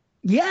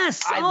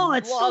 Yes.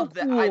 It's so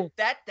cool.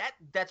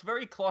 That's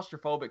very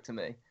claustrophobic to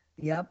me.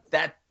 Yep.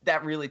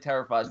 That really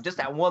terrifies. Just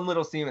that one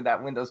little scene with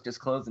that window's just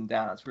closing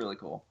down. It's really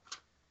cool.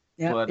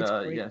 Yeah. But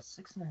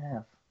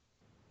 6.5.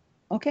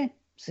 Okay.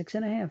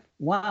 6.5.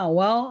 Wow.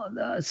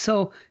 Well,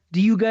 so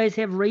do you guys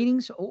have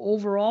ratings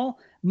overall?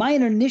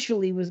 Mine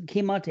initially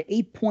came out to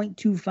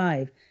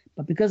 8.25,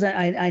 but because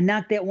I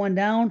knocked that one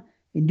down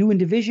in doing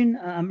division,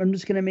 I'm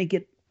just gonna make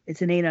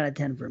it's an 8 out of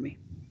 10 for me.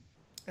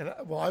 And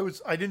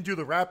I didn't do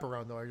the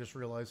wraparound though. I just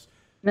realized.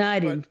 No, I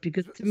didn't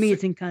because to me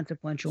it's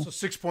inconsequential. So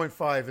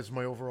 6.5 is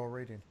my overall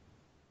rating.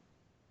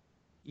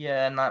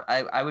 Yeah,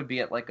 I would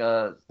be at like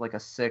a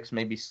 6,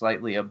 maybe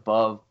slightly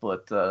above,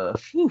 but to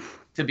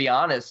be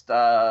honest,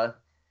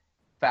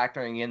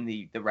 factoring in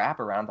the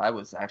wraparound, I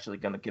was actually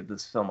going to give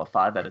this film a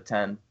 5 out of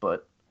 10,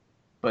 but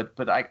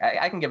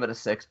I can give it a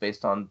 6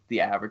 based on the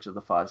average of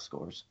the 5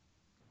 scores.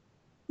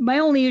 My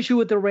only issue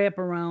with the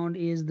wraparound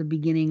is the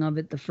beginning of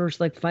it, the first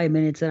like 5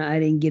 minutes, and I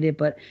didn't get it.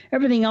 But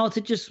everything else,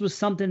 it just was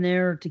something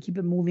there to keep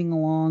it moving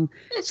along.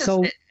 It's just,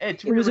 so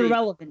it's it was really,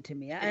 irrelevant to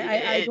me.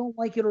 I don't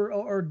like it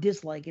or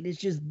dislike it. It's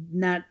just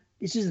not.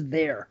 It's just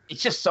there.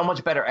 It's just so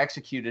much better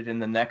executed in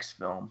the next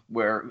film,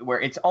 where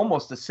it's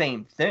almost the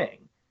same thing,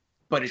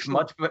 but it's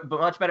much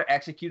better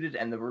executed,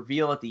 and the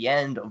reveal at the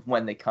end of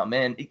when they come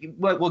in,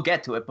 we'll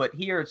get to it. But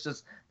here it's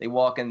just they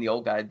walk in, the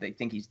old guy, they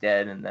think he's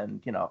dead, and then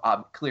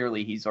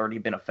clearly he's already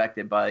been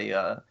affected by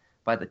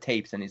the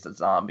tapes, and he's a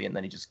zombie, and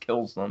then he just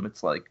kills them.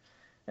 It's like,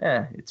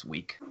 it's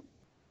weak.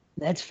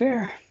 That's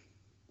fair.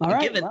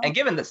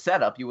 Given the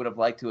setup, you would have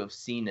liked to have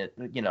seen it,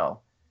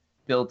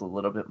 build a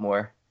little bit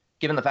more.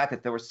 Given the fact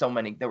that there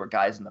were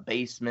guys in the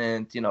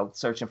basement,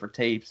 searching for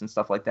tapes and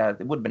stuff like that,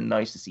 it would have been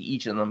nice to see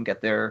each of them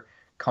get their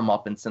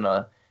comeuppance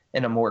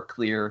in a more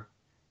clear,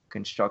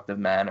 constructive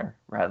manner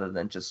rather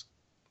than just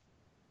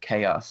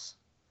chaos.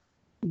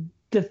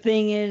 The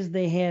thing is,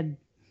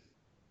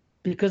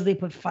 because they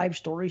put 5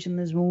 stories in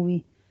this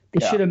movie,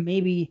 they should have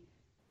maybe,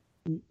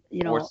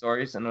 4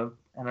 stories and a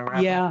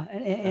wrap. Yeah,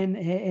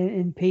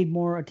 and paid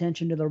more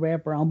attention to the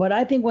wraparound. But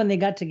I think when they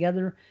got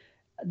together,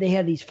 they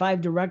had these 5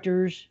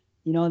 directors.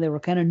 They were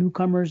kind of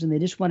newcomers, and they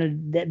just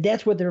wanted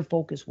that's what their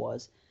focus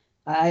was.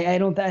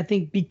 I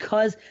think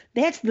because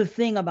that's the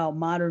thing about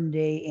modern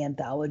day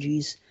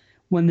anthologies,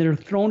 when they're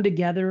thrown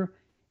together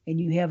and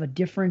you have a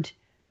different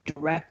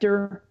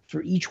director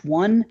for each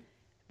one,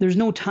 there's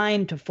no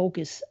time to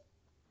focus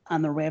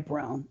on the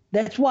wraparound.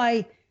 That's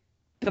why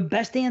the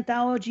best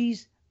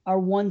anthologies are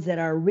ones that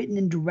are written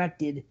and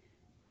directed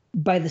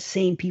by the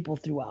same people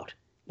throughout,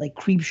 like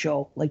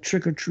Creepshow, like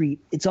Trick or Treat.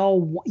 It's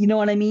all, you know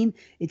what I mean?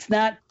 It's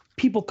not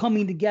people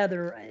coming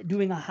together,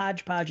 doing a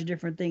hodgepodge of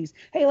different things.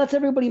 Hey, let's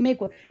everybody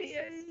make one.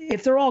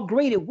 If they're all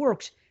great, it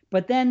works.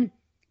 But then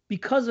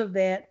because of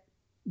that,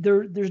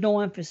 there's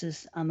no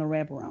emphasis on the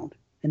wraparound.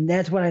 And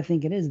that's what I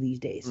think it is these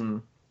days.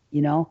 And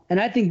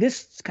I think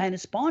this kind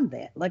of spawned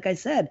that. Like I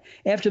said,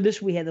 after this,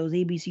 we had those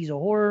ABCs of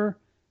Horror,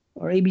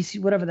 or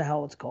ABC, whatever the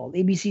hell it's called.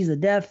 ABCs of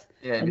Death.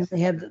 Yeah, and then they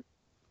have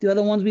the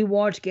other ones we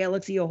watched,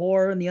 Galaxy of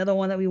Horror, and the other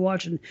one that we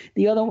watched, and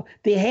the other one,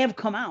 they have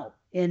come out.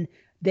 And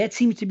that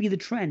seems to be the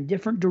trend.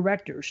 Different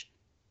directors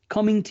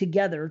coming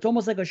together. It's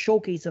almost like a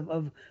showcase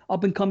of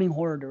up-and-coming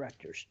horror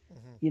directors.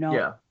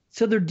 Yeah.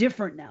 So they're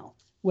different now.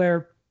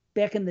 Where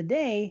back in the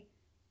day,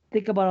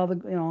 think about all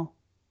the,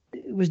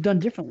 it was done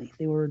differently.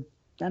 They were,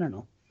 I don't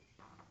know.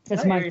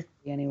 That's my theory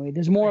anyway.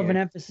 There's more of an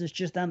emphasis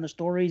just on the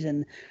stories,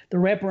 and the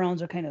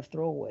wraparounds are kind of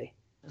throwaway.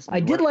 I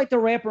did like the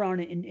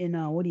wraparound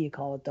in what do you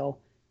call it, though?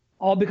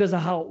 All because of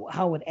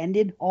how it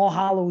ended. All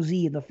Hallows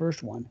Eve, the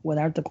first one, with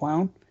Art the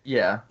Clown.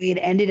 Yeah. It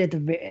ended at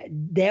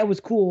that was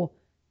cool,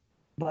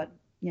 but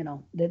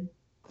that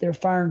they're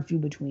far and few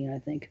between, I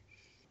think.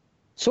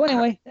 So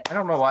anyway, I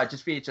don't know why.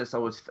 Just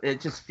VHS it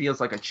just feels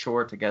like a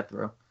chore to get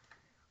through.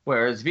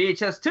 Whereas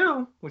VHS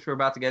 2, which we're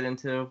about to get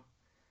into,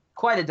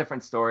 quite a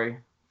different story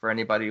for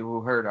anybody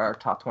who heard our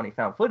top 20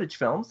 found footage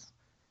films.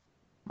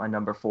 My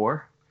number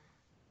 4.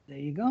 There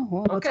you go.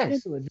 Well, okay,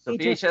 let's get into it. So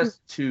VHS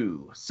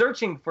 2.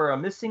 Searching for a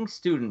missing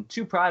student,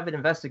 2 private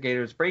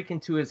investigators break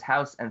into his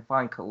house and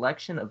find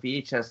collection of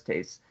VHS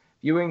tapes.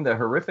 Viewing the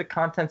horrific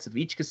contents of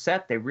each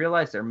cassette, they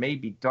realize there may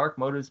be dark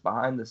motives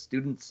behind the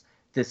student's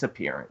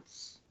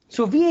disappearance.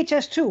 So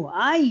VHS 2.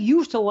 I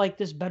used to like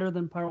this better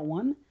than Part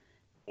 1,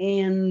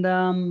 and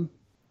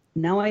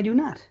now I do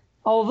not.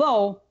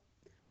 Although,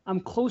 I'm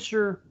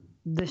closer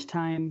this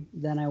time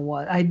than I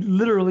was. I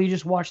literally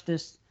just watched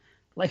this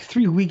like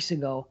 3 weeks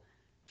ago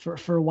for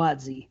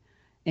WotZ,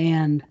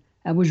 and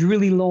I was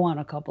really low on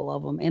a couple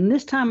of them. And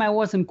this time I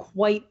wasn't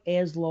quite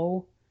as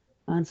low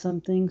on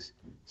some things.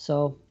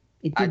 So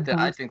it did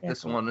I think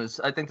this one's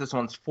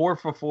 4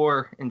 for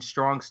 4 in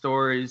strong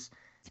stories.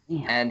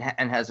 Yeah.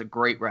 And has a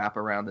great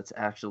wraparound that's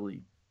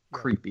actually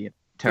creepy and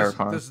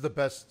terrifying. This is the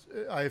best.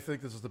 I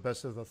think this is the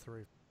best of the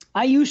 3.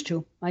 I used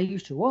to.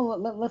 Well,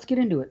 let's get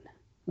into it.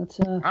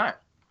 All right.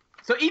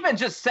 So even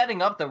just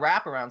setting up the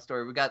wraparound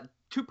story, we got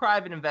 2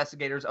 private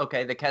investigators.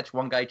 Okay, they catch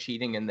one guy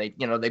cheating, and they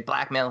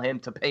blackmail him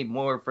to pay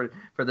more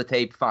for the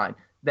tape. Fine.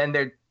 Then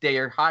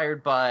they're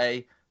hired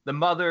by the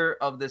mother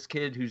of this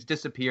kid who's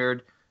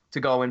disappeared to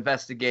go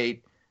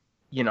investigate,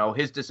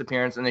 his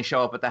disappearance. And they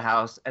show up at the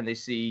house and they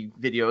see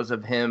videos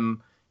of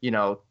him,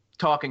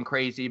 talking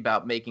crazy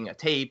about making a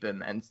tape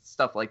and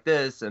stuff like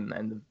this,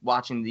 and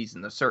watching these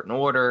in a certain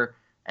order.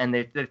 And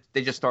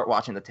they just start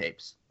watching the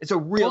tapes. It's a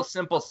real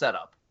simple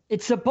setup.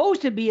 It's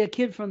supposed to be a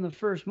kid from the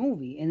first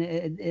movie, and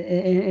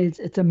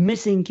it's a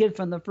missing kid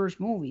from the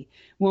first movie.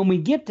 When we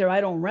get there, I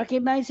don't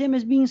recognize him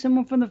as being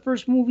someone from the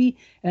first movie,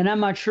 and I'm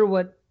not sure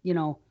what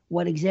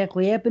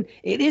exactly happened.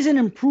 It is an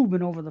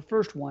improvement over the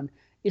first one.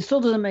 It still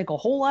doesn't make a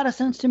whole lot of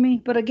sense to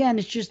me, but again,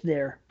 it's just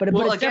there. But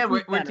again,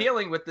 we're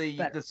dealing with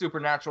the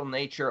supernatural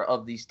nature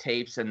of these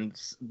tapes and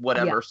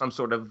whatever, some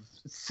sort of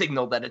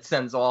signal that it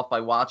sends off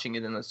by watching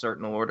it in a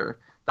certain order.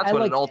 That's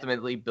what it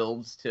ultimately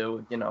builds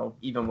to,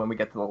 even when we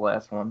get to the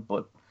last one.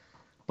 But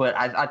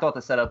I thought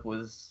the setup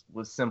was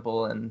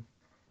simple, and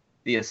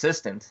the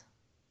assistant,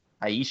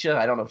 Aisha.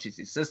 I don't know if she's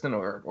the assistant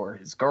or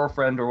his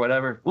girlfriend or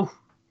whatever. Ooh,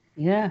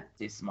 Yeah.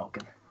 he's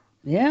smoking.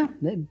 Yeah,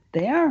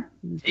 they are.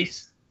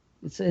 Jeez.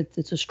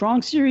 It's a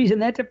strong series in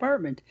that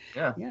department.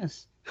 Yeah.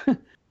 Yes.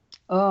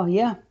 Oh,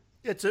 yeah.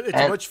 It's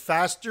a much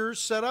faster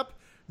setup,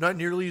 not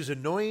nearly as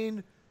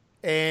annoying,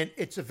 and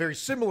it's a very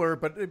similar,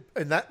 but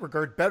in that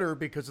regard better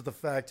because of the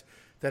fact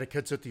that it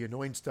cuts out the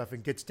annoying stuff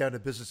and gets down to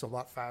business a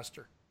lot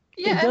faster.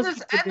 Yeah, and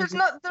there's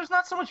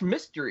not so much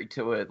mystery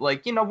to it.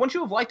 Like, wouldn't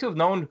you have liked to have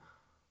known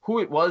who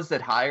it was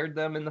that hired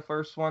them in the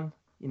first one?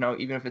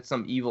 Even if it's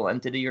some evil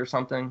entity or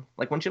something.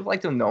 Like, wouldn't you have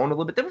liked to have known a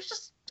little bit? There was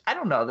just, I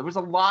don't know, there was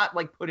a lot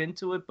like put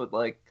into it, but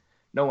like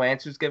no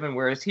answers given.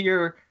 Whereas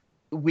here,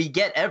 we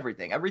get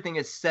everything. Everything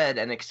is said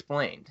and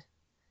explained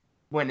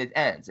when it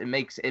ends. It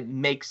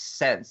makes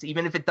sense.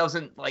 Even if it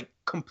doesn't like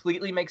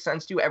completely make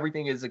sense to you,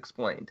 everything is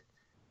explained.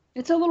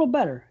 It's a little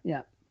better,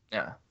 yeah.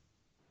 Yeah.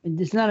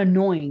 It's not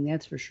annoying,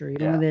 that's for sure. You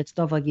don't have that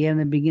stuff like you had in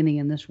the beginning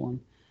in this one.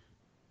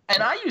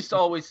 And I used to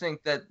always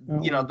think that,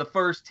 the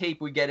first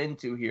tape we get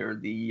into here,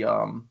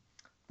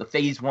 the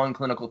Phase 1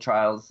 clinical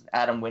trials,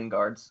 Adam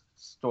Wingard's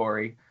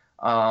story,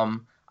 I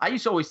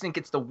used to always think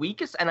it's the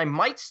weakest, and I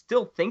might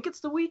still think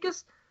it's the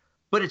weakest,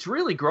 but it's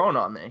really grown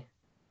on me.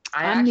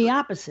 I'm the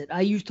opposite.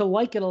 I used to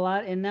like it a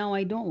lot, and now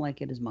I don't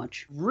like it as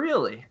much.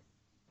 Really?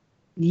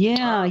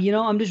 Yeah,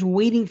 I'm just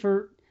waiting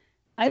for...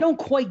 I don't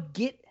quite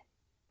get...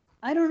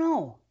 I don't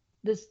know.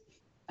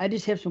 I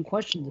just have some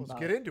questions about it.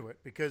 Let's get into it,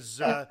 because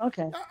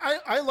okay.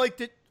 I liked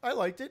it.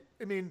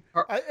 I mean,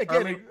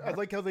 I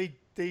like how they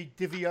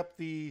divvy up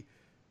the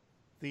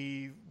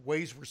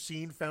ways we're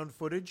seeing found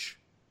footage.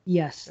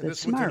 Yes, and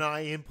that's this smart. one's an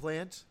eye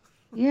implant.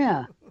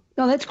 Yeah.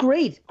 No, that's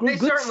great. Good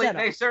setup.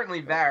 They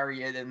certainly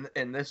vary it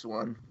in this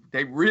one.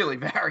 They really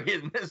vary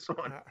it in this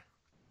one.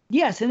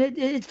 Yes, and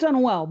it's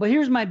done well. But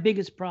here's my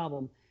biggest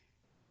problem.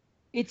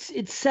 It's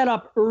set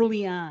up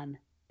early on.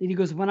 That he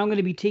goes, when I'm going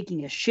to be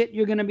taking a shit,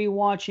 you're going to be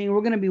watching.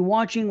 We're going to be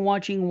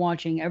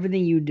watching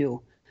everything you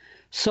do.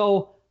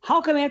 So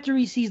how come after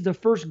he sees the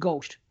first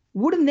ghost,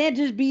 wouldn't that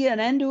just be an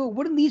end to it?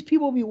 Wouldn't these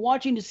people be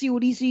watching to see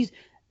what he sees?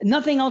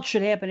 Nothing else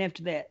should happen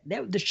after that.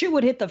 The shit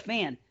would hit the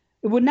fan.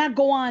 It would not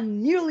go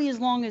on nearly as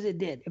long as it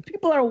did. If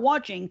people are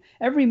watching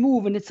every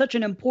move and it's such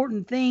an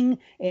important thing,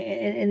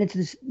 and it's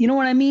this, you know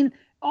what I mean?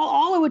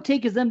 All it would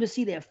take is them to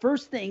see that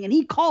first thing, and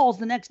he calls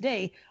the next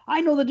day.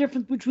 I know the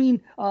difference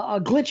between a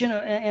glitch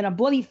and a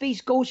bloody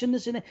face ghost and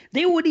this and that.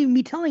 They wouldn't even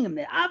be telling him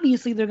that.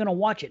 Obviously, they're going to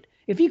watch it.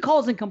 If he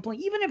calls and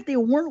complains, even if they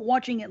weren't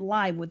watching it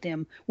live with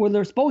him where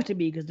they're supposed to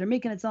be, because they're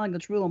making it sound like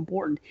it's real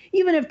important,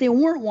 even if they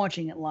weren't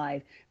watching it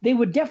live, they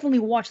would definitely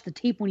watch the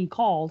tape when he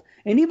called.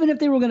 And even if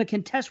they were going to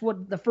contest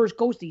what the first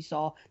ghost he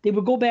saw, they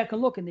would go back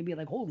and look, and they'd be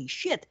like, holy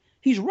shit,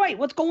 he's right.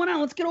 What's going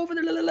on? Let's get over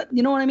there.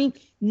 You know what I mean?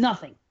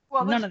 Nothing.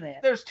 Well, none of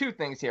that. There's two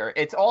things here.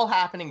 It's all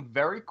happening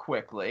very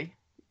quickly.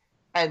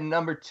 And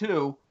number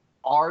two,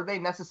 are they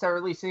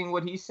necessarily seeing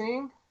what he's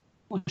seeing?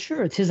 Well,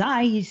 sure. It's his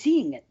eye. He's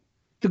seeing it.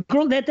 The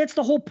girl, that's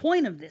the whole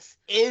point of this.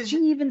 She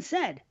even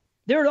said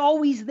they're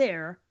always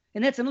there.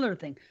 And that's another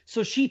thing.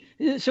 So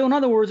in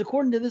other words,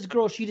 according to this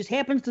girl, she just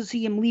happens to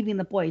see him leaving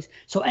the place.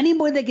 So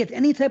anybody that gets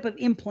any type of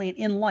implant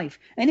in life,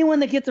 anyone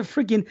that gets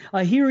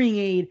a hearing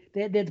aid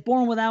that's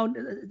born without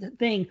a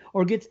thing,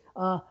 or gets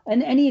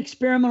any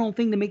experimental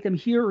thing to make them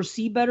hear or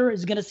see better,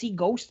 is going to see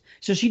ghosts.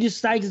 So she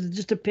decides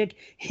just to pick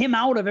him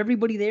out of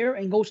everybody there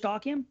and go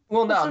stalk him.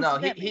 Well,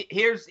 no.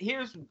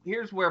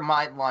 Here's where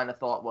my line of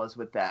thought was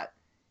with that.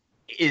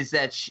 Is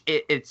that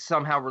it's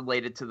somehow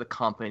related to the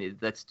company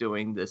that's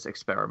doing this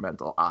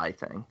experimental eye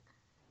thing.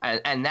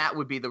 And that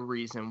would be the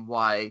reason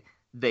why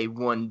they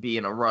wouldn't be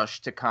in a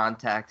rush to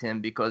contact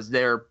him, because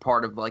they're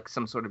part of like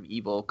some sort of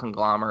evil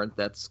conglomerate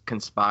that's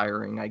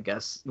conspiring, I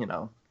guess,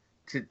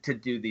 to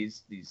do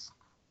these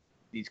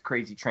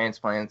crazy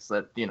transplants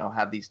that,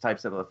 have these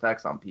types of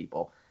effects on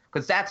people.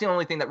 Because that's the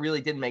only thing that really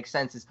didn't make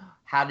sense is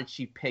how did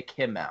she pick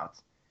him out?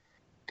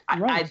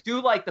 Right. I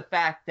do like the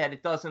fact that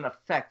it doesn't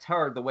affect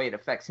her the way it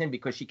affects him,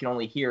 because she can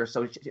only hear,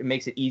 so it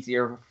makes it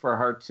easier for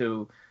her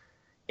to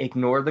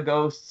ignore the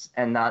ghosts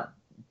and not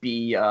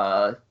be,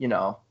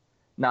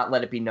 not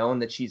let it be known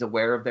that she's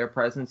aware of their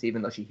presence,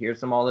 even though she hears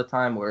them all the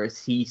time,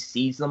 whereas he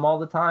sees them all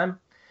the time.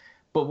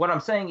 But what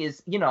I'm saying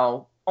is,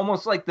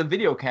 almost like the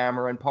video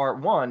camera in part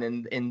one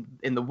and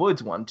in the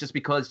woods one, just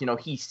because,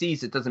 he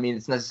sees it doesn't mean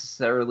it's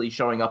necessarily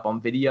showing up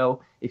on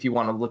video, if you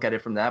want to look at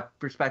it from that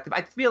perspective.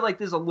 I feel like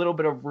there's a little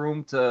bit of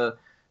room to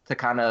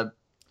kind of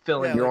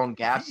fill in your own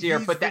gaps here.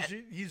 But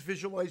he's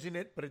visualizing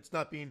it, but it's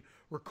not being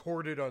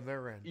recorded on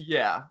their end.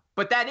 Yeah.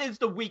 But that is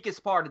the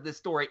weakest part of this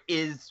story,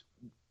 is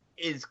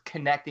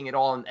connecting it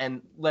all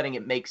and letting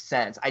it make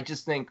sense. I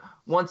just think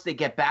once they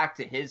get back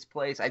to his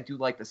place, I do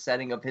like the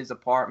setting of his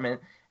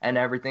apartment and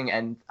everything.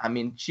 And I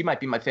mean, she might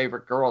be my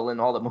favorite girl in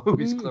all the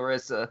movies,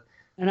 Clarissa.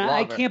 And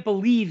I can't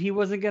believe he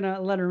wasn't going to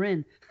let her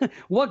in.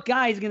 What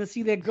guy is going to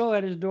see that girl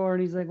at his door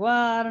and he's like,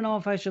 well, I don't know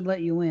if I should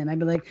let you in. I'd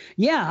be like,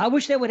 yeah, I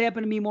wish that would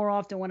happen to me more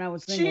often when I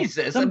was single.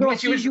 Jesus. Some girl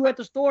sees you at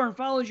the store and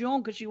follows you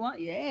home because she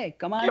wants you. Hey,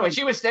 come on. Yeah, when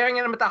she was staring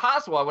at him at the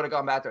hospital, I would have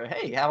gone back to her.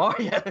 Hey, how are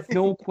you?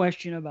 No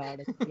question about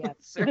it. Yeah.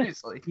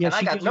 Seriously. Yeah, and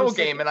I got no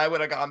game and I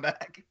would have gone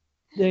back.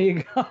 There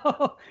you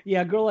go.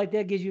 Yeah, a girl like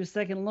that gives you a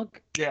second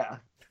look. Yeah.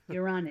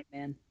 You're on it,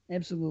 man.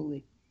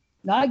 Absolutely.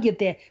 No, I get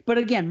that. But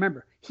again,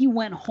 remember, he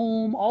went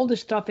home. All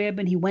this stuff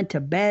happened. He went to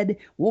bed,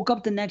 woke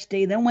up the next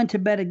day, then went to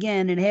bed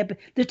again. And it happened.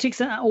 This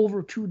takes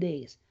over 2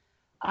 days.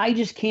 I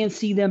just can't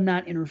see them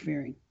not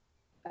interfering.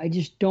 I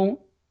just don't.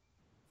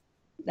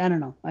 I don't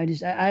know.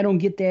 I don't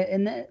get that.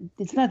 And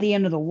it's not the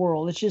end of the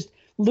world. It's just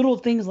little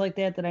things like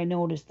that I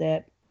noticed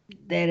that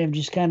have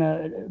just kind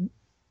of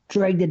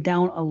dragged it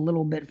down a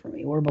little bit for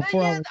me. Where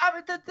before, I mean,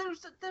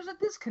 there's a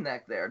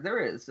disconnect there. There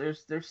is.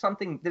 There's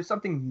something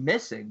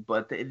missing.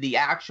 But the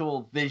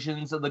actual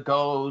visions of the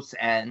ghosts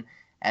and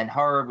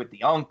her with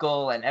the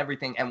uncle and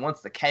everything, and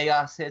once the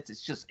chaos hits,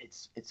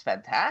 it's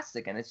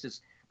fantastic and it's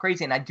just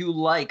crazy. And I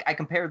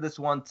compare this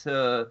one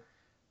to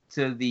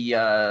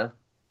the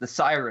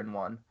Siren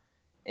one,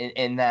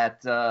 in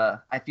that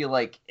I feel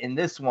like in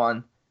this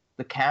one,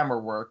 the camera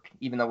work,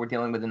 even though we're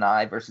dealing with an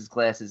eye versus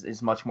glasses,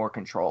 is much more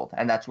controlled,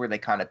 and that's where they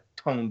kind of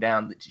tone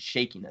down the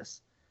shakiness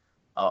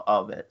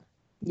of it.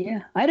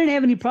 Yeah, I didn't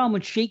have any problem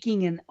with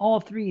shaking in all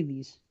three of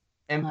these.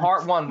 And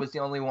part one was the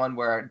only one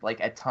where,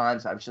 like, at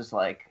times I was just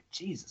like,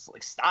 Jesus,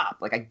 like, stop.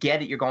 Like, I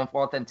get it, you're going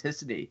for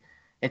authenticity.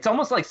 It's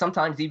almost like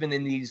sometimes even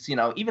in these,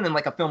 even in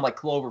like a film like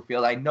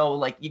Cloverfield, I know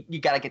like you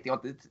got to get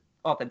the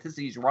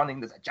authenticity. He's running,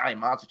 there's a giant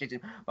monster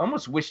chasing. I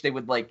almost wish they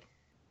would like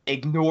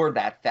ignore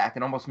that fact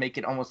and almost make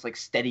it almost like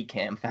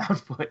Steadicam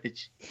found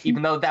footage,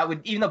 even though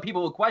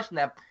people would question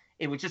that,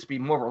 it would just be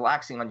more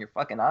relaxing on your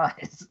fucking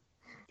eyes.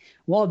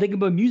 Well, they can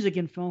put music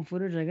in film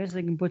footage. I guess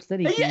they can put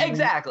Steadicam. Yeah,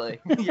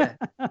 exactly. Yeah.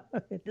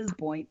 At this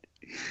point,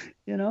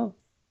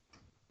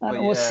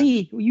 Well,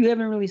 see, you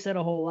haven't really said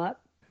a whole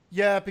lot.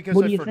 Yeah,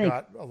 because I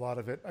forgot a lot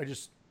of it.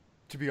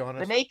 To be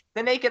honest,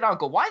 the naked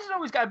uncle. Why does it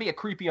always got to be a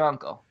creepy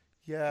uncle?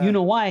 Yeah, you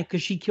know why?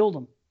 Because she killed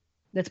him.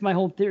 That's my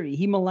whole theory.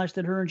 He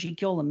molested her and she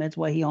killed him. That's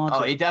why he haunts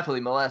her. Oh, he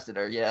definitely molested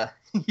her, yeah.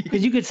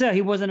 Because you could say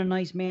he wasn't a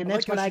nice man.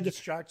 That's what I get.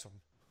 Distracts him.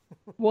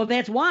 Well,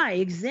 that's why.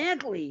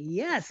 Exactly.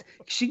 Yes.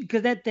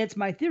 Because that's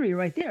my theory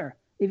right there.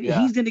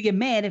 He's going to get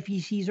mad if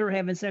he sees her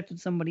having sex with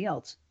somebody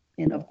else.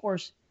 And, of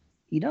course,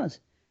 he does.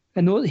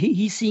 And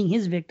he's seeing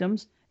his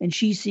victims and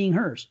she's seeing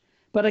hers.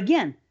 But,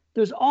 again,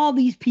 there's all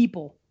these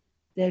people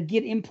that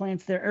get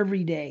implants there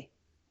every day.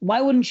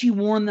 Why wouldn't she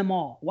warn them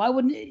all? Why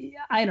wouldn't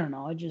 – I don't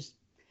know. And just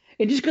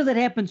because it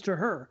happens to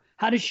her,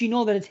 how does she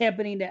know that it's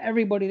happening to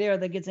everybody there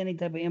that gets any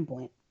type of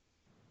implant?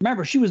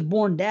 Remember, she was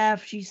born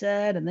deaf, she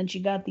said, and then she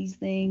got these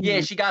things.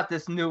 Yeah, she got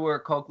this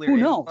newer cochlear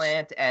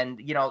implant, and,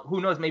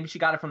 who knows, maybe she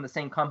got it from the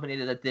same company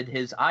that did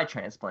his eye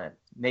transplant.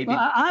 Maybe.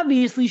 Well,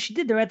 obviously, she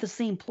did. They're at the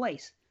same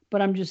place,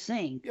 but I'm just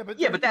saying. Yeah,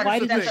 but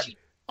that's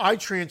eye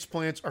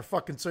transplants are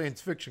fucking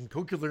science fiction.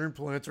 Cochlear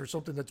implants are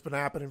something that's been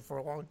happening for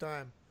a long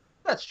time.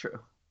 That's true.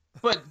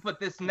 But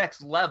this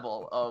next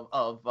level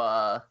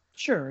of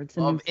sure, it's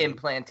of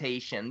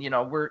implantation,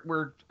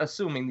 we're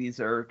assuming these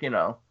are,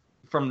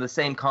 from the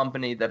same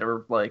company that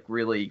are like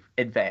really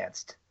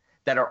advanced,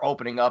 that are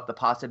opening up the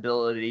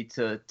possibility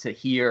to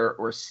hear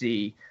or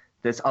see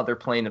this other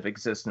plane of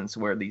existence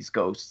where these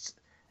ghosts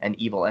and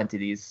evil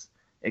entities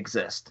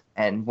exist.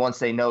 And once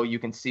they know you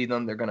can see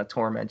them, they're going to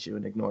torment you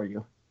and ignore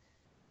you.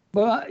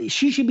 But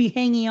she should be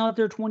hanging out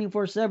there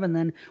 24/7,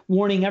 then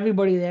warning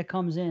everybody that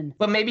comes in.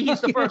 But maybe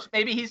he's the first.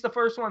 Maybe he's the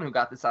first one who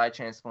got this eye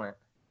transplant.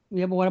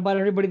 Yeah, but what about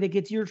everybody that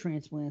gets ear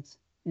transplants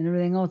and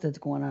everything else that's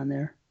going on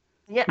there?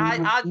 Yeah,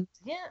 I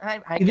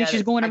you think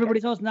she's going to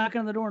everybody's house, knocking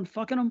on the door and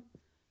fucking them?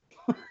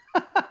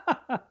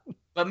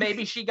 But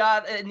maybe she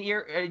got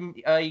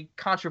a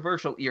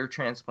controversial ear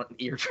transplant.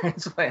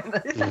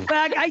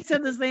 I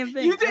said the same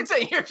thing. You did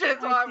say ear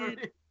transplant.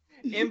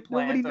 Implant.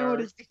 Nobody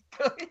noticed.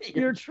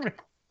 Ear transplant.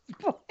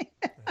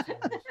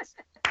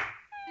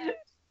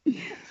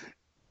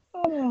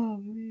 Oh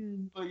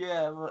man. But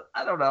yeah,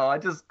 I don't know. I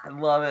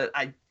love it.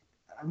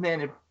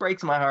 Man, it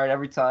breaks my heart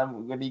every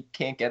time when he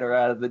can't get her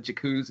out of the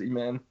jacuzzi,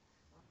 man.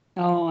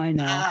 Oh, I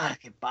know.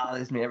 It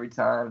bothers me every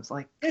time. It's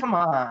like, come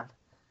on.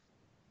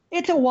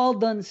 It's a well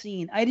done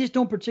scene. I just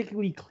don't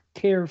particularly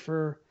care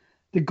for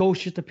the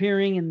ghosts just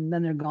appearing and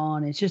then they're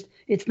gone.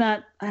 It's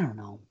not. I don't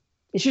know.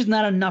 It's just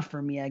not enough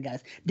for me, I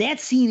guess.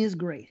 That scene is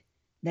great.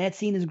 That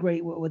scene is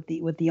great with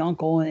the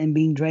uncle and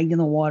being dragged in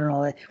the water and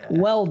all that. Yeah.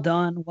 Well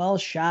done, well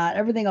shot.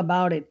 Everything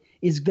about it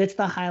that's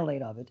the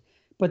highlight of it.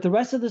 But the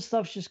rest of the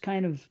stuff's just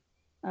kind of,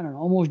 I don't know,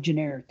 almost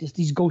generic. Just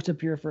these ghosts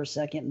appear for a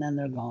second and then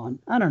they're gone.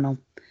 I don't know.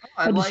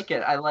 I like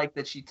it. I like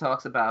that she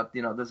talks about,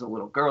 there's a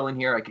little girl in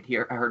here. I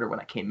heard her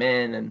when I came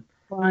in, and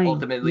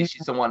ultimately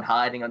she's the one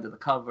hiding under the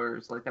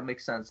covers. Like, that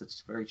makes sense.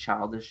 It's very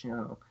childish,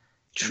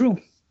 True.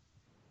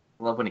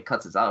 I love when he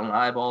cuts his own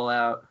eyeball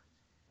out.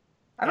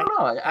 I don't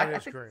know. That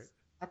is great.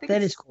 I think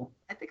that is cool.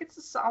 I think it's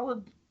a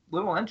solid,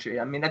 little entry.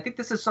 I mean, I think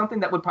this is something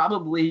that would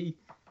probably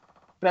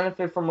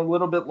benefit from a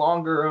little bit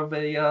longer of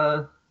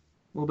a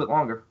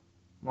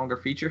longer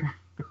feature.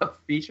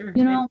 Feature.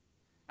 You know,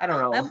 I don't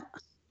know.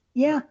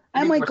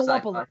 I might go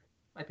up a little.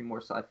 Might be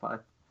more sci-fi.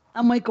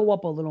 I might go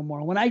up a little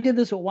more. When I did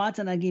this with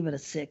Watson, I gave it a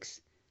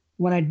 6.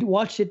 When I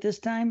watched it this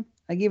time,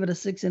 I gave it a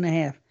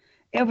 6.5.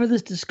 After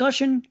this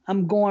discussion,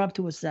 I'm going up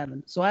to a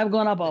 7. So I've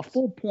gone up a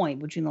full point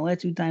between the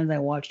last 2 times I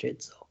watched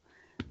it. So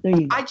there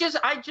you go. I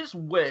just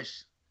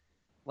wish,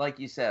 like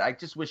you said, I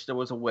just wish there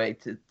was a way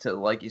to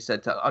like you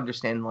said, to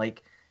understand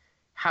like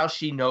how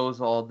she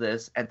knows all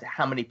this and to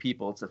how many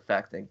people it's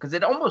affecting. Because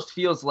it almost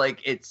feels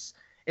like it's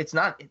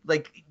not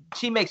like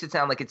she makes it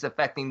sound like it's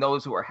affecting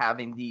those who are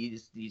having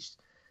these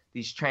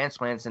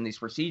transplants and these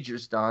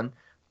procedures done,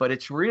 but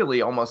it's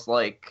really almost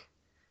like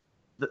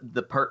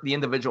the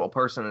individual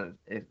person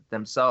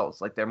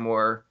themselves, like they're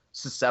more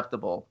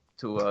susceptible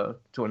to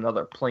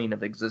another plane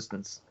of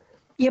existence.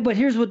 Yeah, but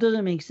here's what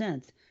doesn't make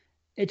sense.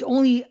 It's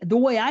only the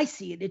way I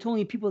see it. It's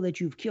only people that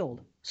you've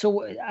killed.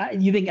 So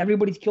you think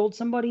everybody's killed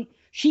somebody?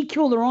 She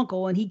killed her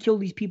uncle, and he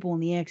killed these people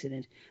in the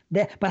accident.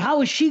 But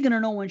how is she gonna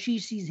know when she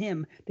sees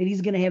him that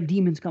he's gonna have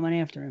demons coming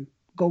after him,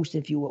 ghost,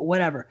 if you will,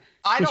 whatever?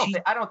 I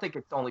don't think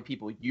it's only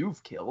people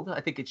you've killed. I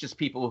think it's just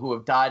people who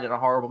have died in a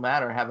horrible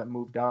manner and haven't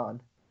moved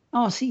on.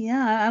 Oh, see,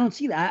 yeah, I don't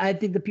see that. I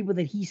think the people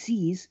that he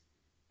sees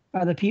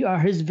are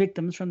his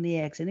victims from the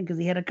accident because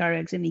he had a car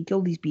accident. He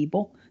killed these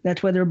people.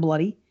 That's why they're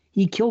bloody.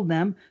 He killed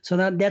them, so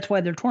that's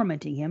why they're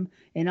tormenting him.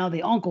 And now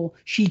the uncle,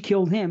 she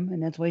killed him,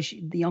 and that's why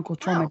the uncle's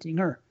tormenting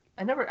her.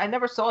 I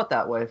never saw it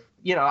that way.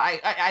 You know, I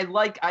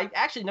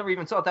actually never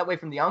even saw it that way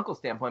from the uncle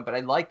standpoint. But I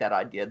like that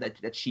idea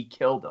that she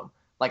killed him.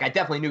 Like I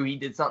definitely knew he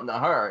did something to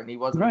her, and he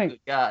wasn't a good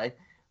guy.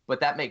 But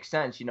that makes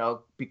sense, you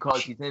know,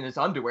 because he's in his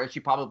underwear. She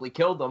probably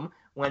killed him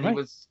when he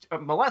was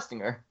molesting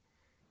her.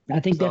 I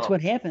think that's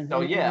what happened.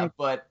 So yeah,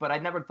 but I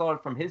never thought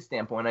it from his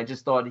standpoint. I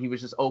just thought he was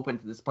just open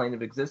to this plane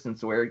of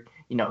existence where,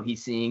 you know,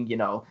 he's seeing, you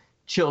know,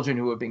 children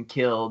who have been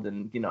killed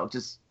and, you know,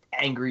 just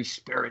angry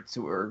spirits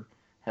who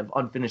have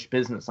unfinished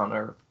business on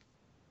Earth.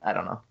 I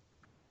don't know.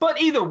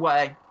 But either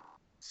way,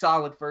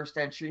 solid first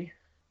entry,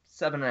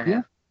 7.5.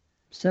 Yeah.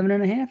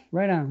 7.5?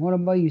 Right on. What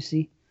about you,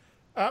 C?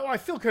 I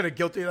feel kind of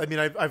guilty. I mean,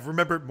 I've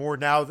remembered more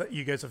now that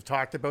you guys have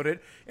talked about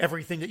it.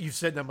 Everything that you've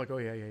said, and I'm like, oh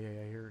yeah.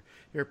 Here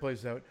it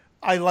plays out.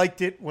 I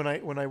liked it when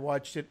I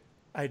watched it.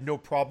 I had no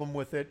problem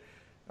with it.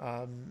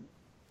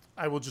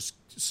 I will just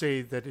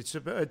say that it's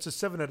a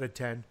 7 out of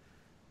 10.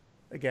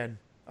 Again,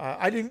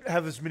 I didn't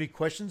have as many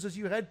questions as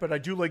you had, but I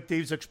do like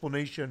Dave's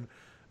explanation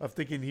of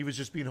thinking he was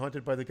just being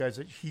hunted by the guys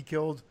that he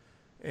killed.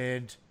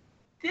 And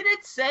did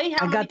it say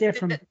how? Did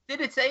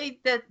it say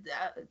that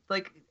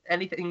like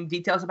anything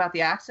details about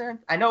the accident?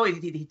 I know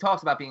he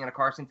talks about being in a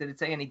car accident. Did it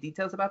say any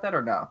details about that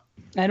or no?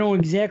 I don't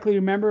exactly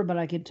remember, but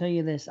I can tell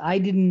you this: I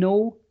didn't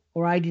know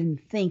or I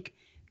didn't think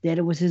that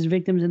it was his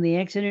victims in the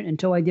accident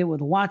until I did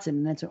with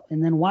Watson,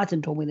 and then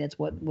Watson told me that's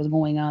what was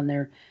going on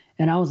there,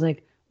 and I was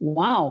like,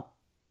 wow,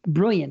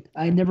 brilliant!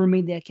 I never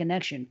made that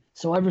connection.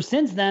 So ever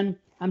since then,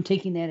 I'm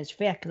taking that as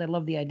fact because I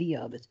love the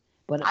idea of it.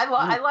 But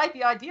I like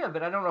the idea of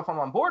it. I don't know if I'm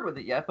on board with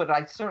it yet, but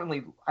I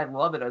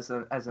love it as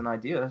an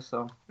idea.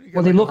 So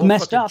well, they look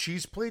messed up.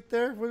 Cheese plate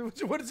there.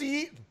 What is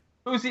he eating?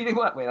 Who's eating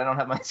what? Wait, I don't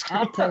have my screen.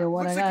 I'll tell you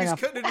what. Looks like he's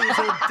cutting into his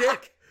own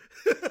dick.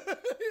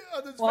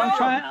 I'm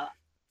trying.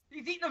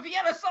 He's eating a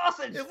Vienna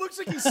sausage. It looks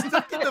like he's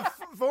sticking the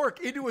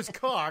fork into his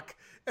cock,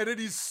 and then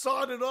he's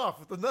sawing it off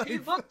with the knife. He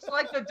looks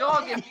like the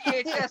dog in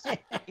VHS.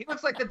 He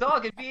looks like the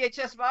dog in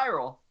VHS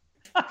Viral.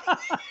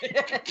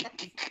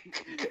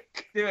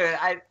 Dude,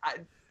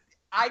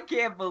 I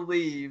can't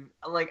believe,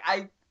 like,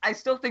 I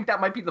still think that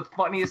might be the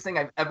funniest thing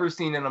I've ever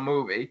seen in a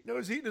movie. No,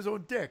 he's eating his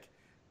own dick.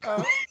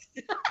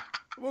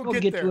 We'll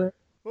get there. to it.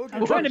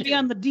 I'm trying to be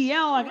on the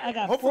DL. I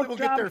got hopefully pork we'll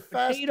get there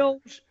fast. Potatoes.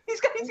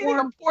 He's eating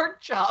a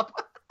pork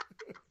chop.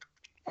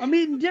 I'm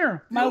eating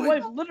dinner. My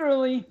wife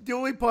literally. The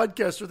only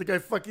podcast where the guy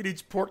fucking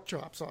eats pork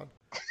chops on.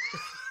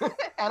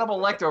 Hannibal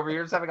Lecter over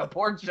here is having a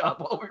pork chop.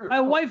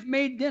 My wife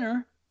made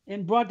dinner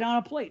and brought down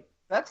a plate.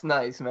 That's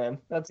nice, man.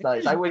 That's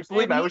nice. I wish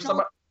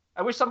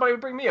somebody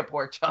would bring me a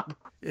pork chop.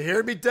 You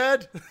hear me,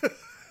 Dad?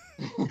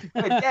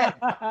 Dad,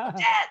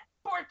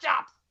 pork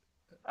chops.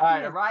 All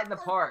right, a ride in the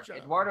park.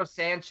 Eduardo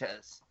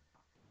Sanchez.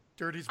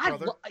 Dirty's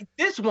brother.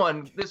 This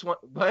one.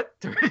 What?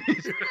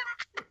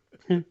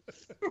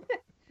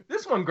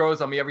 This one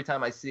grows on me every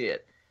time I see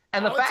it.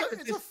 And the fact that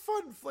it's a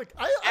fun flick.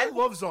 I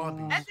love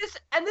zombies.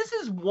 And this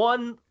is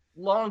one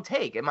long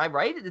take. Am I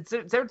right?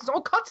 There's no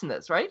cuts in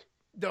this, right?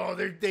 No,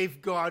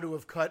 they've got to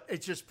have cut.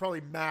 It's just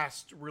probably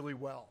masked really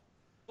well.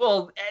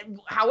 Well,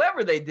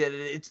 however they did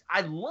it,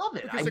 I love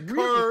it.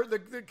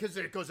 Because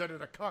it goes out of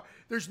the car.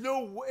 There's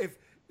no way. If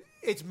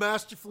it's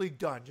masterfully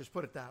done, just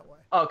put it that way.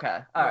 Okay.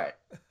 All right.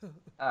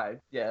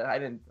 Yeah, I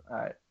didn't. All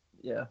right.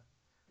 Yeah.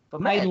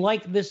 But I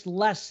like this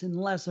less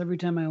and less every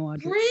time I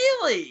watch it.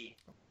 Really?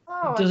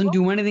 Oh, it doesn't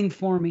do anything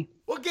for me.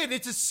 Well, again,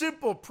 it's a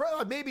simple,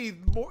 maybe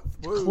more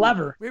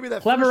clever. Maybe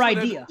that clever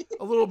idea.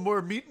 A little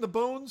more meat in the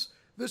bones.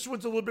 This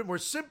one's a little bit more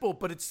simple,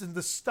 but it's in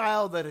the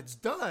style that it's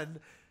done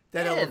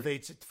that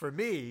elevates it for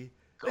me.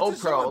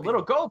 GoPro, a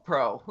little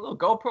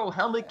GoPro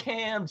helmet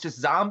cam, just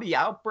zombie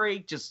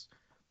outbreak, just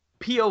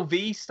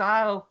POV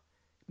style,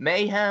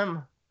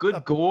 mayhem,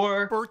 good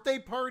gore. Birthday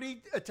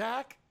party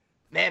attack?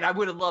 Man, I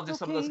would have loved if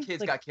some of those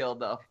kids got killed,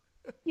 though.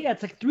 Yeah,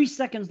 it's like 3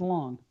 seconds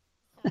long.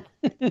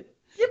 Yeah,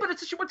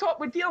 but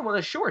we're dealing with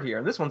a short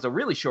here. This one's a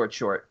really short.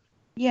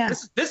 Yeah.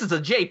 This is a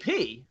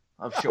JP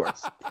of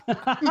shorts.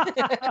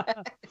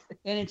 And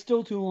it's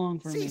still too long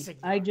for me.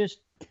 I just...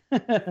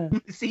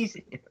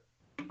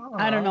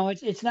 I don't know.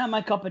 It's not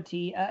my cup of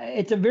tea.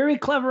 It's a very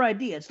clever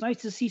idea. It's nice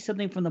to see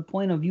something from the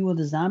point of view of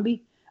the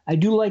zombie. I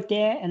do like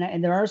that,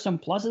 and there are some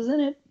pluses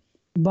in it.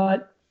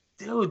 But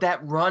dude,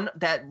 that run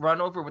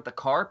over with the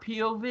car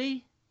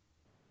POV.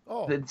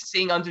 Oh,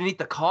 seeing underneath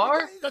the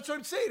car. That's what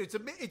I'm saying. That's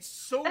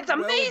well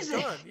amazing.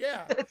 Done.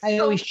 Yeah, I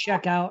always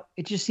check out.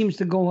 It just seems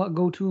to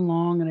go too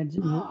long, and it's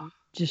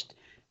just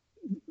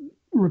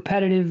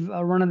repetitive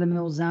run of the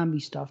mill zombie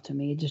stuff to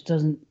me. It just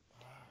doesn't.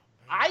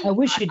 I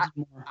wish it did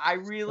more. I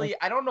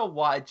don't know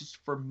why. Just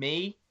for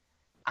me,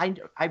 I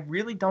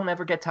really don't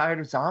ever get tired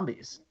of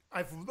zombies.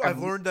 I've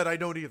learned that I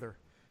don't either.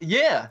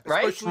 Yeah,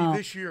 right. Especially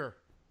this year.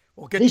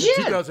 We'll get to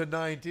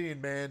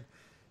 2019, man,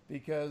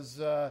 because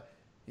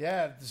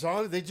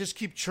they just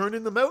keep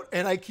churning them out,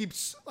 and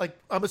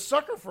I'm a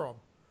sucker for them.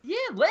 Yeah,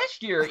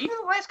 last year, even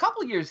the last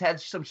couple of years had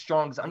some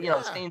strong.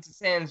 Stains and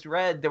Sands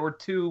Red. There were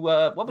two.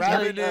 What was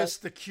Ravenous,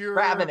 The Cure.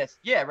 Ravenous,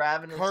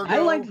 Ravenous. Cargo. I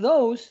liked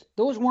those.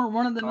 Those weren't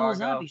run-of-the-mill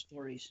zombie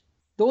stories.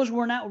 Those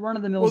were not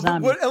run-of-the-mill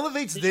zombies. What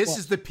elevates this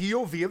is the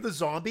POV of the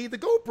zombie, the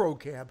GoPro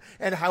cam,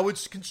 and how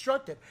it's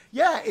constructed.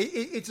 Yeah,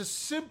 it's a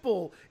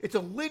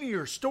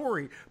linear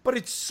story, but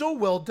it's so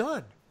well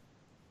done.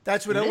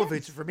 That's what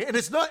elevates it for me. And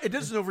it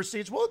doesn't overstay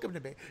its welcome to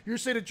me. You're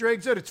saying it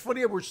drags out. It's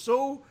funny how we're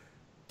so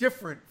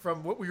different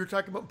from what we were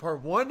talking about in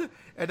part 1,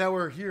 and now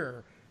we're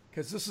here,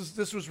 because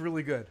this was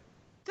really good.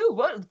 Dude,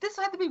 this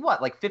had to be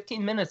like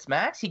 15 minutes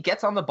max? He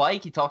gets on the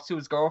bike, he talks to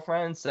his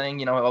girlfriend saying,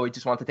 he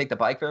just wants to take the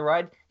bike for a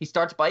ride. He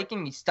starts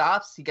biking, he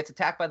stops, he gets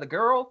attacked by the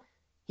girl,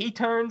 he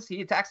turns, he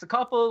attacks the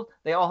couple,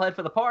 they all head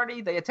for the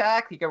party, they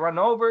attack, he get run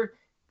over,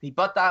 he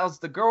butt dials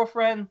the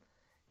girlfriend,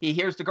 he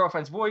hears the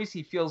girlfriend's voice,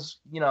 he feels,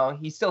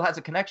 he still has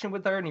a connection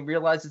with her, and he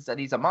realizes that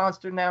he's a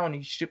monster now, and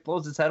he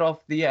blows his head off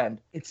at the end.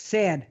 It's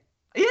sad.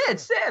 Yeah,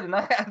 it's sad, and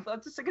I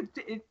just think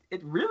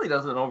it really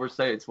doesn't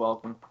overstay its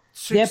welcome.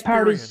 That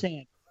part is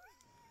sad.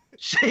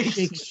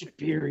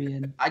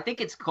 Shakespearean. I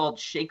think it's called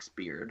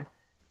Shakespeare.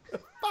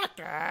 Fuck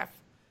off.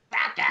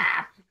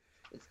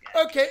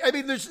 Okay, I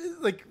mean, there's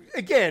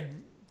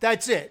again,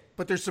 that's it.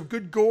 But there's some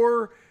good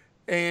gore,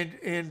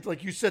 and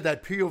like you said,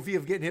 that POV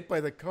of getting hit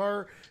by the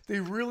car. They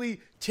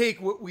really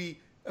take what we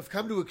have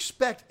come to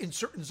expect in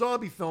certain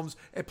zombie films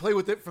and play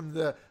with it from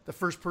the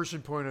first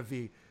person point of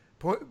view.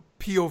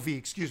 POV,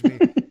 excuse me.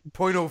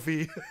 Point of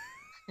view.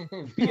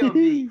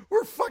 POV.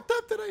 We're fucked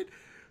up tonight.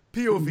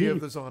 POV of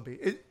the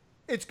zombie.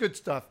 It's good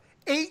stuff.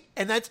 8,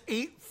 and that's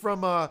 8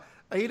 from 8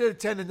 out of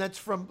 10, and that's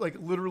from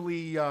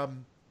literally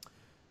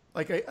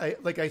like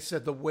I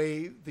said,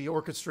 the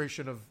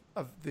orchestration of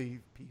the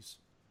piece.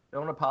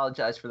 Don't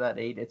apologize for that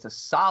 8. It's a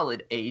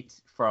solid 8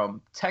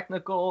 from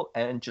technical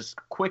and just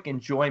quick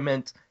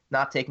enjoyment,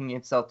 not taking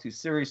itself too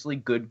seriously,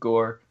 good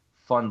gore,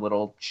 fun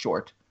little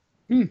short.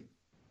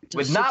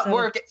 Would not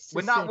work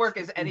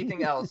as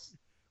anything else.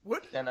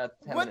 What,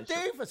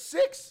 Dave? A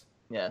 6?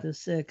 Yeah. The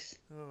 6.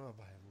 Oh,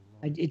 my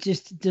Lord. It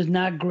just does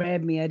not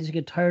grab me. I just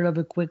get tired of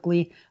it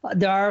quickly.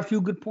 There are a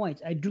few good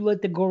points. I do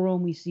like the gore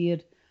when we see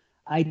it.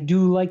 I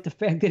do like the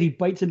fact that he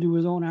bites into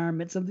his own arm.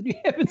 It's something you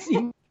haven't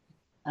seen.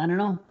 I don't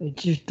know. It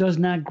just does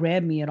not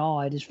grab me at all.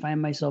 I just find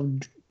myself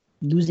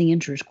losing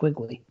interest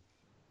quickly.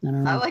 I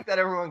don't know. I like that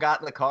everyone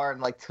got in the car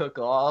and took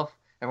off.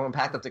 Everyone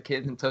packed up the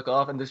kids and took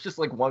off, and there's just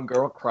one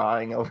girl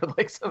crying over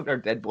her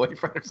dead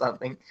boyfriend or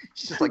something.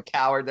 She's just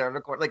cowered there in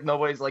the corner.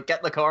 Nobody's get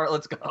in the car,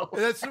 let's go.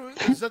 Is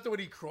that the one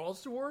he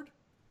crawls toward?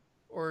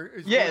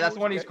 That's the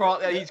one he's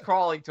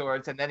crawling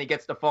towards, and then he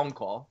gets the phone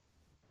call.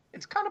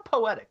 It's kind of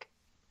poetic.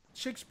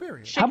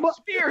 Shakespearean. It's a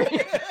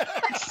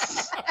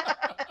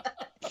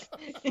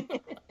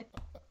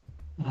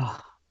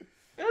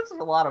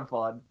lot of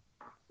fun.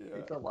 Yeah.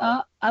 It's a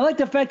lot. I like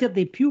the fact that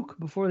they puke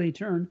before they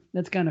turn.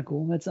 That's kind of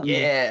cool. That's something.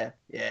 Yeah.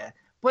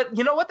 But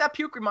you know what that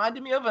puke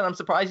reminded me of, and I'm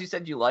surprised you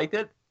said you liked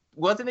it.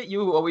 Wasn't it you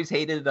who always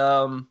hated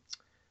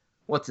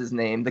what's his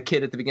name? The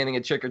kid at the beginning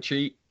of Trick or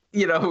Treat.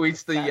 Who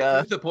eats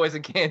the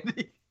poison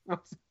candy.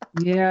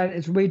 Yeah,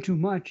 it's way too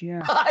much.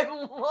 Yeah. I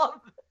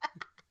love that.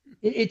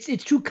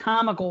 It's too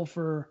comical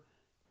for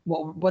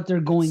what they're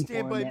going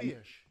Stand for. By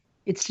Me-ish.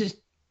 It's just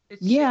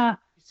It's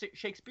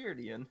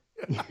Shakespearean.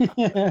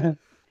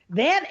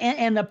 That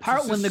and the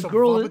part when the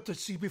girl to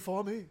see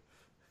before me.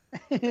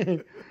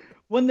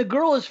 When the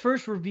girl is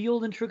first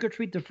revealed in Trick or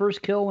Treat, the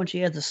first kill when she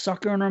has a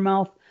sucker in her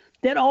mouth.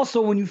 That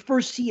also, when you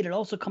first see it, it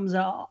also comes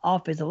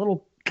off as a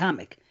little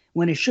comic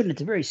when it shouldn't.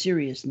 It's a very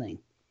serious thing.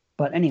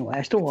 But anyway,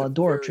 I still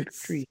adore Trick or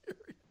Treat.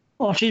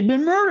 Well, she's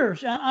been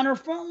murdered on her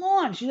front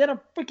lawn. She's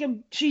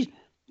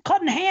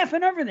cut in half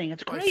and everything.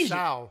 It's crazy.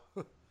 Sal.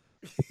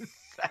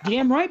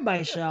 Damn right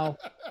by Sal.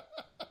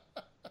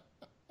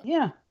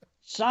 Yeah.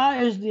 Sa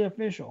is the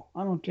official.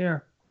 I don't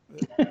care.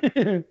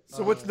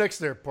 So what's next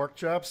there? Pork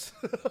chops?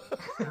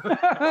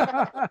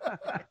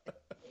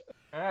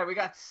 All right, we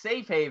got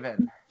Safe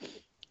Haven.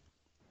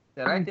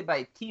 Directed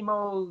by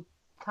Timo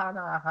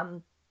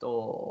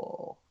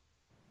Tanahanto.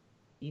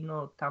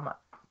 Tama.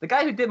 The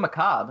guy who did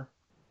Macabre,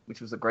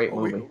 which was a great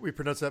movie. We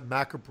pronounce that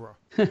macabre.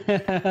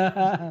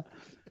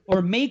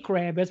 Or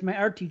Maycrab, as my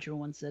art teacher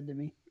once said to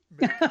me.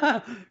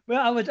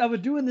 Well, I was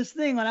doing this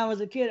thing when I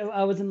was a kid.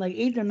 I was in like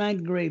 8th or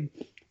 9th grade,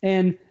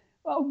 and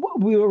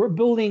we were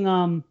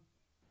building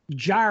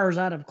jars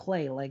out of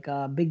clay, like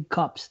big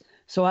cups.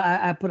 So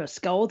I put a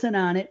skeleton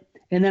on it,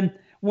 and then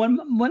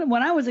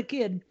when I was a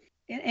kid,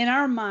 in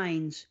our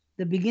minds,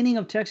 the beginning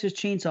of Texas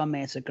Chainsaw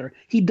Massacre,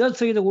 he does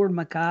say the word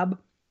macabre,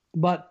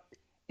 but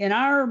in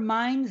our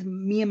minds,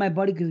 me and my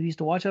buddy, because we used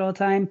to watch it all the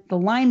time, the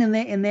line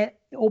in that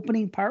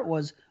opening part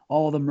was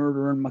all the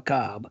murder and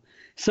macabre.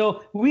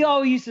 So we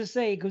always used to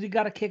say, because we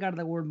got a kick out of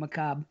the word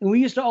macabre, and we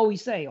used to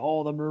always say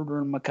all the murder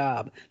and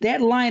macabre.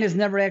 That line is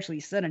never actually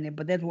said in it,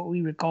 but that's what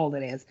we recalled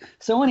it as.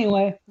 So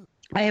anyway,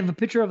 I have a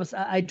picture of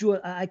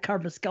I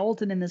carved a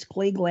skeleton in this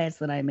clay glass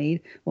that I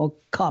made. Well,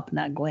 cup,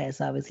 not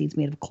glass. Obviously, it's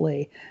made of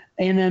clay.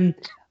 And then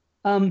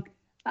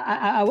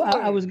I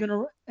was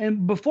gonna,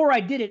 and before I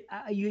did it,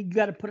 you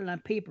got to put it on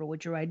paper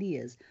what your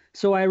idea is.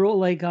 So I wrote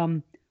like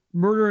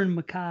murder and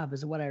macabre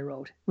is what I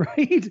wrote,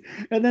 right?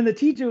 And then the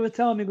teacher was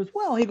telling me,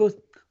 he goes,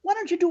 why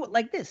don't you do it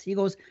like this? He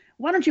goes,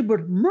 why don't you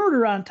put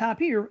murder on top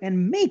here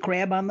and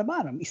Maycrab on the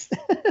bottom? He said,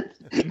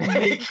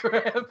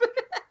 Maycrab.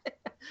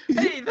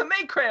 Hey, the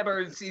Maycrab are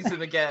in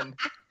season again.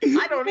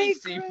 I don't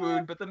eat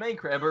seafood, but the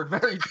Maycrab are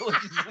very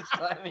delicious this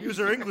time. He was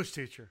our English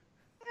teacher.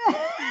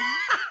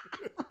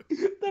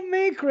 The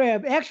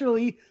Maycrab.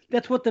 Actually,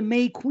 that's what the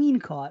May Queen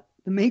caught.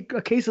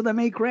 A case of the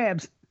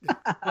Maycrabs.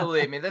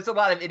 Believe me, there's a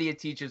lot of idiot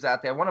teachers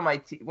out there. One of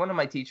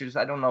my teachers,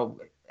 I don't know,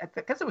 I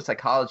guess it was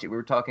psychology. We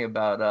were talking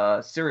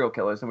about serial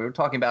killers, and we were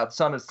talking about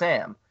Son of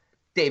Sam,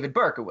 David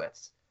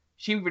Berkowitz.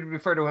 She would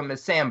refer to him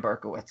as Sam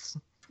Berkowitz.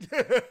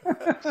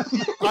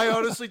 I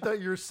honestly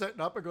thought you were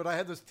setting up and going, I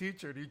had this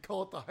teacher, and he'd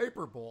call it the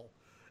hyperbole.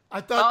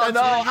 I thought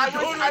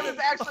I was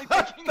actually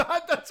thinking. I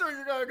thought that's where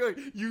you're going to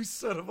go. You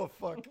son of a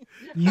fuck.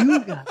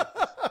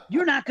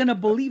 You're not going to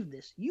believe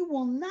this. You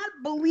will not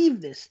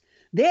believe this.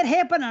 That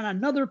happened on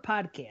another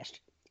podcast.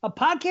 A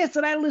podcast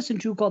that I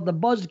listened to called The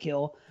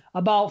Buzzkill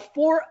about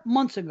 4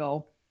 months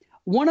ago.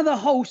 One of the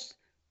hosts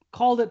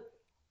called it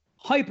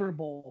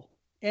hyperbole,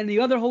 and the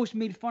other host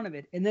made fun of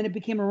it, and then it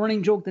became a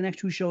running joke the next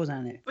 2 shows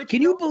on it. But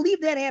Can you believe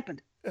that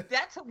happened?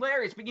 That's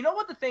hilarious. But you know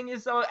what the thing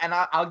is, though, and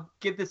I'll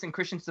give this in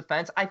Christian's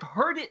defense. I've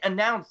heard it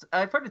announced.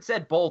 I've heard it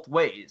said both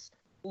ways,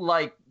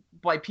 like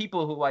by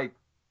people who I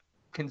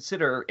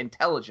consider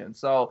intelligent.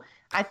 So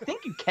I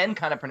think you can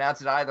kind of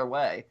pronounce it either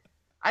way.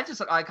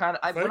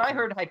 When I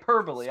heard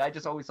hyperbole, I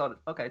just always thought,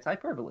 okay, it's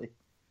hyperbole.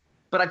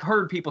 But I've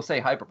heard people say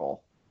hyperbole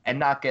and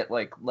not get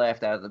like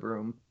laughed out of the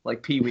room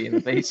like Pee-wee in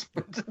the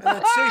basement.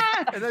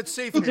 and that's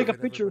safe. Take a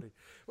picture. Everybody.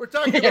 We're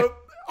talking about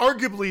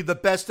arguably the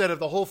best out of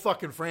the whole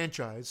fucking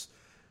franchise,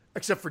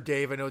 except for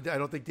Dave. I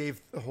don't think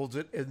Dave holds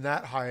it in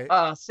that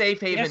high. Safe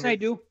Haven. Yes, I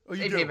do.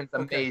 Safe Haven's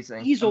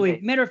amazing. Easily.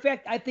 Amazing. Matter of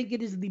fact, I think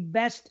it is the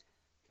best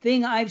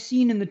thing I've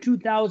seen in the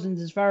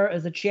 2000s as far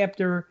as a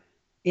chapter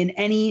in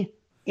any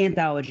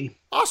anthology.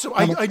 Awesome.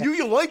 I knew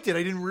you liked it.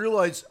 I didn't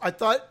realize. I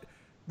thought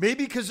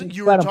maybe because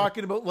you were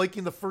talking about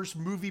liking the first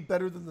movie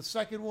better than the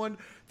second one,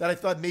 that I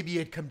thought maybe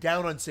you'd come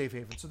down on Safe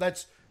Haven. So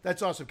that's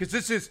awesome, because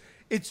this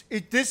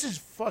is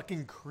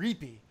fucking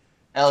creepy.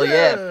 Hell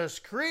yeah.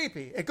 Just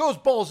creepy. It goes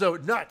balls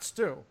out nuts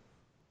too.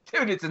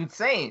 Dude, it's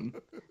insane.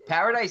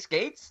 Paradise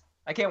Gates?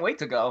 I can't wait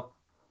to go.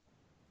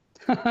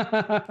 We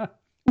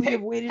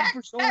have waited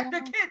for so long.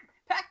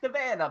 Pack the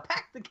van up.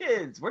 Pack the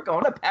kids. We're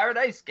going to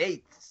Paradise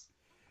Gates.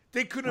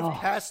 They couldn't have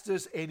cast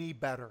this any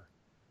better.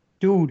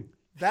 Dude.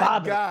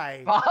 That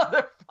guy.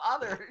 Father.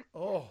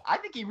 Oh. I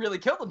think he really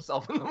killed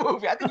himself in the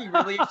movie. I think he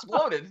really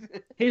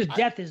exploded. His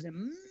death is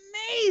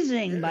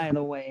amazing, by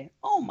the way.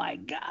 Oh, my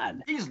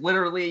God. He's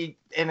literally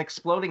an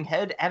exploding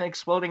head and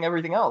exploding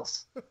everything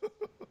else.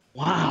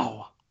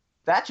 Wow.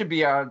 That should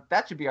be our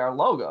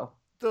logo.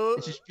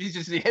 It's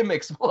just him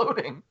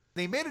exploding.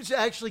 They managed to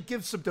actually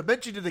give some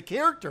dimension to the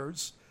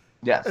characters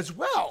as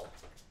well.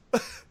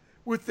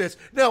 With this.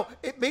 Now,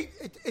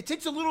 it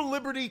takes a little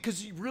liberty,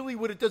 because really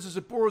what it does is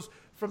it borrows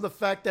from the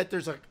fact that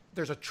there's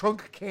a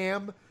trunk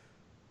cam,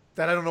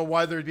 that I don't know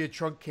why there'd be a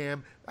trunk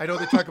cam. I know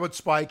they talk about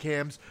spy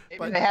cams.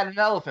 But they had an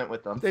elephant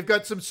with them. They've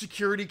got some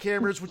security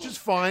cameras, which is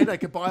fine. I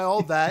could buy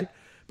all that.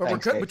 But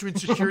Thanks, we're cutting between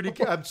security.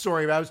 I'm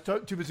sorry, I was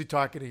too busy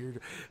talking to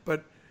you.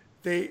 But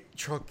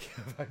trunk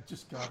cam. I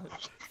just got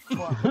it.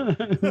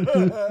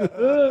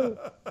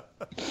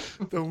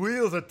 The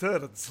wheels are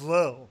turning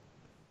slow.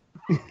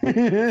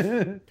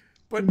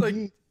 But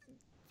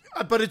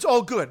it's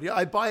all good.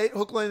 I buy it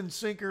hook, line, and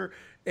sinker,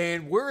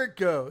 and where it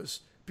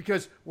goes,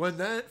 because when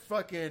that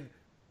fucking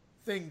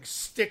thing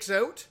sticks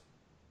out,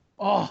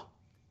 and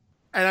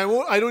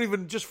I don't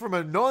even, just from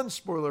a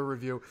non-spoiler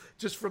review,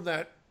 just from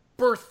that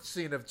birth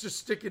scene of just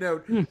sticking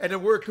out, and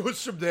then where it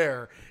goes from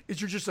there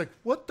is you're just like,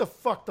 what the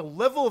fuck? The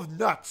level of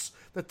nuts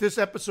that this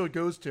episode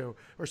goes to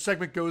or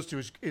segment goes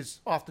to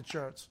is off the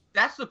charts.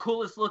 That's the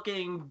coolest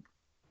looking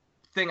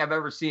thing I've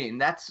ever seen.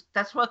 That's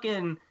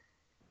fucking.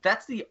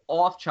 That's the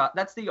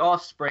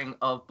offspring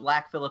of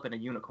Black Phillip and a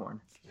unicorn.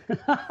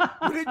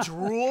 When it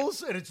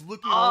drools and it's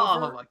looking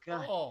over. Oh my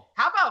god! Oh.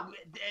 How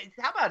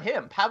about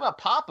him? How about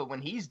Papa when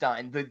he's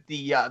dying? The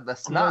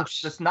snot,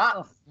 the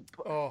snot.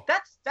 Oh.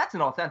 That's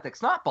an authentic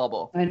snot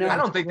bubble. I know. I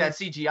don't think that's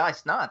CGI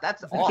snot.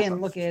 That's awesome. I can't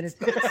look at it.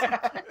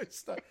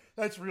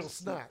 That's real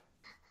snot.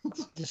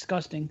 It's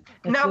disgusting.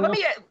 Now let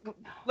me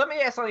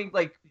ask something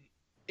like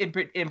in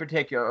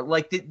particular,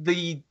 like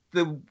the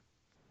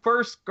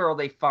first girl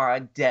they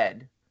find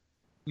dead,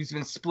 who's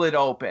been split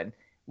open.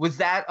 Was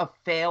that a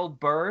failed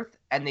birth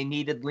and they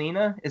needed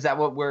Lena? Is that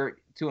what we're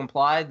to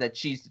imply, that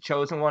she's the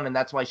chosen one and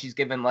that's why she's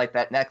given like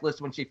that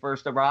necklace when she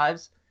first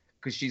arrives?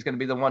 Because she's going to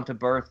be the one to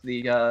birth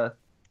the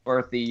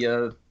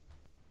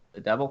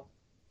devil?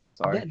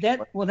 Sorry.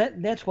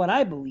 That's what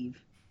I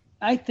believe.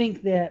 I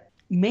think that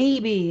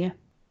maybe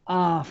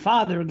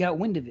Father got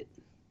wind of it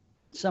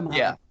somehow.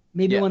 Yeah.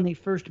 Maybe when they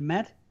first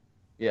met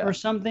or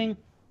something.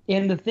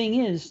 And the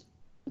thing is,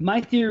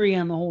 my theory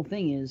on the whole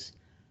thing is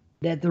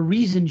that the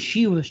reason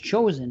she was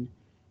chosen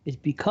is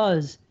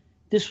because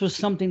this was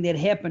something that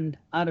happened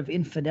out of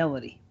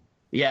infidelity.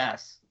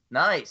 Yes.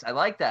 Nice. I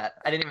like that.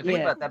 I didn't even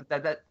think about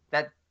that.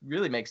 That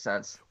really makes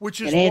sense.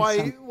 Which is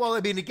why, well, I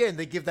mean, again,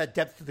 they give that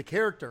depth to the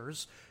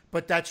characters,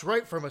 but that's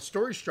right. From a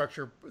story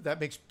structure, that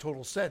makes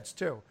total sense,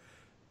 too.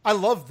 I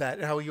love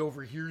that, how he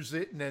overhears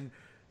it, and then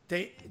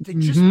they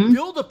just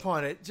build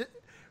upon it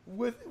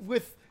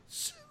with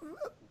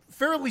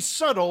fairly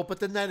subtle, but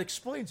then that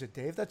explains it,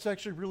 Dave. That's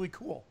actually really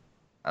cool.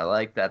 I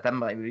like that. That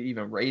might have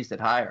even raised it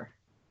higher.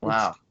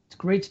 Wow. It's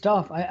great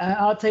stuff.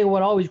 I'll tell you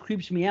what always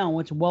creeps me out,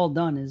 what's well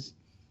done is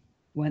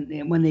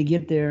when they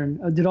get there.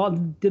 And did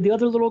the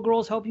other little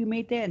girls help you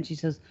make that? And she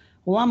says,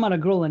 well, I'm not a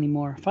girl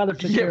anymore. Father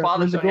took care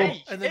of the girl.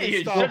 Hey, and then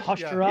they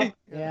hushed her up.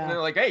 Yeah. And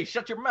they're like, hey,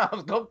 shut your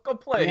mouth. Go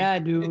play. Yeah,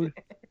 dude.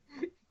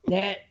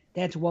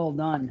 That's well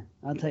done.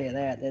 I'll tell you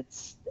that.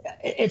 It's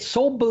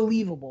so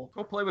believable.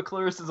 Go play with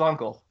Clarissa's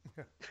uncle.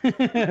 In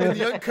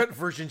the uncut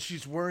version,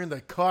 she's wearing the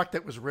cock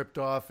that was ripped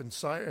off in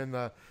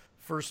the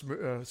first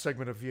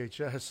segment of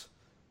VHS.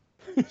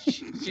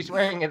 She's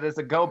wearing it as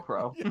a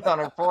GoPro on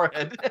her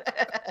forehead.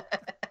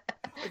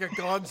 Like a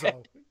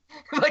gonzo.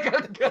 Like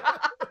a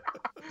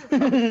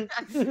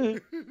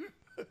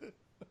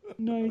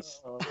Nice.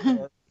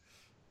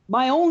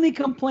 My only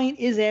complaint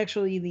is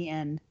actually the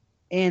end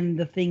and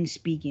the thing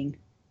speaking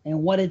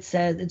and what it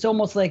says. It's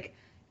almost like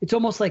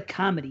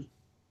comedy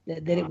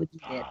that it would do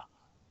that.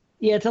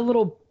 Yeah, it's a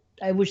little.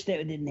 I wish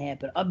that didn't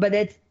happen, but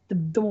that's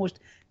the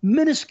most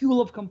minuscule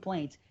of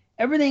complaints.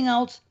 Everything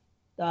else,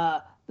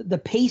 the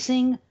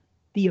pacing,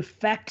 the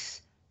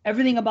effects,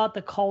 everything about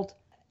the cult,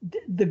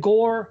 the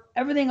gore,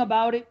 everything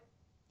about it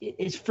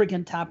is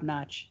freaking top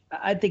notch.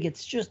 I think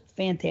it's just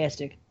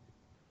fantastic.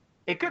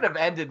 It could have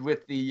ended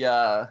with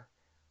the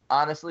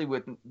honestly,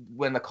 with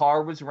when the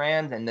car was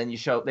rammed and then they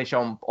show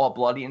them all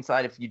bloody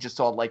inside. If you just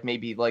saw like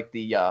maybe like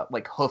the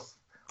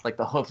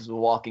the hoofs were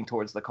walking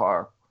towards the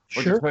car.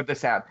 Or just heard the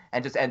sound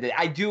and just ended.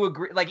 I do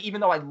agree. Like, even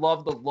though I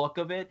love the look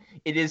of it,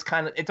 it is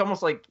kind of. It's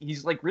almost like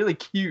he's like really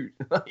cute.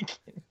 Like,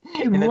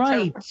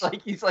 right.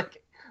 Like he's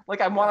like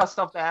I want a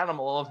stuffed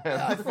animal of him.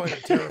 I find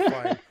it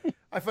terrifying.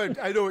 I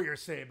know what you're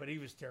saying, but he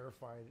was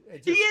terrified.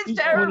 He is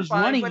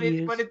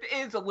terrifying, but it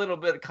is a little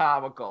bit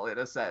comical in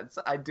a sense.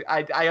 I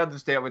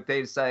understand what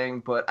Dave's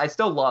saying, but I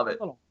still love it.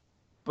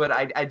 But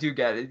I do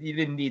get it. You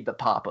didn't need the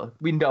Papa.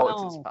 We know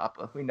it's his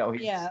Papa. We know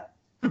he's. Yeah.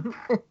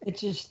 It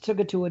just took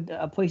it to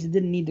a place it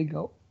didn't need to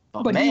go.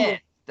 But man,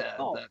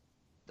 the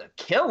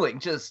killing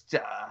just,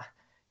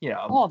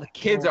 the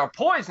kids are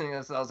poisoning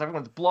themselves.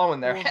 Everyone's blowing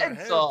their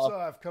heads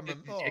off.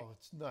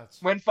 It's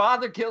nuts. When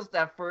Father kills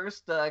that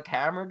first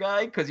camera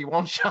guy because he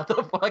won't shut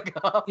the fuck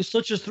up. He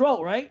slits his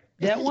throat, right?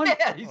 That one?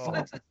 Yeah, he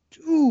slits it.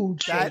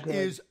 Dude, that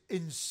is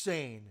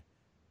insane.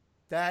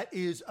 That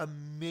is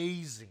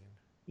amazing.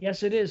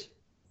 Yes, it is.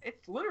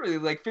 It's literally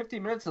like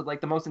 15 minutes of like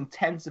the most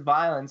intense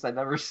violence I've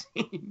ever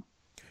seen.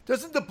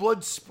 Doesn't the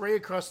blood spray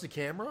across the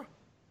camera?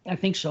 I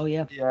think so,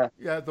 yeah.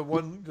 Yeah, the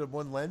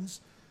one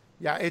lens.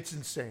 Yeah, it's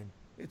insane.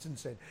 It's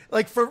insane.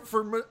 Like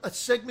from a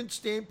segment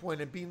standpoint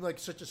and being like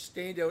such a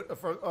standout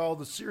for all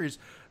the series,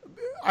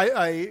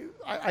 I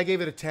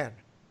gave it a 10.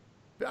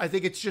 I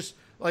think it's just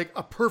like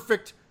a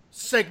perfect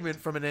segment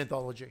from an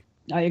anthology.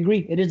 I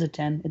agree. It is a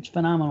 10. It's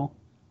phenomenal.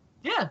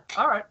 Yeah.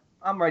 All right.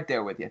 I'm right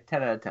there with you.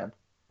 10 out of 10.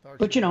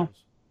 But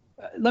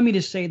let me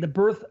just say the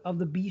birth of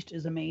the beast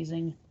is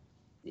amazing.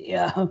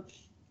 Yeah.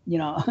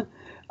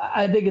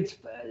 I think it's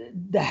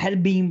the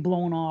head being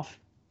blown off,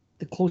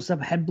 the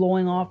close-up head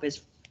blowing off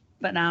is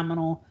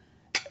phenomenal.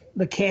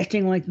 The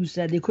casting, like you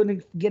said, they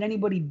couldn't get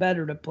anybody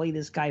better to play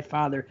this guy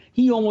Father.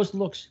 He almost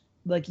looks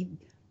like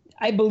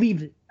I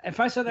believed it.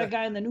 If I saw that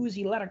guy in the news,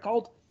 he led a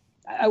cult,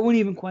 I wouldn't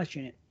even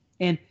question it.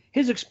 And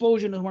his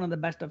explosion is one of the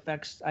best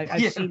effects I've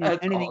seen in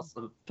anything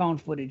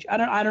found footage.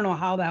 I don't know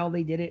how the hell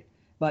they did it,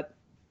 but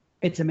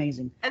it's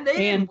amazing. And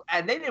they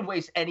didn't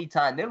waste any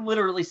time. They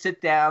literally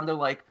sit down. They're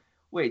like,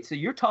 wait, so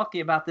you're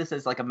talking about this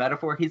as like a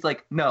metaphor? He's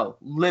like, no,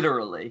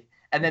 literally.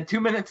 And then 2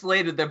 minutes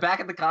later, they're back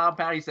at the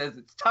compound. He says,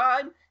 it's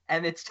time,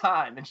 and it's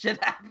time. And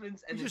shit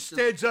happens. And he just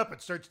stands up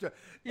and starts to...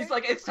 He's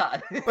like, it's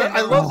time. But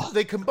I love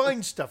they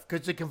combine stuff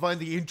because they combine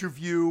the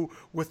interview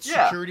with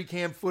security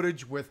cam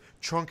footage, with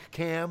trunk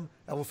cam,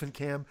 elephant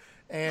cam,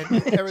 and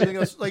everything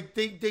else. Like,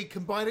 they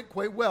combine it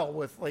quite well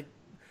with, like...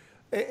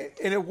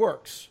 And it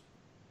works.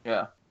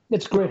 Yeah.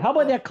 It's great. How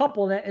about that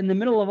couple that in the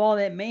middle of all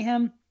that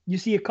mayhem... You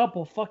see a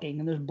couple fucking,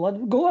 and there's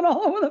blood going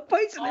all over the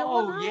place.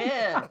 Oh,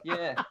 yeah.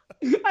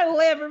 I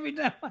laugh every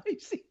time I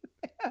see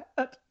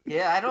that.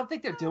 Yeah, I don't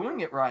think they're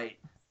doing it right.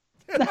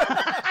 It's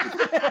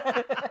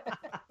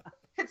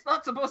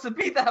not supposed to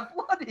be that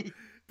bloody.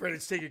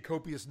 Brandon's taking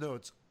copious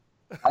notes.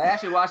 I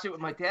actually watched it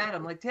with my dad.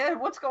 I'm like, Dad,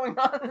 what's going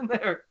on in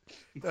there?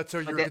 That's how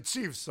you're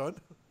conceived, son.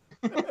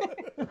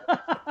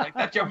 Like,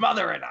 that's your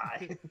mother and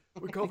I.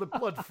 We call it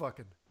blood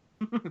fucking.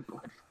 Blood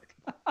fucking.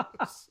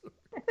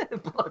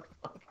 Blood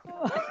fucking.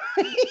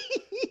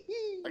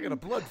 I gotta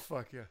blood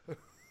fuck you.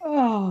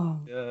 Oh.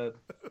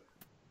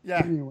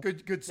 Yeah, Anyway.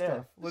 good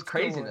stuff. It's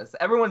craziness.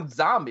 Everyone's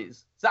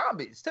zombies.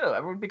 Zombies, too.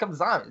 Everyone becomes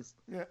zombies.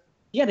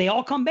 Yeah, they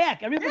all come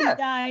back. Everybody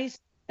dies.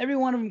 Every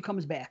one of them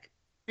comes back.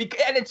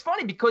 And it's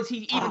funny because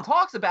he even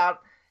talks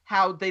about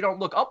how they don't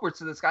look upwards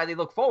to the sky. They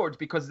look forwards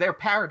because their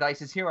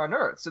paradise is here on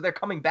Earth. So they're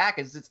coming back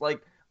as it's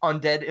like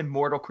undead,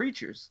 immortal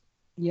creatures.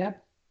 Yeah.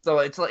 So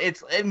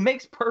it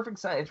makes perfect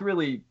sense. It's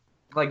really,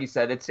 like you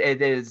said,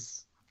 it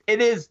is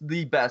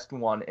the best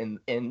one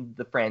in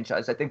the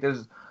franchise. I think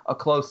there's a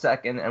close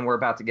second, and we're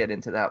about to get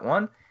into that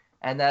one.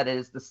 And that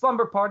is The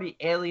Slumber Party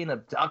Alien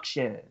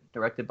Abduction,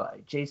 directed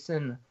by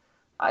Jason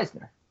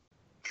Eisner.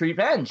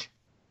 Treevenge.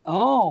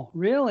 Oh,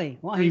 really?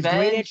 Well, he's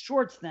great at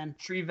shorts then.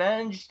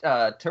 Treevenge,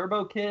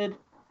 Turbo Kid,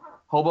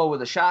 Hobo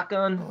with a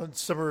Shotgun. Oh, in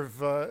summer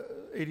of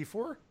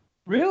 '84?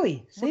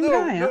 Really? Same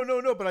guy, huh?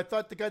 No, but I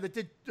thought the guy that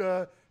did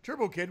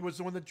Turbo Kid was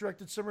the one that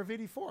directed Summer of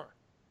 '84.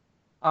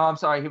 Oh, I'm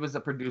sorry. He was the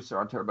producer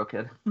on Turbo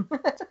Kid.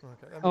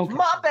 Okay.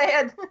 My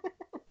bad.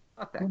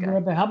 Not that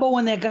guy. How about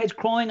when that guy's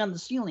crawling on the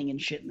ceiling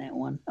and shit in that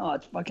one? Oh,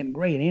 it's fucking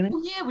great, ain't it?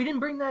 Oh, yeah, we didn't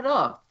bring that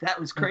up. That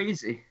was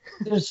crazy.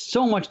 There's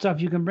so much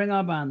stuff you can bring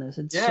up on this.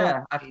 It's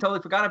I totally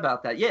forgot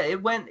about that. Yeah,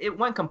 it went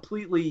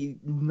completely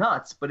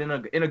nuts, but in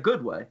a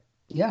good way.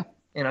 Yeah.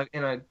 In a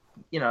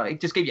it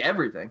just gave you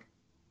everything.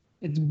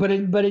 But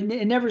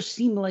it never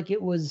seemed like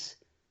it was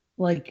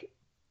like,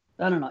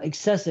 I don't know,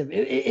 excessive.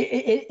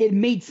 It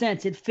made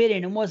sense. It fit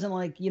in. It wasn't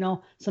like,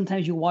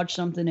 sometimes you watch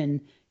something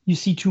and you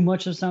see too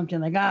much of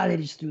something, like, they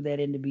just threw that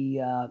in to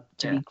be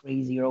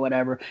crazy or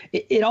whatever.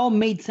 It all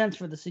made sense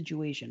for the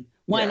situation.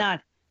 Why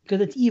not? Because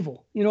it's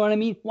evil. You know what I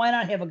mean? Why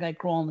not have a guy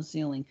crawl on the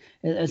ceiling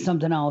as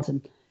something else?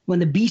 And when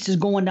the beast is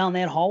going down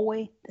that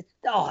hallway, it's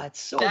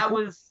so cool. That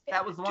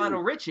was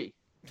Lionel Richie.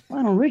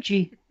 Lionel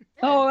Richie?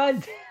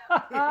 Oh,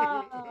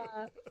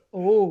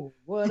 oh,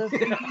 what a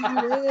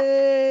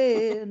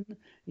feeling.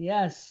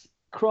 Yes,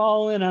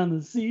 crawling on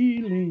the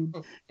ceiling.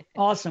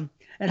 Awesome.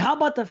 And how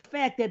about the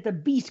fact that the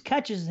beast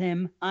catches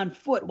him on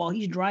foot while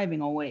he's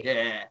driving away?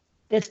 Yeah.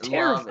 That's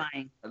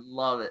terrifying. I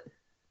love it.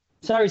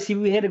 Sorry, see,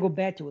 we had to go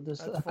back to it.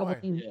 There's a couple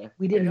things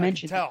we didn't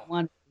mention.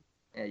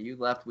 Yeah, you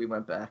left, we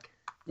went back.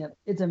 Yep,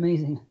 it's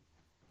amazing.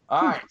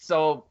 All right,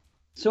 so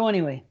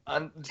anyway.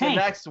 The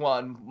next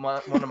one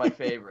of my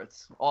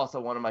favorites. Also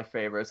one of my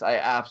favorites. I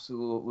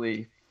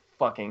absolutely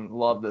fucking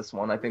love this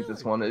one. I think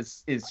this one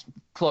is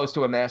close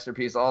to a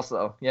masterpiece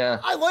also. Yeah.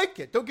 I like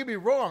it. Don't get me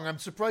wrong. I'm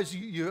surprised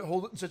you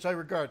hold it in such high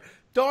regard.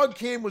 Dog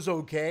Cam was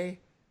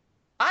okay.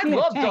 I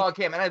love Dog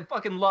Cam, and I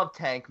fucking love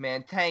Tank,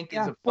 man. Tank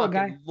is a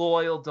fucking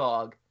loyal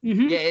dog.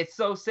 Mm-hmm. Yeah, it's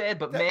so sad,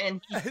 but man,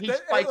 he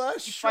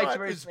fights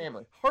for his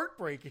family.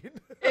 Heartbreaking.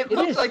 It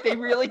looks like they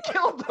really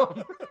killed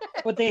him.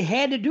 But they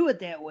had to do it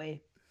that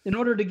way in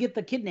order to get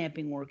the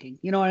kidnapping working.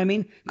 You know what I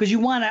mean? Because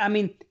you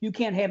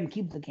can't have him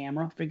keep the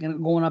camera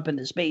freaking going up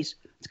into space.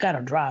 It's got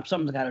to drop.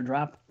 Something's got to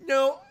drop.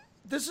 No,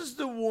 this is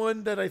the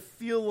one that I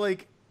feel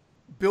like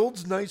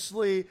builds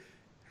nicely,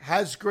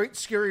 has great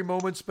scary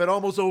moments, but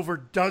almost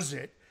overdoes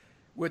it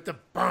with the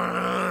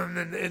burn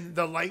and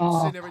the lights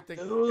and everything.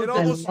 Dude, it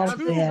almost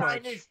too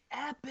much. Is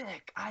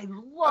epic. I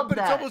love but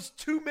that. It's almost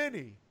too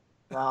many.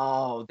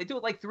 Oh, they do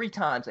it like 3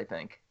 times, I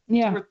think.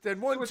 Yeah. Then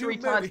one two or too three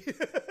many. times.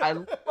 I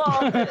love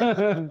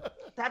it.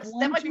 That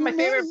might be my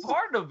favorite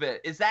part of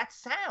it. Is that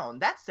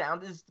sound? That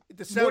sound is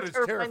more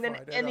terrifying than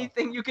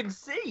anything you can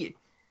see.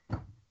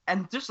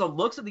 And just the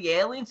looks of the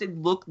aliens, they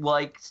look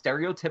like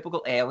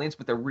stereotypical aliens,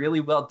 but they're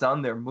really well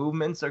done. Their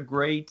movements are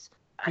great,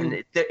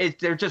 and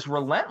they're just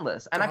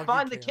relentless. And I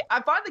find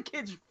the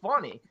kids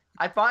funny.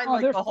 I find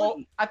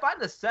I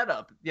find the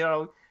setup,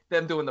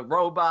 them doing the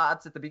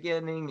robots at the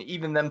beginning,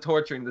 even them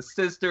torturing the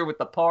sister with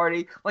the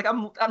party. Like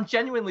I'm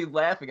genuinely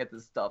laughing at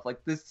this stuff. Like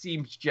this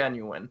seems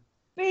genuine.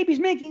 Babies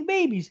making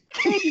babies.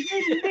 Babies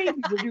making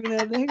babies. They're doing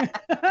that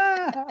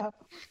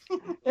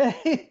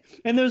thing.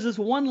 And there's this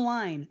one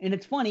line, and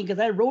it's funny because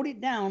I wrote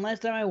it down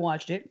last time I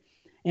watched it,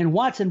 and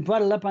Watson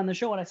brought it up on the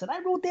show, and I said,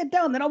 I wrote that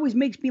down. That always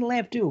makes me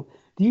laugh too.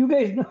 Do you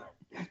guys know?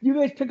 You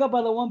guys pick up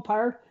on the one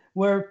part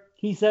where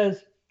he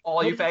says,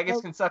 "All you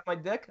faggots can suck my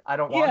dick. I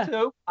don't want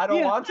to. I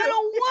don't want to. I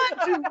don't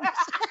want to."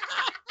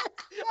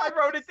 I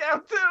wrote it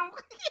down too.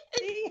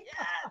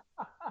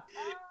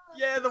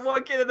 Yeah, the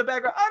one kid in the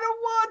background. I don't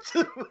want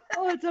to.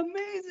 Oh, it's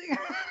amazing.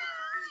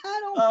 I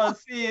don't. Oh,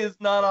 C is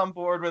not on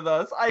board with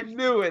us. I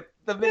knew it.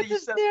 The minute you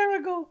It's said,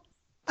 hysterical.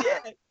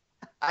 yeah.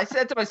 I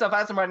said to myself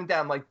as I'm writing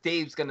down, like,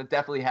 Dave's gonna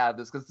definitely have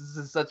this because this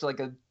is such like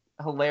a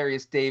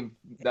hilarious Dave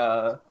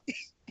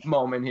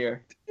moment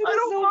here. I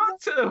don't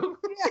want to.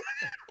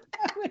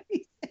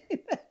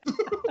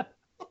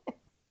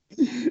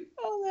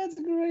 Oh, that's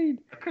great.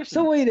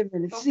 So wait a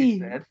minute. See,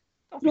 you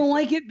don't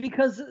like it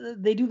because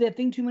they do that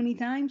thing too many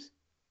times?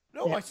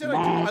 No, I said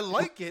I do. I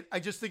like it. I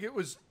just think it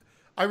was.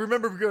 I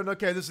remember going,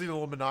 okay, this is a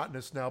little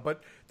monotonous now,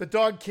 but the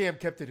dog cam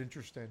kept it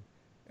interesting,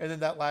 and then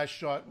that last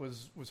shot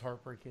was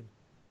heartbreaking.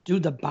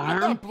 Dude, the barn. I'm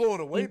not blown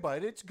away by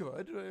it. It's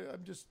good.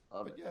 I'm just,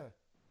 but yeah.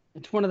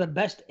 It's one of the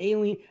best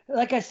alien.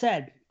 Like I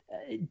said,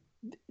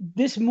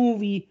 this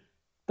movie,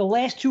 the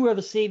last two are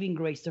the saving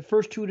grace. The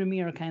first two to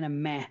me are kind of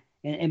meh,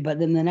 but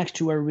then the next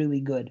two are really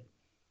good.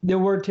 There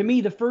were, to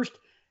me, the first.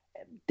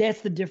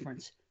 That's the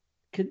difference.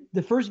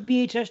 The first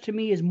VHS to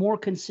me is more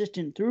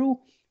consistent through,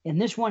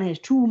 and this one has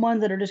two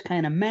ones that are just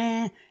kind of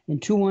meh,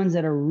 and two ones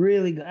that are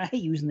really good. I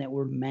hate using that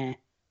word meh. It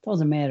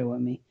doesn't matter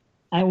with me.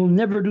 I will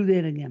never do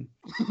that again.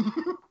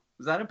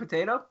 Was that a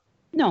potato?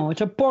 No,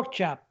 it's a pork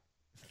chop.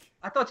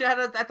 I thought you had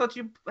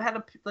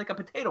a like a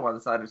potato on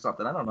the side or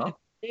something. I don't know.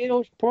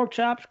 Potatoes, pork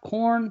chops,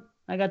 corn.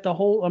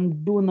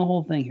 I'm doing the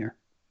whole thing here.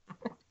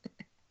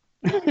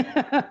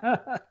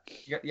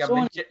 You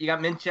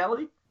got mint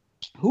jelly?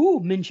 Who?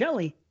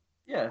 Mincelli?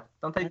 Yeah.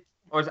 Don't they?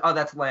 Or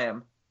that's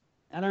lamb.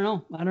 I don't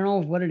know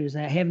what it is.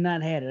 I have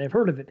not had it. I've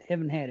heard of it.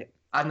 Haven't had it.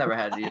 I've never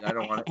had it either. I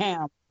don't want it.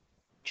 Ham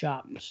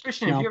chops.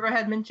 Christian, have you ever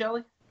had mint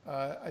jelly?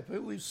 I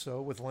believe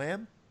so. With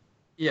lamb?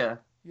 Yeah.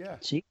 Yeah.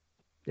 See?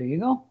 There you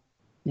go.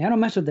 Yeah, I don't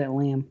mess with that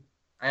lamb.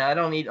 I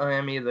don't eat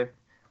lamb either.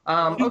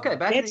 Okay,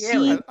 back to the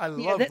alien. I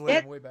loved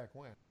lamb way back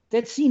when.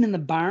 That scene in the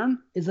barn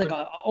is like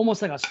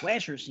almost like a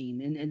slasher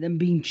scene, and them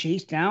being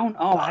chased down.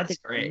 Oh, I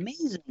think great.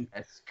 Amazing.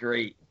 That's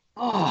great.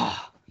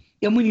 Oh,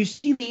 and when you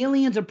see the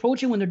aliens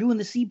approaching, when they're doing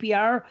the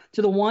CPR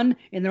to the one,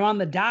 and they're on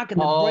the dock,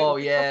 and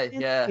yeah,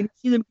 and you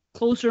see them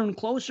closer and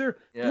closer,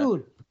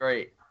 dude.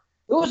 Great.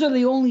 Those are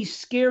the only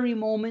scary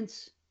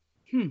moments.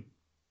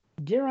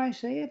 Dare I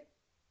say it?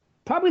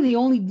 Probably the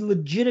only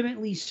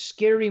legitimately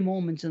scary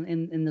moments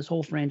in this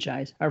whole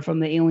franchise are from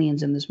the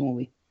aliens in this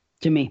movie.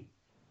 To me,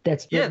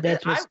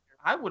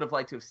 I would have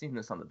liked to have seen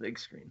this on the big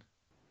screen.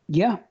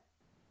 Yeah,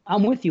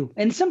 I'm with you.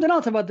 And something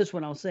else about this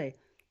one, I'll say,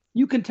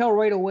 you can tell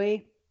right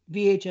away.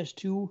 VHS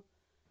 2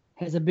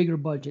 has a bigger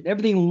budget.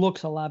 Everything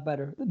looks a lot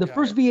better. The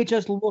first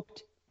VHS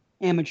looked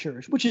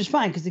amateurish, which is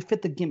fine because they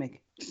fit the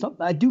gimmick. So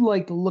I do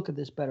like the look of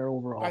this better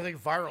overall. I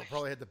think Viral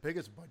probably had the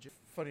biggest budget.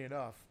 Funny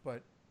enough,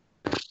 but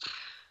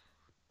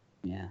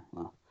yeah,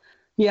 well,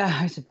 yeah,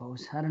 I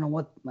suppose. I don't know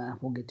what.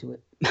 We'll get to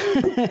it.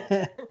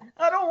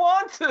 I don't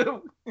want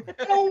to.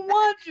 I don't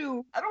want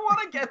to. I don't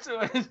want to get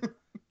to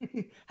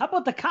it. How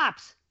about the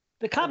cops?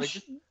 The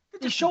cops.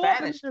 They show up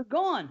and they're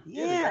gone.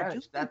 Yeah,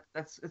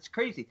 it's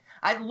crazy.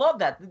 I love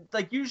that.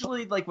 Like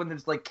usually, like when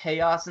there's like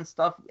chaos and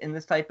stuff in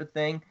this type of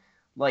thing,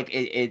 like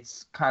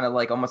it's kind of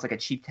like almost like a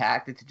cheap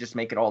tactic to just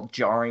make it all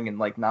jarring and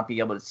like not be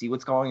able to see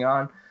what's going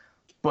on.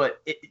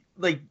 But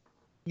like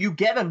you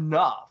get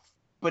enough,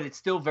 but it's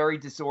still very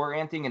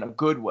disorienting in a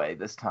good way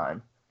this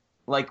time.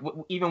 Like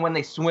even when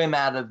they swim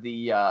out of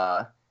the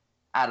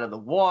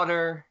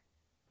water.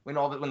 When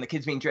the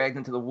kid's being dragged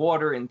into the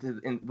water with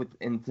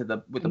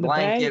the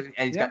blanket,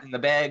 and he's got in the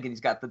bag, and he's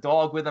got the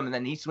dog with him, and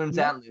then he swims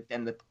out,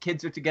 and the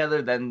kids are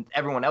together. Then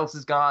everyone else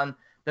is gone.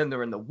 Then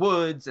they're in the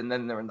woods, and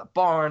then they're in the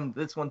barn.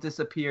 This one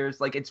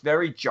disappears. Like it's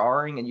very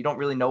jarring, and you don't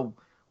really know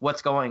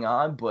what's going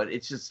on, but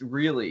it's just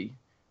really,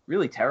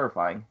 really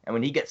terrifying. And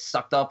when he gets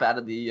sucked up out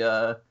of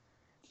the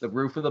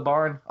roof of the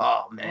barn,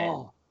 oh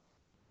man,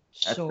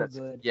 that's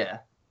good. Yeah,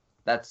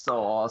 that's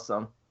so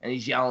awesome. And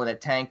he's yelling at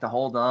Tank to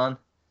hold on.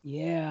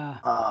 Yeah.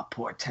 Oh,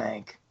 poor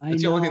Tank.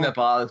 That's the only thing that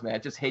bothers me. I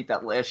just hate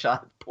that last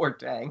shot. Poor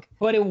Tank.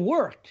 But it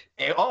worked.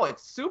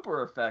 It's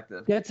super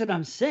effective. That's what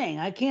I'm saying.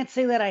 I can't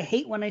say that I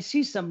hate when I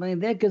see something like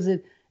that because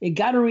it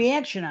got a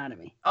reaction out of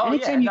me. Oh, I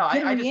just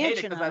hate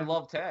it because I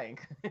love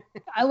Tank.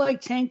 I like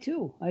Tank,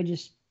 too. I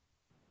just,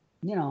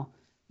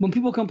 when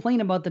people complain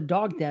about the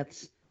dog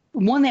deaths,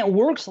 one that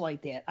works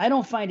like that, I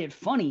don't find it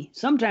funny.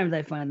 Sometimes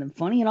I find them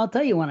funny, and I'll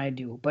tell you when I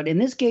do. But in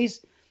this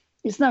case,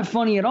 it's not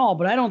funny at all.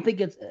 But I don't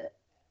think it's...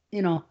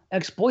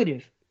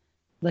 exploitive,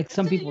 like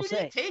some people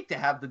say. Take to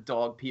have the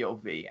dog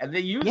POV, and they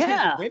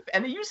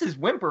use his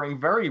whimpering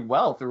very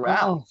well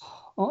throughout.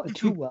 Oh,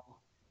 too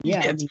well.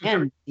 Yeah,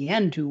 the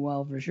end too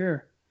well for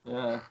sure.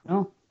 Yeah.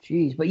 Oh,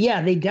 jeez, but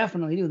yeah, they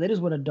definitely do. That is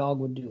what a dog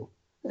would do.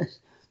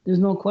 There's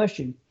no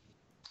question.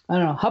 I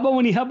don't know. How about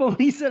when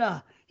he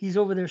said he's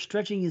over there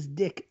stretching his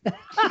dick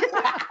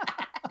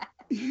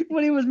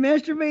when he was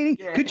masturbating?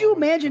 Yeah. Could you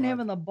imagine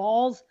having the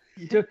balls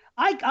to?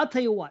 I'll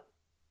tell you what.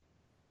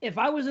 If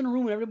I was in a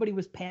room and everybody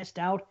was passed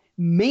out,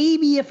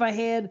 maybe if I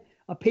had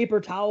a paper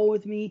towel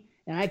with me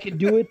and I could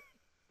do it,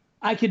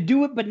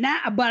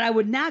 but I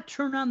would not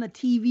turn on the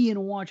TV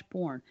and watch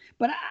porn.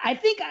 But I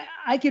think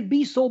I could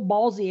be so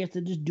ballsy as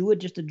to just do it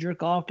just to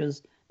jerk off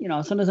because,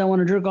 sometimes I want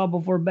to jerk off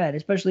before bed,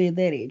 especially at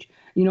that age.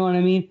 You know what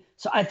I mean?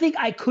 So I think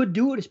I could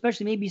do it,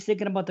 especially maybe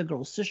thinking about the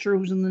girl's sister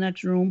who's in the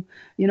next room.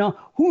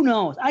 Who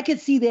knows? I could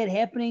see that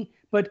happening,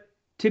 but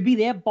to be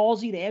that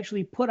ballsy to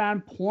actually put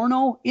on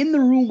porno in the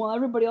room while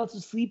everybody else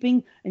is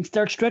sleeping and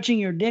start stretching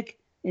your dick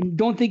and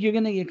don't think you're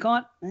going to get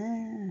caught?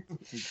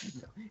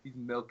 He's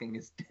milking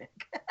his dick.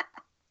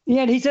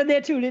 Yeah, he said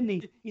that too, didn't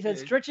he? He said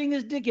stretching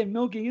his dick and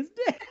milking his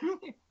dick.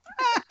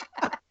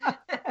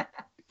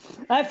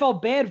 I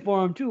felt bad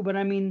for him too, but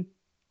I mean,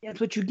 that's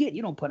what you get.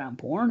 You don't put on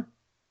porn.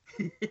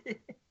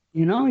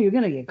 You're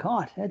going to get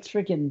caught. That's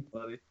freaking...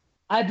 Funny.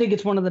 I think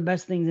it's one of the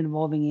best things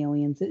involving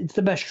aliens. It's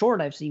the best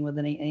short I've seen with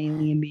an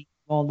alien being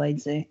involved,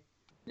 I'd say.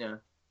 Yeah.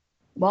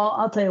 Well,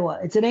 I'll tell you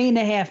what. It's an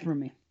 8.5 for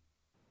me.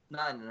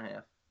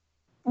 9.5.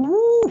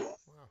 Ooh.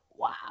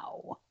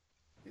 Wow.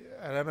 Yeah,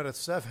 and I'm at a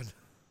 7.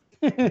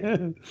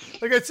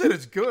 Like I said,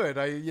 it's good.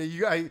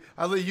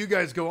 I'll let you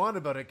guys go on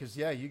about it because,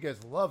 you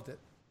guys loved it.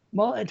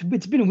 Well,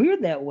 it's been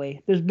weird that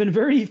way. There's been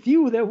very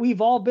few that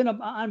we've all been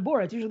on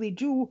board. It's usually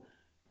two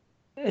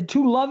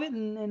love it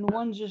and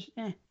one's just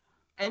eh.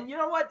 And you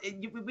know what?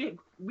 We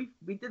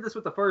did this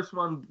with the first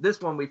one.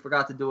 This one we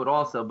forgot to do it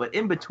also. But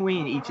in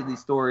between each of these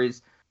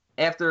stories,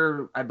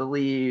 after I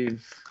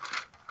believe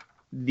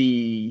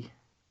the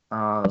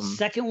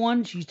second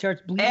one, she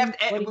starts bleeding.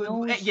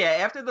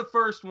 After the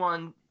first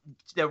one,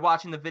 they're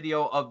watching the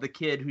video of the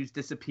kid who's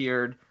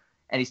disappeared,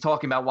 and he's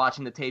talking about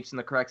watching the tapes in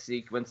the correct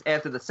sequence.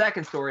 After the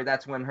second story,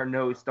 that's when her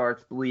nose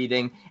starts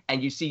bleeding,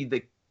 and you see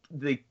the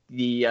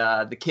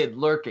kid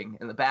lurking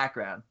in the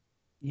background.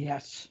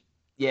 Yes.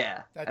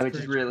 Yeah, which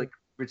is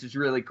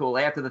really cool.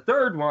 After the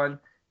third one,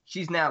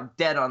 she's now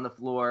dead on the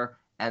floor,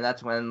 and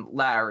that's when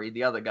Larry,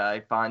 the other guy,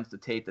 finds the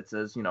tape that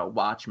says,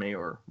 watch me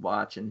or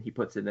watch, and he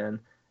puts it in.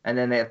 And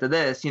then after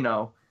this, he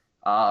watches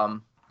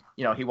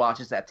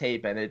that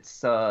tape, and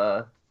it's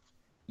after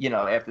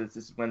this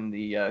is when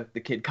the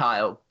kid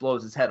Kyle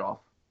blows his head off,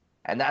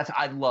 and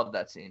I love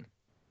that scene,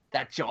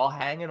 that jaw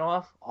hanging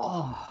off.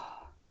 Oh,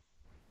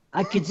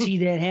 I could see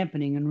that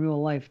happening in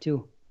real life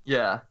too.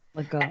 Yeah,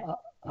 like a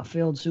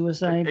failed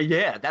suicide.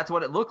 Yeah, that's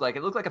what it looked like.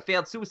 It looked like a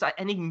failed suicide,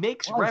 and he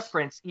makes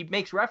reference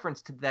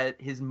to that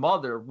his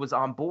mother was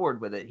on board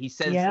with it. He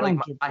says,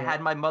 I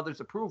had my mother's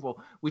approval,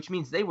 which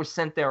means they were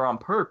sent there on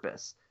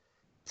purpose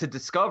to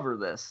discover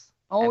this.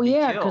 Oh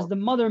yeah, because the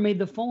mother made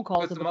the phone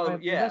call to the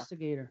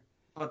investigator.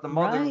 But the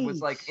mother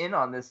was in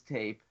on this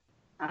tape.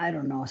 I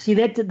don't know. See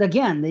that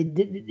again?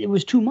 It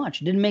was too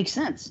much. It didn't make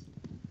sense.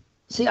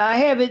 See, I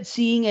have it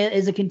seeing it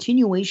as a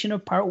continuation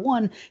of part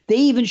 1. They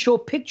even show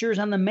pictures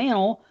on the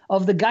mantle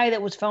of the guy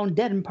that was found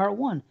dead in part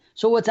 1.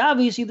 So it's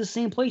obviously the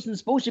same place and it's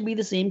supposed to be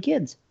the same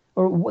kids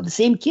or the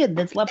same kid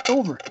that's left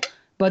over.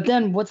 But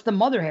then what's the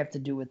mother have to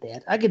do with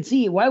that? I could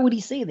see it. Why would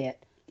he say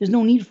that? There's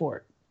no need for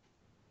it.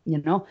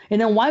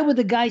 And then why would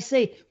the guy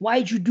say,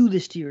 why'd you do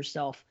this to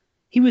yourself?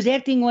 He was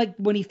acting like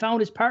when he found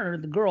his partner,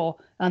 the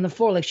girl, on the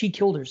floor, like she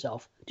killed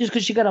herself. Just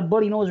because she got a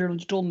bloody nose and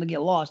she told him to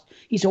get lost.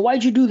 He said,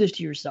 why'd you do this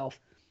to yourself?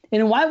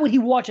 And why would he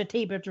watch a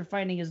tape after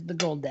finding the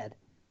girl dead?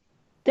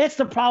 That's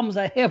the problems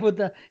I have with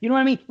the, you know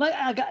what I mean?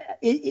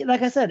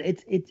 Like I said,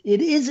 it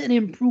is an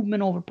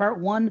improvement over part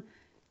 1,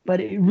 but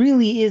it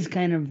really is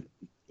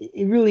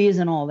it really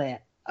isn't all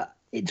that.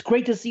 It's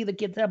great to see the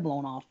kid's head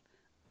blown off.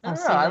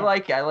 I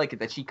like it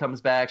that she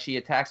comes back, she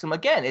attacks him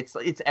again.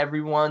 It's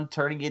everyone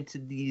turning into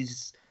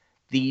these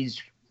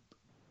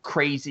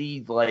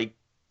crazy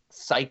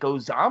psycho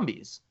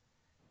zombies,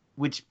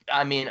 which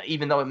I mean,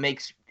 even though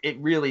it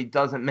really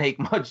doesn't make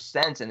much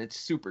sense and it's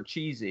super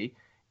cheesy,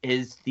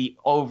 is the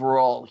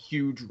overall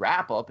huge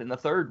wrap up in the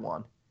third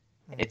one.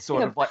 It's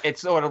sort of like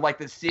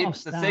the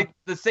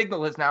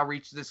signal has now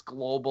reached this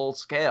global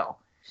scale.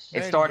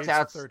 It starts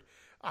out third.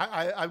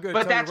 I'm going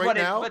to tell you right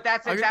now. But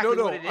that's exactly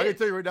what it is. I'm going to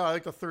tell you right now. I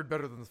like the third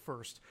better than the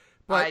first.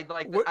 But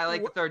I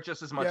like the third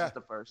just as much as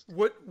the first.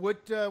 What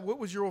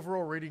was your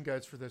overall rating,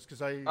 guys, for this?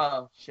 Because I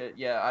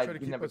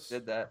we never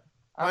did that.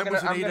 Mine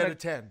was an 8 out of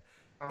 10.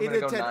 I'm going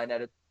to go 9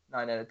 out of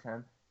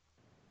 10.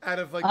 Out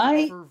of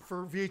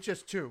for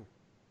VHS 2.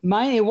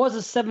 Mine, it was a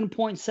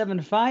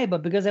 7.75,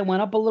 but because I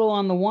went up a little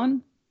on the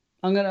 1,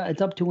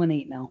 it's up to an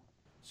 8 now.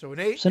 So an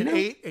 8, an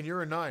 8, and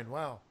you're a 9.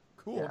 Wow,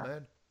 cool,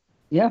 man.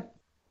 Yeah.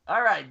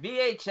 All right,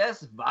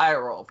 VHS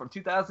Viral from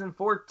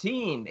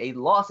 2014. A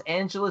Los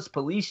Angeles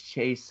police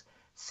chase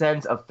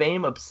sends a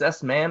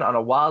fame-obsessed man on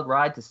a wild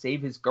ride to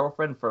save his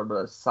girlfriend from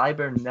a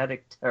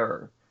cybernetic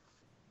terror.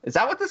 Is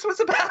that what this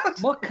was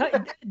about?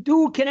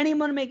 Dude, can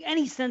anyone make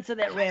any sense of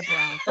that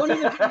wraparound? Don't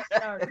even get me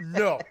started.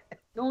 No.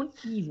 Don't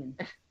even.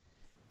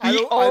 I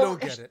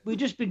don't get it. We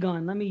just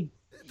begun. Let me.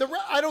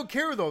 I don't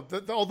care though.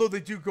 Although they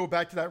do go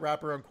back to that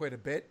wraparound quite a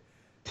bit.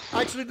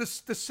 Actually, the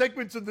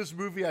segments in this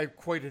movie I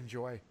quite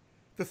enjoy.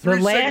 The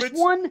last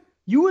one.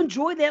 You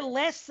enjoy that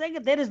last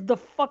segment? That is the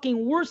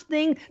fucking worst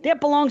thing.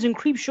 That belongs in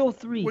Creepshow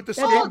 3. With the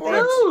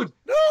skateboards? Dude!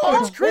 No,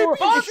 it's creepy.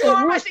 I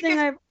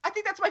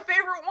think that's my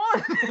favorite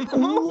one in the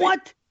movie.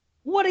 What?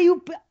 What are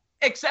you...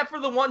 Except for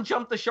the one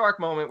jump the shark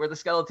moment where the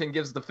skeleton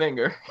gives the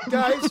finger.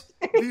 Guys,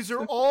 these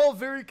are all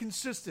very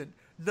consistent.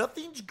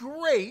 Nothing's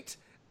great,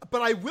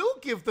 but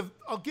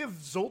I'll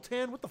give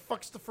Zoltan. What the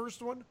fuck's the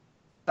first one?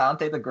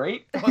 Dante the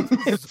Great?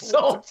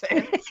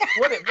 Zoltan.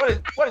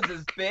 What is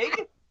this,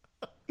 big?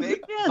 Yeah,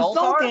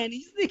 Zoltan.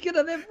 He's thinking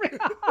of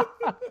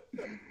that.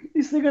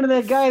 He's thinking of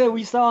that guy that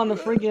we saw on the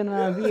freaking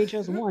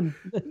VHS one.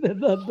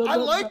 I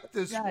like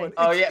this one.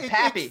 Oh yeah,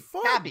 Pappy.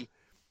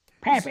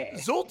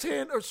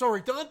 Zoltan, or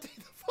sorry, Dante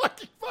the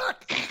fucking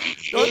fuck.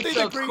 Dante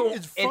the Great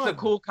is fun. It's a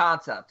cool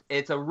concept.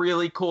 It's a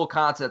really cool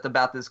concept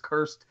about this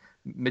cursed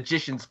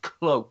magician's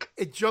cloak.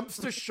 It jumps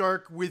the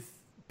shark with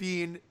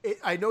being.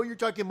 I know you're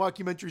talking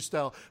mockumentary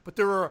style, but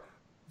there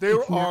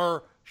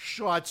are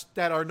shots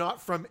that are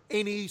not from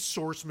any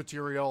source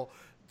material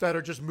that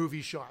are just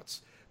movie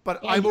shots. But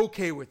I'm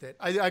okay with it.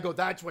 I go,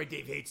 that's why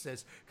Dave hates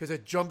this, because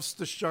it jumps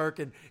the shark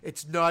and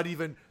it's not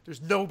even,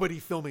 there's nobody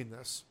filming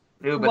this.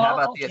 Dude, but how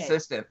about the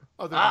assistant?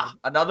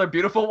 Another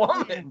beautiful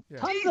woman. Yeah.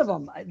 Tons of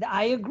them.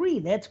 I agree.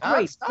 That's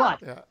great.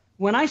 But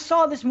when I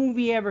saw this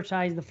movie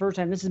advertised the first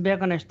time, this is back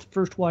when I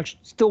first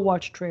still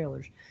watched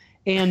trailers.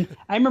 And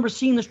I remember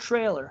seeing this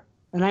trailer,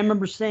 and I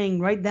remember saying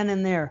right then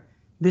and there,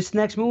 this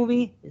next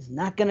movie is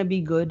not going to be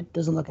good.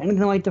 Doesn't look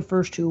anything like the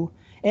first two.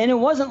 And it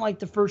wasn't like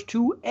the first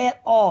two at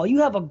all.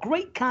 You have a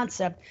great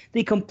concept.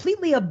 They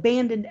completely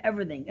abandoned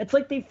everything. It's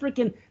like they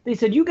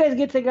said, you guys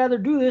get together,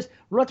 do this.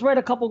 Let's write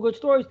a couple good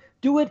stories.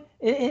 Do it.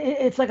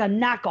 It's like a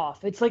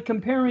knockoff. It's like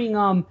comparing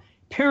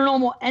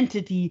Paranormal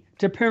Entity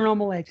to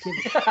Paranormal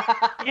Activity.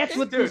 That's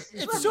what this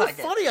is. It's so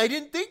funny. I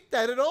didn't think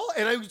that at all.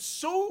 And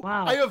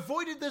I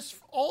avoided this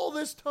all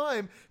this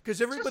time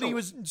because everybody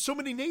was so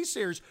many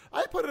naysayers.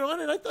 I put it on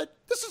and I thought,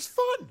 this is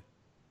fun.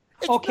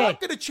 It's not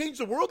going to change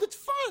the world. It's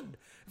fun.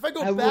 If I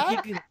go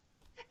back,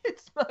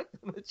 it's not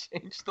going to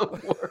change the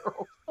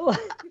world.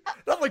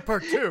 Not like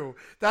part 2.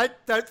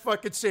 That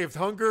fucking saved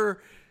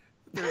hunger.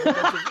 There's a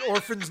bunch of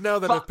orphans now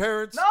that have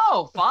parents.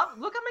 No, look how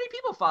many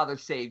people Father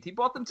saved. He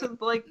brought them to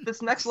like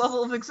this next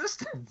level of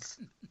existence.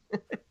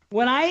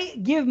 When I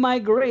give my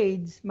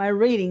grades, my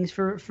ratings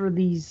for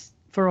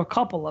a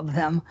couple of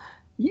them,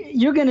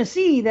 you're going to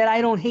see that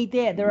I don't hate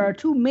that. There are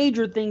two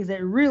major things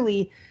that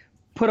really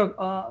put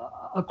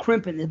a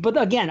crimp in this.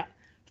 But again,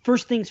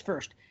 first things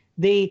first.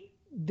 They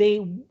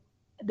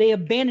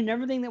abandoned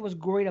everything that was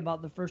great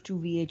about the first two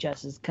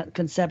VHSs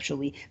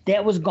conceptually.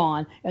 That was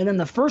gone. And then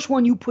the first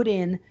one you put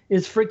in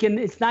is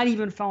it's not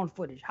even found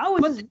footage. How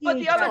is this? But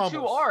the other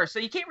two are, so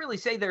you can't really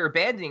say they're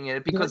abandoning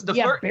it because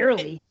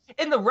barely.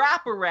 In the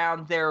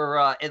wraparound, they're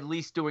at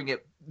least doing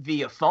it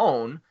via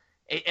phone.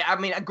 I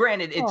mean,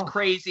 granted, it's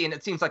crazy and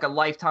it seems like a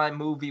Lifetime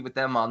movie with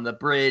them on the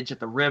bridge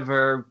at the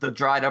river, the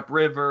dried up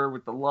river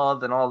with the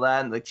love and all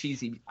that, and the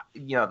cheesy,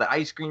 the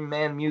Ice Cream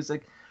Man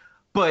music.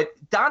 But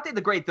Dante the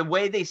Great, the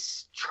way they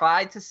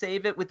tried to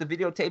save it with the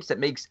videotapes that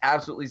makes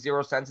absolutely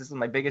zero sense, this is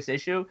my biggest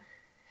issue,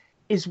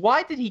 is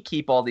why did he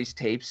keep all these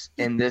tapes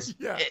in this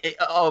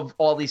of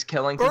all these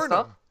killings and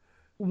stuff?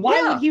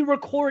 Why would he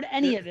record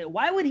any of it?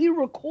 Why would he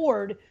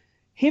record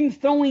him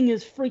throwing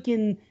his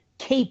freaking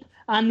cape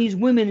on these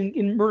women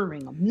and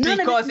murdering them?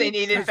 Because they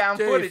needed found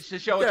footage to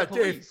show it to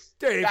police.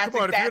 Dave, come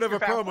on, if you're going to have a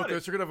problem with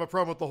this, you're going to have a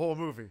problem with the whole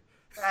movie.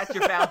 That's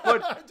your found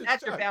footage.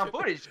 That's your found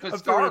footage. Because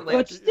Scarlett.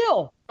 But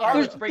still,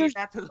 bringing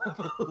that to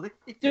the police.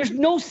 There's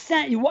no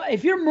sense.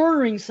 If you're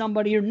murdering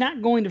somebody, you're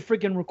not going to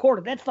freaking record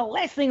it. That's the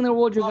last thing in the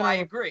world you're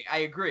going to. I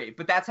agree.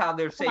 But that's how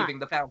they're saving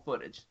the found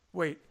footage.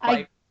 Wait,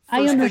 I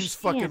understand. Things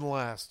fucking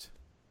last.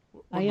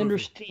 I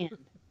understand.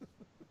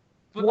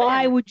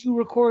 Why would you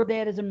record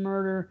that as a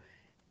murder?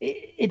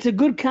 It's a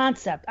good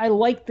concept. I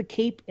like the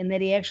cape and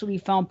that he actually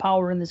found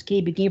power in this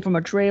cape. It came from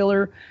a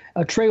trailer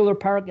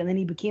park, and then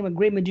he became a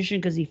great magician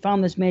because he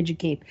found this magic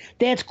cape.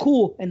 That's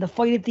cool, and the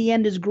fight at the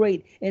end is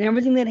great, and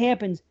everything that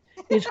happens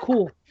is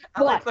cool.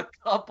 I like the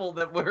couple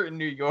that were in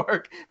New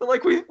York. They're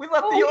like, we left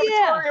the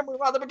auditorium, we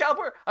wound up in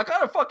California. I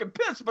kind of fucking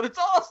pissed, but it's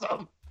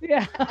awesome.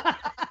 Yeah,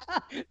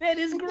 that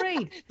is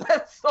great.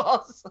 That's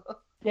awesome.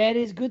 That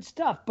is good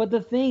stuff. But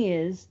the thing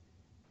is,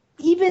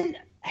 even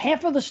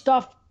half of the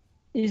stuff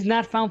is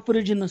not found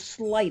footage in the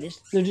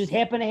slightest. They just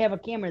happen to have a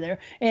camera there.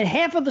 And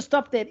half of the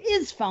stuff that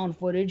is found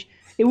footage,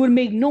 it would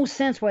make no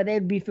sense why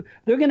that'd be.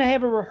 They're going to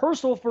have a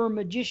rehearsal for a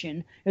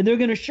magician, and they're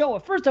going to show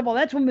it. First of all,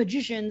 that's when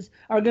magicians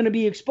are going to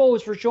be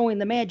exposed for showing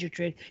the magic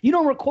trick. You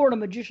don't record a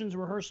magician's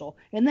rehearsal.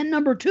 And then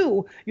number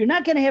two, you're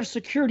not going to have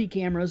security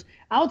cameras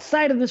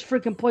outside of this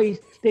freaking place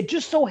that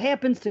just so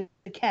happens to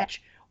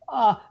catch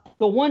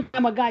the one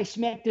time a guy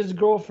smacked his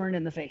girlfriend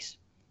in the face.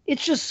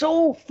 It's just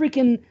so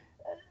freaking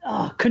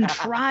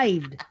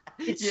contrived.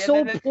 It's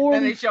so poorly.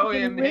 Then they show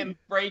him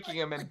breaking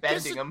him and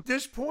bending him. At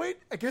this point,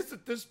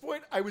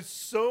 I was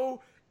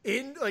so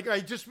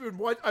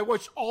I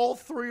watched all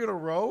 3 in a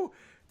row.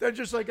 They're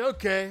just like,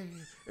 okay,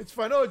 it's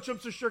fine. Oh, it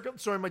jumps a shark.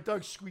 Sorry, my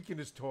dog's squeaking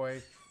his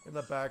toy in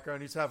the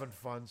background. He's having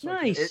fun. So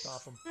Nice. I can't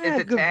stop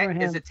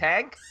him. Is it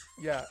Tank?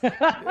 Yeah.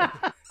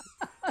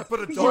 I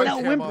put a dog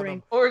cam on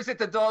him. Or is it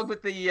the dog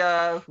with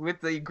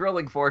the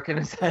grilling fork in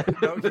his head?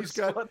 No, he's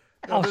got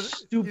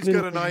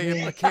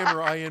a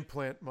camera eye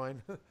implant.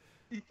 Mine.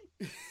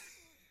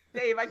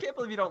 Dave, I can't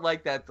believe you don't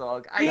like that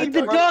dog.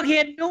 The dog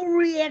had no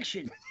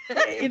reaction.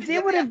 If they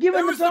would have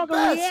given the dog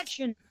a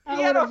reaction, he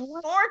had a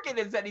fork in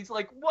his head. He's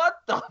like,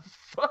 "What the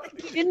fuck?"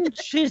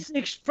 His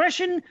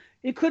expression.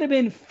 It could have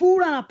been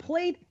food on a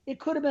plate. It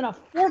could have been a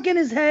fork in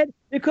his head.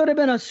 It could have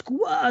been a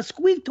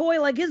squeak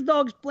toy like his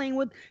dog's playing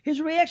with. His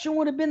reaction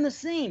would have been the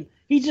same.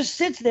 He just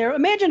sits there.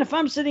 Imagine if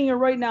I'm sitting here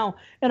right now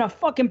and a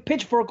fucking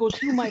pitchfork goes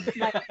through my. He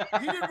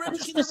didn't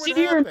register what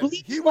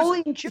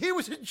happened. He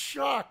was in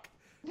shock.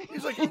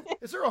 He's like,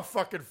 "Is there a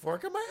fucking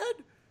fork in my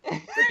head?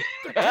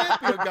 There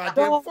can't be a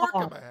goddamn fork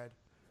in my head."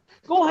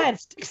 Go ahead,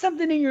 stick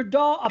something in your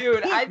dog.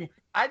 Dude, I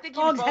think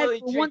he was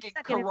probably drinking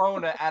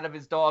Corona out of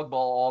his dog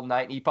bowl all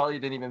night, and he probably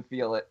didn't even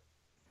feel it.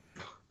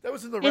 That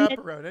was in the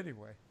wraparound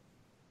anyway.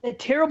 That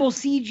terrible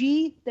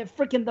CG,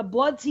 the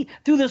blood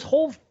through this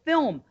whole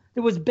film,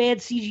 there was bad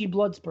CG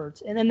blood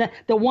spurts. And then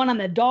the one on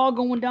the dog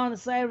going down the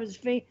side of his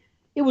face,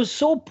 it was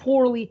so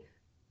poorly.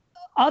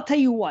 I'll tell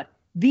you what,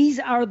 these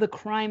are the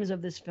crimes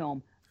of this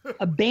film.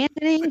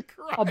 Abandoning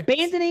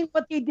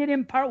what they did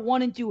in part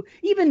 1 and 2.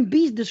 Even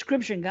B's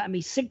description got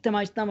me sick to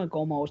my stomach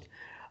almost.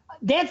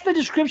 That's the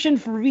description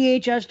for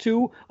VHS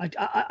 2,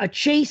 a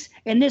chase,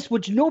 and this,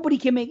 which nobody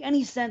can make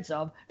any sense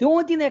of. The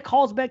only thing that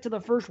calls back to the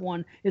first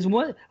one is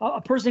when a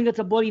person gets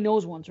a bloody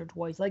nose once or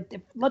twice. Like,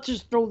 let's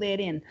just throw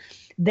that in.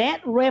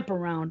 That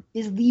wraparound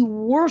is the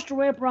worst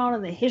wraparound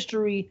in the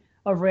history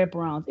of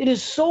wraparounds. It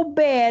is so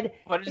bad.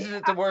 But isn't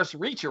it the worst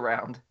reach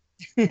around?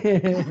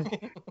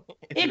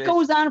 It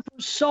goes on for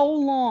so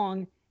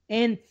long,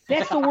 and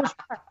that's the worst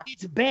part.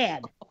 It's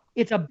bad.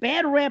 It's a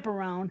bad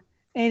wraparound,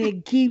 and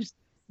it keeps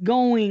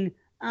going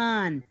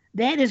on.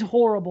 That is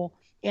horrible.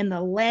 And the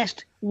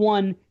last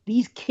one,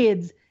 these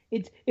kids,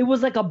 it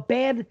was like a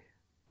bad.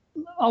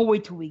 I'll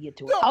wait till we get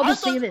to it. I'll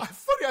just say this.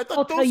 Funny, I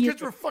thought those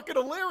kids were fucking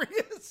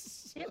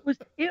hilarious.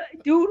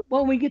 Dude.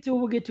 When we get to it,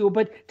 we'll get to it.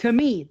 But to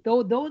me,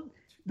 the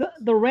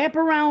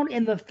wraparound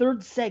and the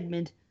third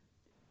segment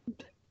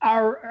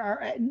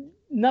are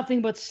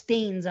nothing but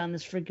stains on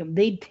this freaking.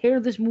 They tear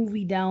this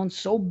movie down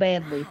so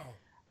badly,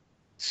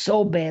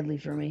 so badly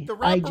for me. The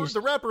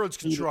wraparound's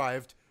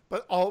contrived,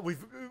 but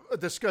we've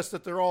discussed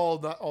that they're all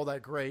not all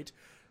that great,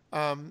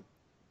 and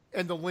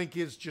the Link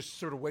is just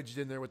sort of wedged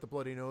in there with the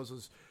bloody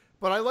noses.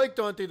 But I like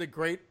Dante the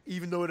Great,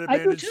 even though it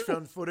abandons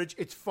found footage.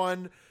 It's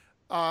fun.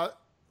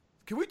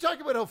 Can we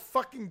talk about how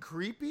fucking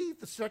creepy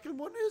the second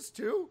one is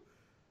too?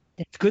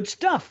 It's good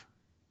stuff.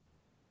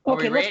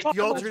 Okay, let's talk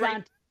about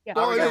Dante. Yeah.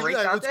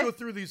 Let's go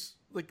through these.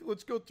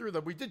 Let's go through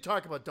them. We did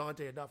talk about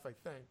Dante enough, I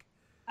think.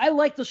 I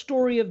like the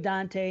story of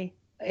Dante.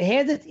 It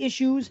has its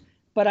issues,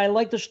 but I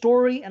like the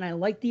story and I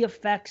like the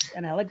effects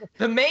and I like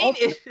the main.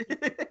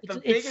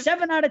 It's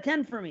 7 out of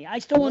 10 for me. I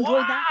still enjoy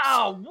Dante.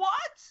 Wow!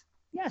 What?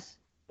 Yes.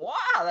 Wow,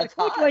 that's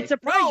high. I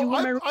surprised you.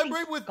 I'm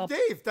right with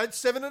Dave. That's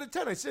 7 out of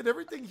 10. I said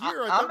everything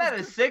here. I'm at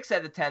a 6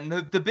 out of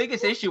 10. The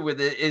biggest issue with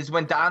it is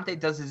when Dante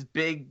does his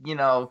big,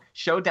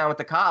 showdown with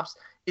the cops.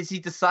 Is he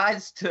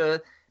decides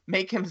to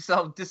make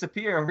himself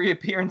disappear and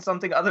reappear in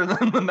something other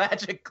than the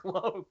magic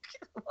cloak.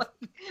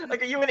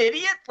 Like, are you an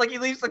idiot? Like, he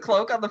leaves the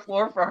cloak on the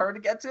floor for her to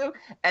get to,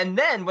 and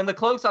then when the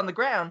cloak's on the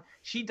ground,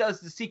 she does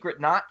the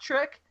secret knot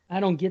trick. I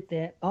don't get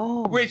that.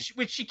 Oh. Which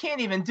she can't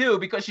even do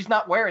because she's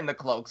not wearing the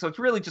cloak. So it's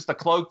really just the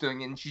cloak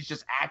doing it, and she's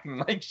just acting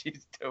like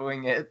she's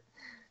doing it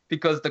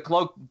because the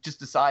cloak just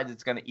decides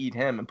it's going to eat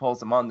him and pulls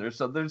him under.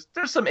 So there's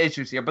some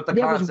issues here, but the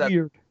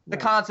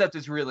concept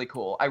is really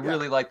cool. I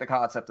really like the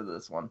concept of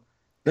this one.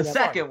 The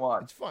second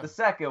one. It's fun. The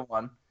second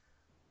one.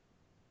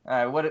 All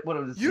right, what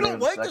was You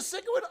don't like the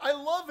second one? I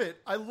love it.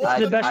 I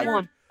love the best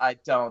one. I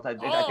don't. I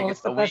think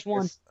it's the best weakest.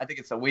 One. I think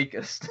it's the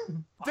weakest.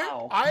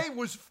 Wow. I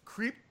was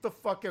creeped the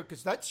fuck out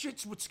because that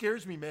shit's what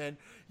scares me, man.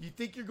 You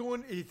think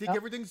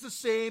everything's the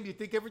same. You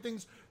think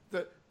everything's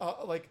the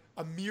like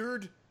a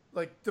mirrored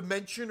like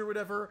dimension or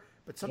whatever,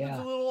 but something's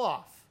a little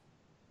off.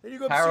 Then you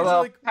go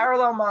upstairs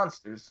parallel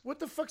monsters. What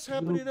the fuck's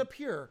happening up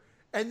here?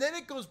 And then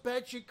it goes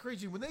batshit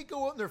crazy. When they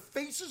go out and their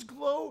faces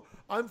glow,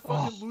 I'm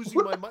fucking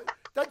losing my mind.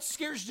 That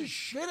scares the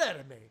shit out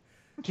of me.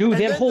 Dude,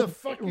 and that then whole the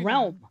fucking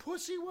realm.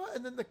 Pussy what?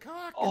 And then the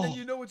cock, and then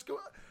you know what's going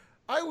on.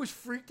 I was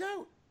freaked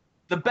out.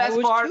 The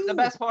best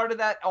part of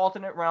that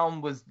alternate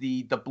realm was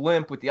the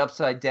blimp with the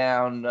upside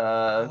down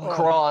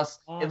cross.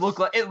 It looked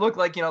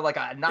like like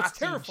a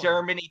Nazi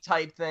Germany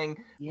type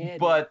thing. Yeah,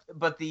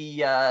 but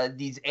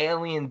these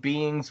alien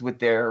beings with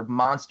their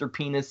monster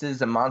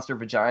penises and monster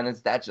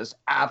vaginas, that just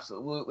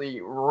absolutely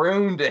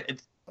ruined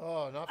it.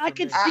 Oh, not for I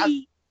could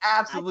see.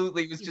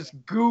 Absolutely, it was just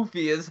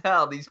goofy as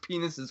hell. These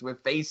penises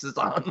with faces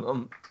on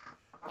them.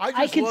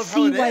 I can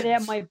see why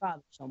that might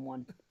bother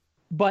someone,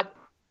 but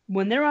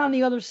when they're on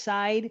the other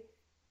side,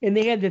 and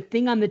they had the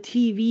thing on the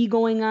TV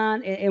going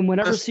on, and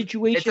whatever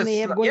situation they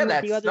have going on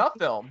with the other. Snuff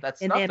film. That's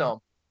snuff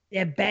film.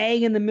 That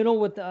bag in the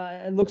middle with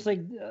it looks like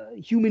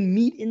human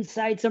meat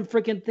inside some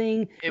freaking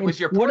thing. It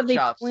was your pork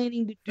chops. What are they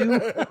planning to do?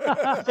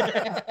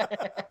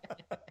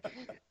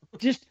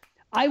 Just,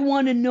 I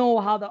want to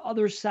know how the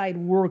other side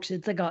works.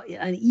 It's like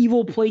an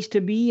evil place to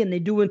be, and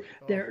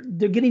they're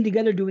getting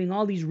together doing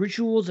all these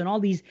rituals and all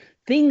these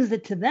things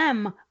that to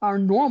them are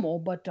normal,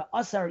 but to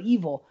us are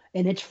evil,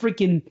 and it's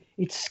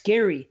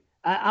scary.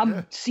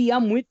 I'm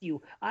with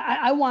you.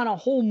 I want a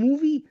whole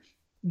movie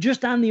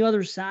just on the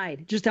other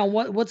side, just on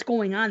what's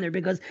going on there,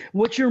 because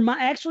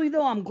actually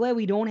though, I'm glad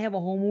we don't have a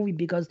whole movie,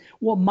 because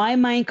what my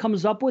mind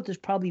comes up with is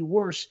probably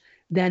worse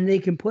than they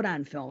can put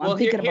on film. I'm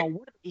thinking about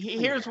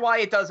here's why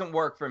it doesn't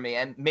work for me,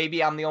 and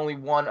maybe I'm the only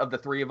one of the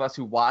three of us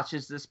who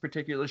watches this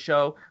particular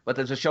show, but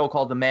there's a show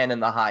called The Man in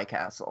the High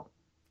Castle.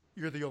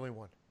 You're the only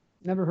one.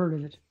 Never heard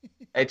of it.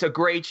 It's a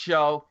great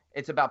show.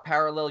 It's about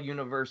parallel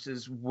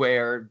universes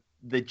where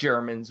the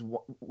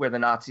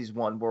Nazis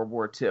won World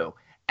War II.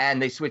 And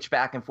they switch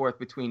back and forth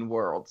between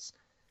worlds.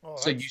 Oh,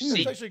 so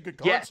that's actually a good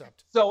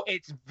concept. Yeah, so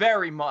it's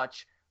very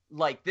much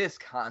like this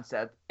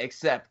concept,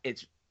 except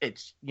it's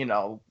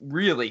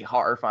really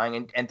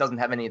horrifying and doesn't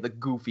have any of the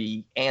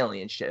goofy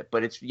alien shit.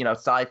 But it's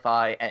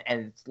sci-fi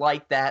and it's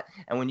like that.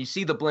 And when you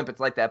see the blimp,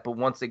 it's like that. But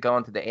once they go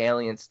into the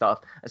alien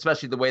stuff,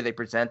 especially the way they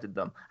presented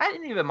them, I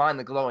didn't even mind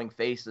the glowing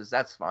faces.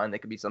 That's fine. They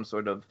could be some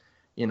sort of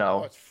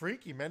Oh, it's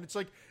freaky, man. It's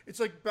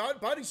like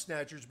Body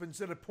Snatchers, but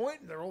instead of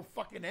pointing, their whole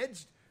fucking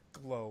heads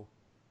glow.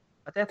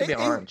 But they have to be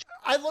orange.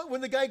 I love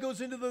when the guy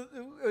goes into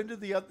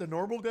the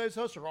normal guy's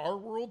house or our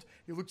world.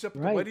 He looks up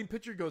at the wedding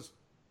picture, goes,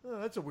 "Oh,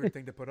 that's a weird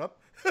thing to put up."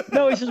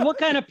 No, he says, "What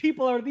kind of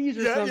people are these?"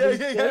 Or something.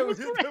 Yeah. What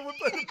kind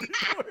of people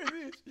are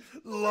these?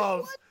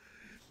 Love.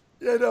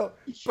 Yeah, no.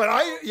 But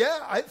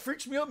it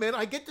freaks me out, man.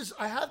 I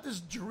have this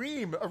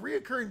dream, a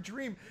reoccurring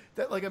dream,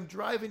 that like I'm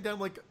driving down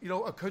like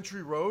a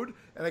country road,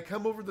 and I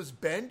come over this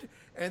bend,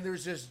 and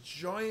there's this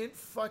giant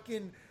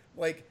fucking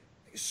like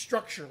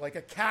structure, like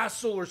a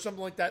castle or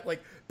something like that,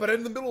 but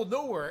in the middle of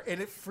nowhere,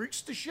 and it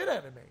freaks the shit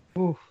out of me.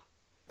 Oof.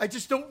 I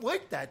just don't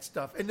like that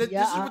stuff, and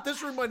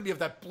this reminded me of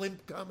that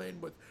blimp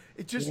coming with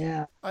it. Just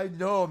I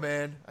know,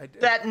 man.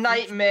 That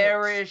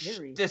nightmarish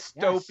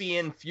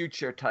dystopian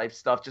future type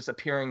stuff just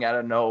appearing out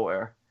of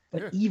nowhere.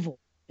 But evil.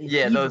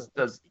 Evil.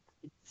 Those.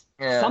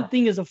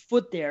 Something is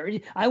afoot there.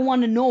 I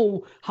want to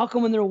know how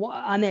come when they're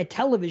on that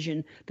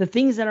television, the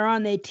things that are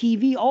on that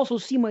TV also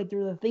seem like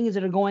they're the things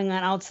that are going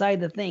on outside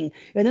the thing.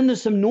 And then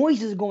there's some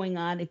noises going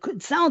on.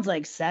 It sounds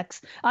like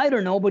sex. I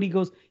don't know. But he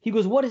goes,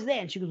 "What is that?"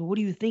 And she goes, "What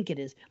do you think it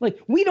is?" Like,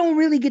 we don't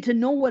really get to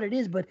know what it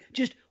is, but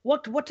just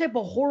what type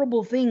of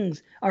horrible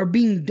things are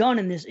being done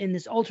in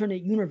this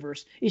alternate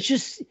universe. It's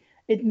just.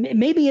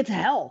 Maybe it's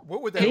hell.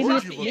 What would that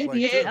look like?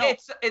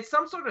 It's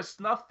some sort of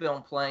snuff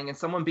film playing and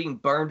someone being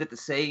burned at the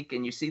stake,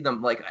 and you see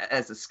them like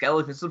as a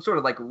skeleton, some sort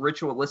of like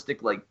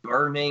ritualistic like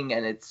burning,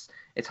 and it's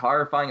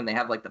horrifying, and they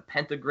have like the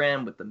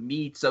pentagram with the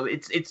meat, so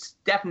it's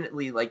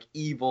definitely like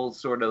evil,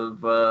 sort of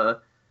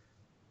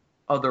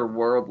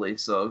otherworldly.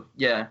 So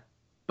yeah.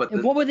 But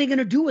what were they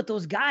gonna do with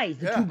those guys?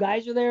 The two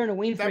guys are there and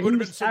waiting for him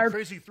to start,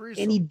 crazy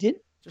threesome. And he did.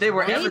 They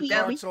were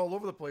dogs all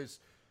over the place.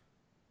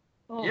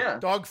 Oh. Yeah.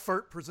 Dog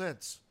Fart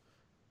presents.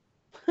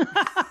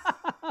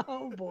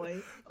 Oh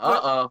boy.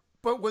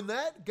 But when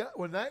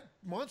that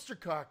monster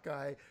cock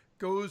guy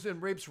goes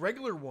and rapes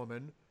regular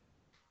woman,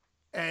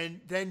 and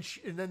then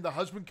the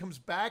husband comes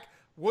back,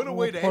 what a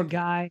way to poor end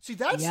guy. It. See,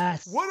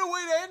 that's what a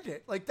way to end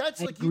it. Like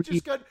that's like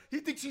he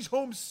thinks he's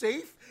home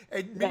safe,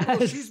 and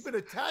maybe she's been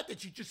attacked, and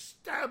she just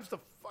stabs the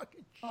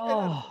fucking shit out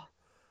of him.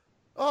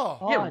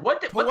 Oh yeah.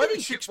 What do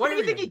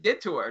you think he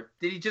did to her?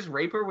 Did he just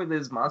rape her with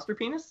his monster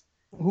penis?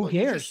 Who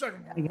cares?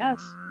 I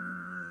guess.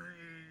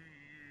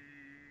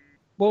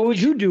 What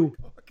would you do?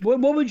 What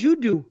would you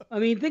do? I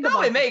mean, think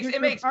about it. It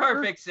makes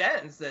perfect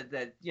sense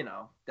that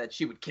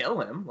she would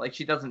kill him. Like,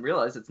 she doesn't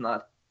realize it's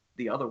not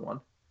the other one.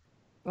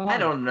 Oh. I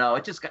don't know.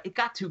 It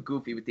got too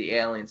goofy with the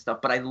alien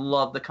stuff, but I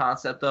love the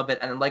concept of it.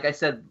 And like I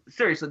said,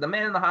 seriously, The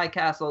Man in the High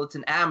Castle, it's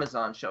an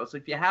Amazon show. So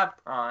if you have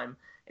Prime,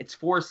 it's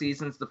 4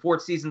 seasons. The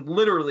 4th season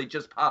literally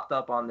just popped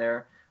up on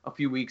there a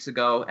few weeks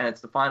ago, and it's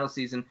the final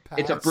season.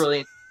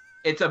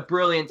 It's a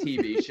brilliant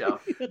TV show.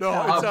 No,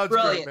 it sounds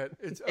brilliant.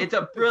 Great, man. It's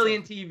a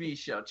brilliant TV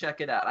show. Check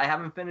it out. I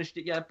haven't finished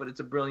it yet, but it's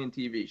a brilliant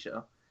TV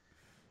show.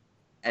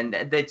 And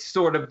it's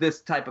sort of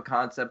this type of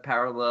concept,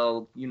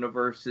 parallel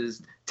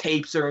universes,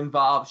 tapes are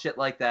involved, shit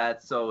like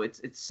that. So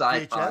it's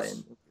sci-fi.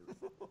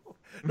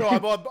 No,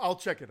 I'll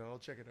check it out. I'll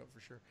check it out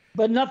for sure.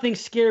 But nothing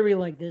scary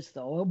like this,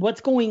 though.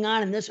 What's going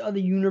on in this other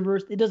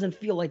universe? It doesn't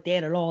feel like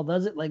that at all,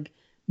 does it? Like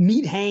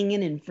meat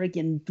hanging and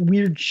freaking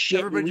weird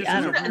shit.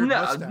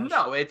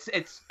 No, it's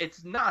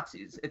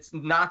Nazis. It's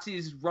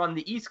Nazis run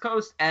the East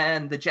Coast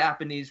and the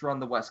Japanese run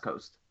the West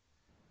Coast.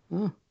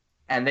 Oh.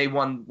 And they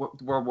won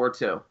World War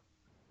II.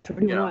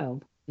 Pretty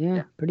wild.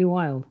 Yeah, pretty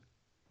wild.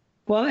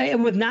 Well,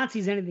 with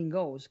Nazis, anything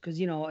goes, because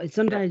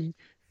sometimes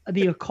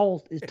the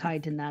occult is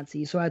tied to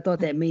Nazis. So I thought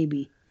that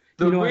maybe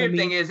The weird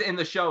thing is, in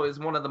the show, is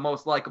one of the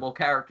most likable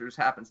characters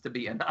happens to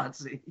be a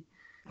Nazi.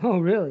 Oh,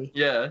 really?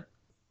 Yeah,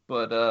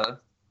 but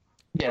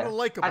yeah,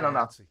 I don't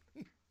know.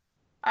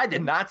 I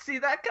did not see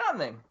that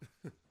coming.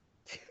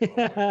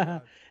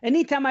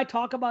 Anytime I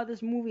talk about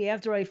this movie,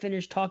 after I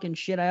finish talking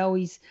shit, I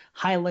always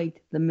highlight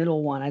the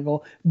middle one. I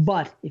go,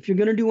 but if you're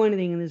gonna do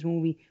anything in this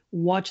movie,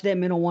 watch that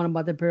middle one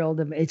about the peril.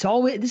 This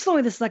is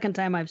only the second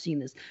time I've seen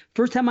this.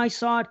 First time I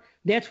saw it,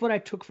 that's what I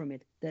took from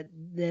it. That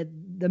the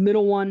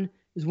middle one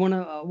is one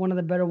of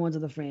the better ones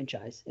of the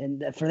franchise,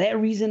 and for that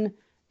reason,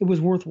 it was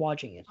worth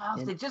watching it. Wow,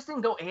 they just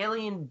didn't go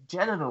alien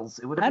genitals.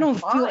 It would. I don't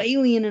feel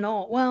alien at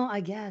all. Well, I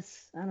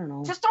guess I don't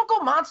know. Just don't go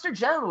monster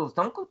genitals.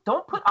 Don't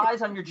put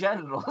eyes on your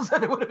genitals.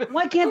 It would have been.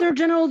 Why can't their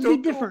genitals be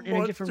different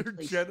in a different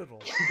place?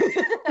 Genitals.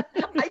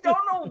 I don't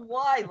know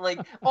why. Like,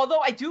 although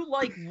I do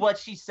like what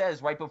she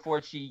says right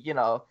before she,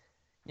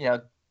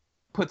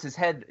 puts his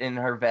head in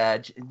her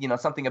vag.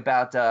 Something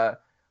about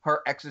her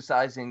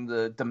exercising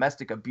the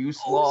domestic abuse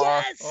law.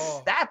 Yes!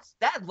 Oh. That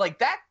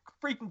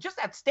freaking, just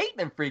that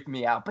statement freaked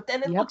me out. But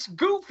then it looks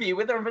goofy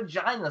with her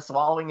vagina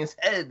swallowing his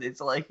head. It's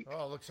like,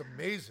 oh, it looks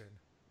amazing.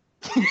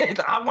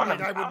 I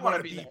want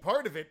to be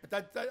part of it,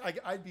 but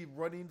I'd be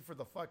running for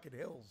the fucking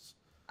hills.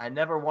 I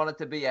never wanted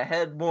to be a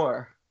head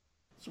more.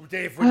 So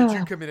Dave, where did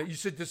you come in at? You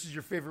said this is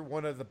your favorite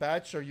one of the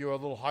batch. Are you a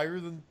little higher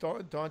than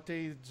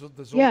Dante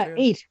the Zoltan?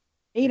 Yeah,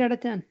 8 out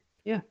of 10.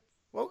 Yeah.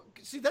 Well,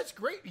 see, that's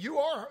great. You're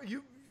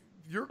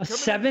a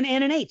 7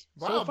 and an 8.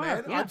 Wow, so far.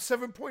 man, yeah. I'm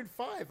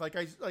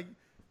 7.5.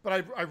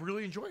 But I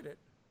really enjoyed it.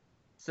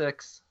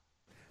 6.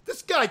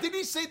 This guy, didn't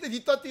he say that he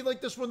thought he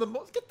liked this one the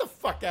most? Get the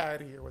fuck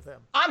out of here with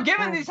him. I'm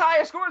giving these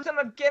higher scores than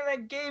I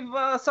gave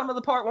some of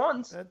the part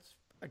 1s. That's,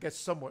 I guess,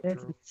 somewhat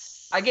true.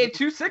 I gave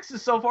 2 6s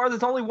so far.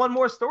 There's only one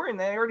more story, and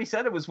they already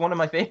said it was one of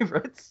my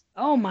favorites.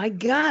 Oh my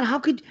God!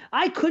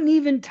 I couldn't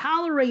even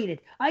tolerate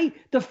it.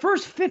 The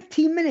first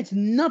 15 minutes,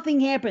 nothing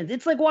happens.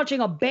 It's like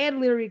watching a bad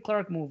Larry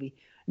Clark movie,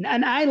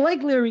 and I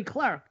like Larry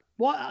Clark.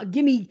 Well,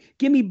 give me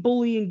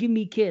Bully and give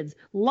me Kids.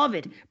 Love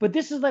it. But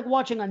this is like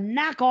watching a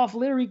knockoff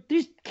Larry.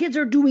 These kids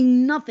are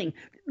doing nothing.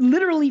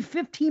 Literally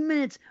 15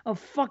 minutes of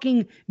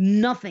fucking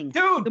nothing.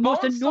 Dude, the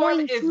most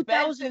annoying is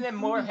Benson and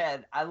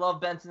Moorhead. I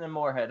love Benson and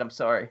Moorhead. I'm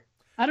sorry.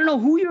 I don't know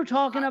who you're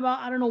talking about.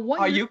 I don't know what.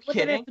 Are you what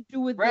kidding? Have to do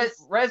with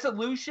this.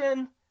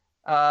 Resolution.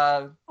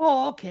 Oh,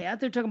 okay. I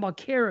thought they were talking about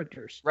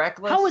characters.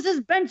 Reckless. How is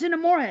this Benson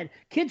and Moorhead?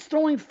 Kids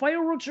throwing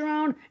fireworks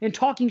around and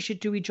talking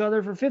shit to each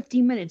other for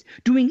 15 minutes,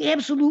 doing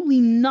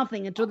absolutely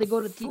nothing until they go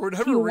to For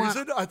whatever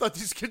reason, I thought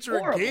these kids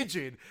were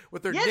engaging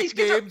with their nicknames. These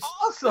kids are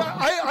awesome.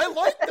 I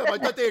liked them. I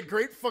thought they had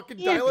great fucking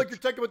dialogue. You're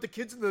talking about the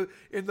kids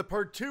in the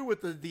part 2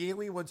 with the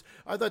alien ones.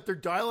 I thought their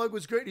dialogue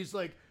was great. He's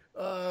like,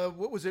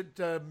 what was it?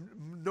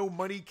 No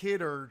Money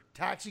Kid or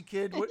Taxi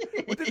Kid? What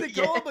did they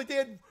call him? Like they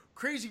had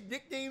crazy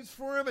nicknames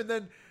for him, and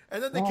then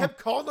they kept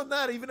calling them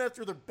that even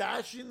after they're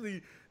bashing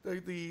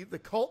the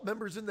cult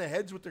members in the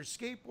heads with their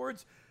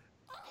skateboards.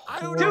 I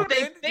don't know.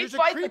 Dude, they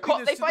fight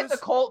the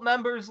cult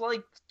members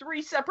like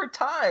 3 separate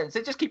times.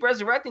 They just keep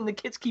resurrecting. The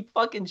kids keep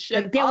fucking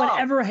shit. Like that would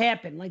ever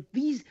happen. Like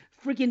these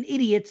freaking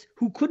idiots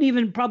who couldn't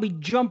even probably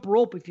jump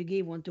rope if you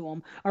gave one to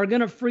them are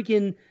gonna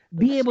freaking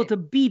be able to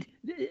beat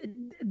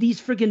these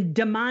freaking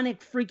demonic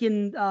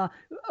freaking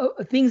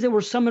things that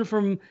were summoned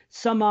from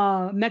some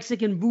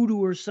Mexican voodoo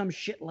or some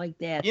shit like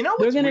that. You know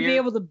they're gonna weird? be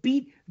able to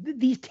beat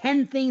these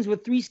 10 things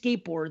with 3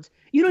 skateboards.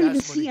 You don't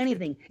even see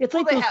anything. It's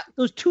like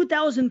those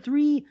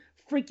 2003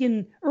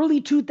 freaking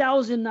early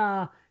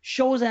 2000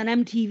 shows on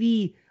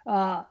MTV.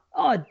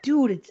 Oh,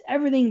 dude, it's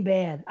everything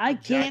bad. I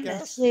can't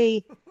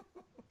say.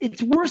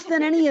 It's worse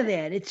than any of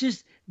that. It's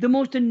just the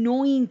most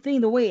annoying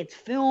thing, the way it's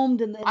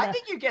filmed and I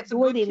think you get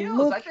some good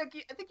kills. I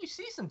think you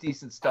see some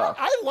decent stuff.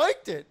 I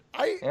liked it.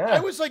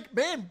 I was like,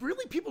 man,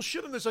 really, people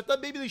shit on this. I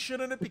thought maybe they shit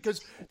on it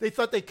because they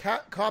thought they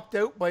copped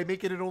out by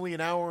making it only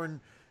an hour and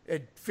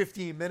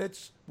 15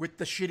 minutes with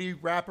the shitty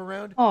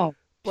wraparound. Oh,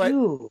 but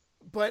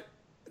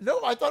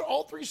no, I thought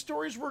all 3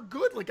 stories were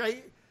good. Like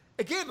I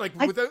gave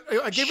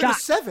it a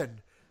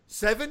 7.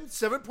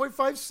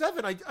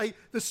 7.57.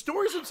 The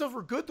stories themselves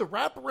were good. The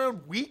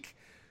wraparound weak,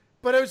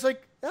 but I was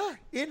like,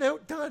 in,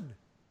 out, done.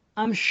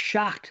 I'm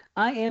shocked.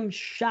 I am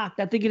shocked.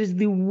 I think it is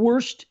the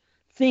worst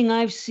thing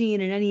I've seen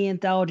in any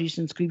anthology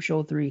since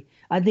Creepshow 3.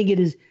 I think it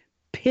is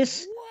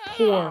piss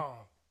poor.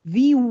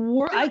 The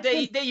worst.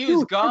 They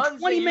use guns.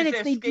 20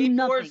 minutes they do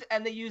nothing,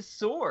 and they use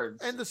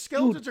swords. And the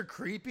skeletons are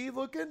creepy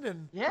looking,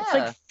 and it's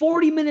like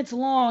 40 minutes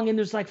long, and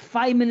there's like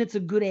 5 minutes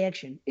of good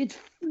action.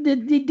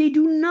 They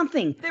do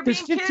nothing.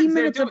 There's 15 kids.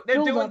 minutes of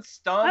build up.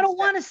 Stunts. I don't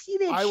want to see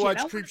that. I shit.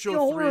 watched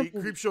Creepshow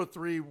 3. Creepshow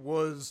 3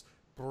 was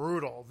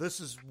brutal. This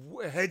is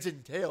heads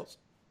and tails.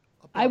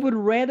 I would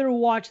rather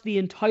watch the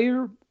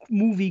entire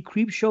movie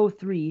Creepshow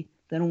 3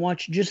 than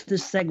watch just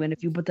this segment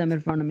if you put them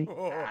in front of me.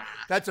 Oh,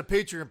 that's a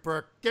Patreon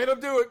perk. Get them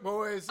do it,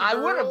 boys. I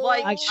would have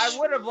liked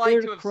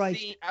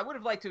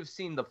to have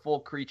seen the full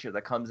creature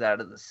that comes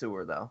out of the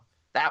sewer, though.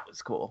 That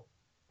was cool.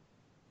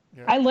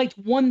 Yeah. I liked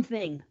one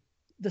thing: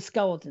 the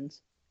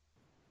skeletons.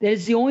 That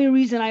is the only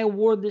reason I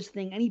award this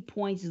thing any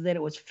points is that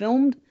it was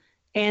filmed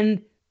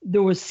and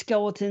there was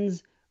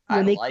skeletons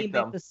when they came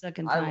them. back the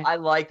second time. I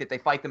liked it. They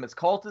fight them as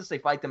cultists. They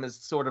fight them as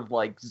sort of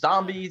like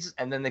zombies,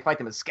 and then they fight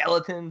them as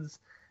skeletons.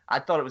 I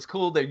thought it was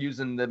cool. They're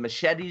using the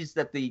machetes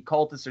that the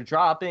cultists are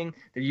dropping.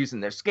 They're using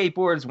their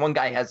skateboards. One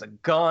guy has a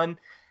gun,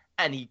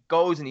 and he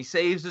goes and he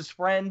saves his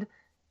friend.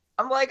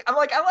 I like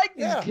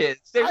these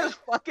kids. They're just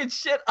fucking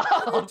shit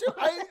up.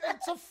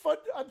 It's a fun.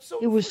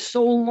 It was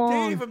so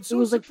long. Dave, I'm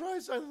so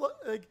surprised.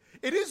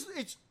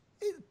 It's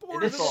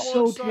borders on the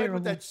wrong side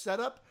with that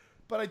setup,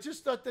 but I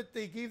just thought that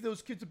they gave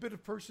those kids a bit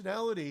of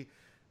personality,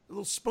 a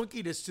little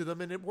spunkiness to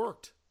them, and it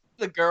worked.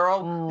 The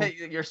girl, hey,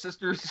 your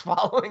sister's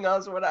following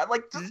us or whatever.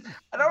 Like,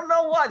 I don't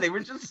know why they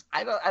were just.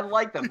 I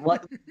like them,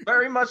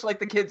 very much like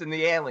the kids in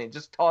the Alien,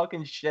 just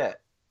talking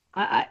shit.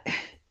 I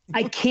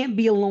can't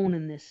be alone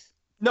in this.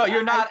 No,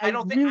 you're not. I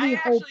don't think. I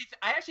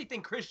actually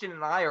think Christian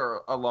and I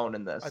are alone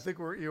in this. I think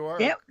you are.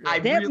 That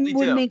really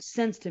would make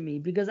sense to me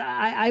because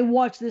I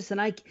watch this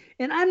and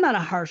I'm not a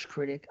harsh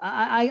critic.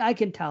 I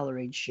can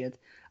tolerate shit.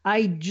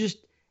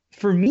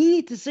 For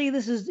me to say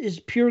this is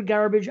pure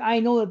garbage, I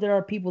know that there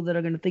are people that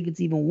are going to think it's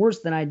even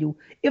worse than I do,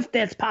 if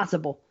that's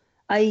possible.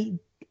 I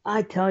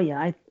tell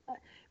you,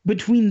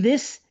 between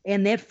this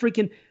and that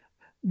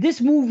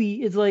this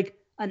movie is like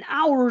an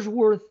hour's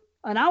worth.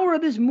 An hour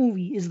of this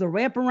movie is the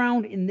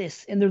wraparound in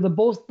this, and they're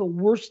both the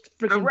worst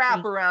freaking. The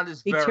wraparound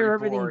is very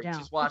boring. Down.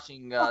 Just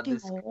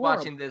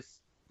watching this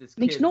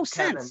makes kid, no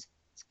Kevin, sense.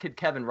 This kid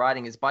Kevin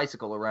riding his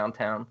bicycle around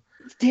town.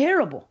 It's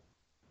terrible.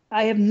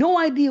 I have no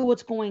idea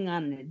what's going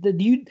on in it.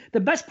 The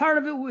best part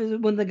of it was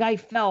when the guy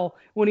fell,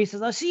 when he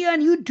says, "I'll see you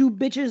on YouTube,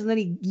 bitches," and then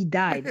he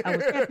died.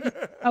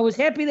 I was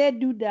happy that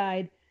dude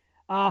died.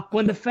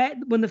 When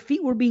the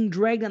feet were being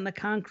dragged on the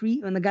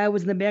concrete, when the guy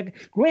was in the back.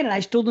 Granted, I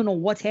still don't know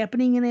what's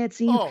happening in that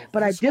scene,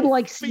 but I did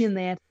like seeing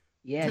that.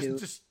 Yeah,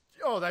 dude.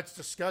 That's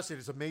disgusting.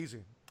 It's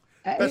amazing.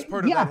 Best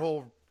part of that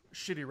whole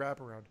shitty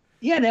wraparound.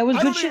 Yeah, that was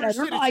good shit. I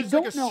don't know. It's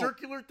like a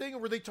circular thing, or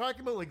were they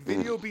talking about like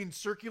video being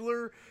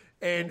circular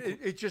and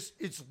it's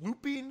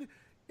looping?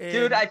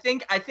 Dude, I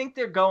think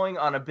they're going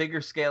on a bigger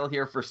scale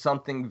here for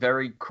something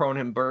very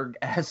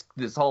Cronenberg-esque.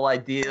 This whole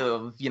idea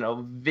of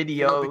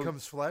video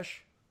becomes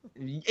flesh.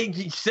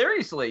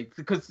 Seriously,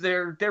 because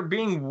they're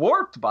being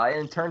warped by it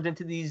and turned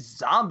into these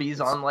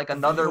zombies on like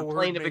another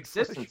plane of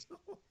existence.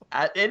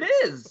 It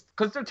is,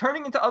 because they're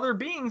turning into other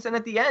beings, and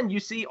at the end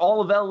you see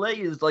all of LA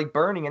is like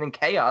burning and in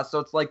chaos. So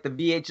it's like the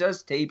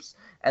VHS tapes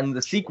and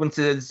the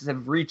sequences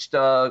have reached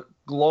a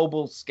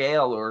global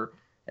scale, or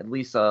at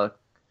least a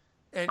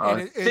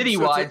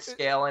citywide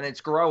scale, and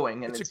it's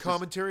growing. And it's a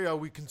commentary on how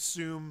we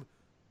consume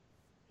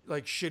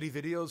like shitty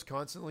videos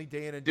constantly,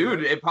 day in and day out.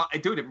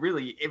 It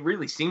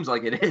really seems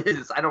like it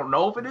is. I don't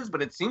know if it is,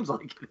 but it seems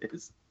like it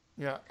is.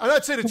 Yeah, I'm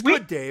not saying it's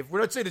good, Dave.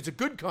 We're not saying it's a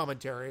good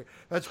commentary.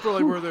 That's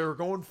probably where they were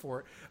going for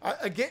it.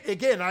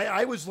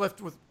 I was left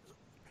with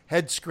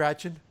head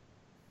scratching.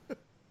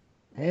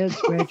 Head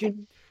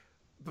scratching.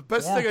 The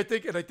best thing I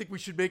think we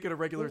should make it a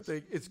regular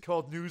thing. It's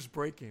called news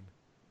breaking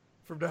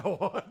from now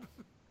on.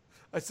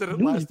 I said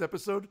it last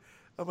episode.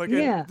 I'm like,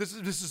 this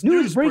is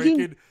news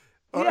breaking.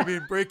 I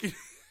mean, breaking.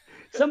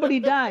 Somebody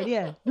died.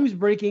 Yeah, news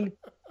breaking.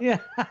 Yeah,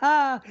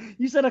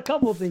 you said a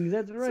couple things.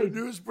 That's right. So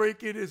news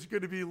breaking is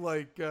going to be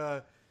like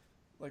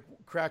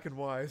cracking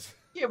wise.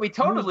 Yeah, we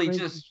totally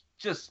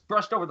just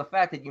brushed over the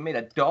fact that you made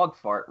a dog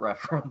fart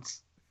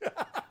reference.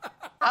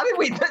 How did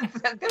we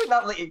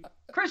not let you,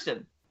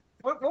 Christian?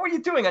 What were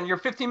you doing on your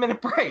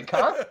 15-minute break,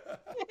 huh?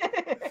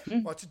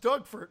 Watching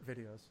dog fart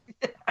videos.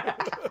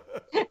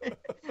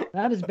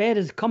 Not as bad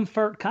as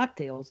comfort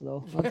cocktails,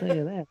 though. I'll tell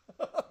you that.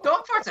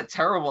 Dog fart's a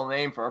terrible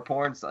name for a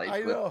porn site. I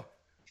know.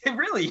 It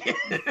really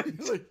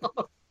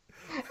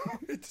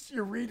is.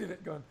 You're reading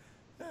it going,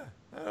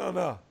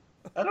 I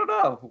don't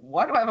know.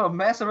 Why do I have a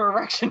massive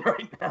erection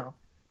right now?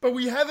 But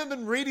we haven't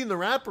been rating the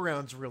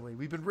wraparounds, really.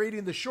 We've been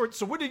rating the shorts.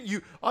 So what did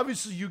you...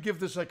 Obviously, you give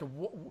this like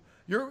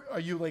are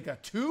you like a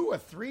 2, a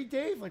 3,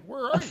 Dave? Like,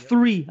 where are you? A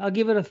 3. I'll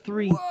give it a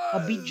 3. What?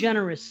 I'll be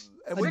generous.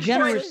 A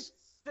generous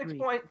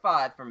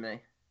 6.5 for me.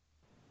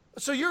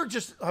 So you're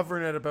just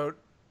hovering at about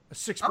a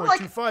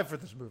 6.25 for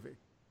this movie.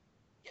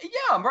 Yeah,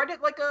 I'm right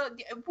at like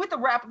with the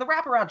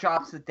wraparound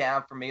drops it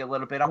down for me a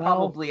little bit. I'm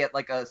probably at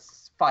like a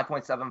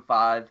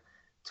 5.75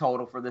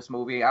 total for this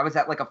movie. I was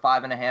at like a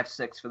 5.5,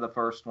 6 for the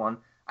first one.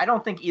 I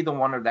don't think either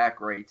one are that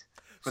great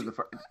for the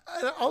first.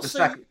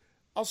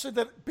 I'll say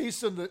that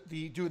based on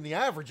the doing the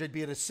average, I'd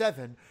be at a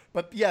 7.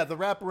 But yeah, the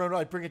wraparound,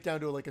 I'd bring it down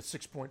to like a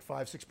 6.5,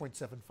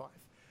 6.75.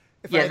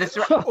 If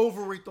I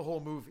overrate the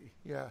whole movie,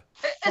 yeah.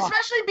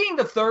 Especially being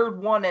the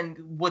third one and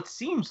what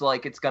seems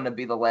like it's going to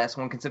be the last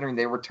one, considering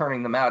they were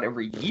turning them out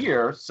every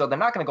year, so they're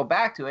not going to go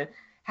back to it.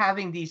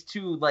 Having these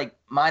two like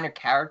minor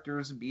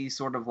characters be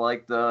sort of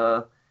like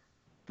the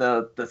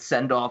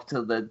send off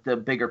to the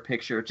bigger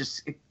picture,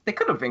 they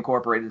could have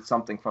incorporated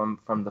something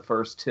from the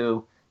first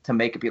two to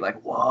make it be like,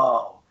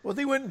 whoa. Well,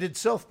 they went and did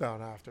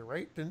Southbound after,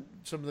 right? Didn't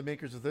some of the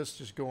makers of this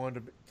just go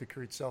on to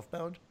create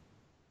Southbound?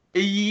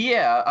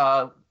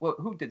 Yeah,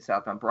 who did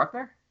Southbound?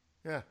 Bruckner?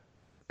 Yeah,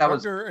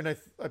 Bruckner,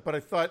 but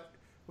I thought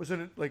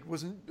wasn't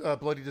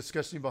Bloody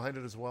Disgusting behind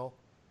it as well?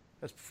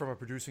 That's from a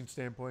producing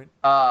standpoint.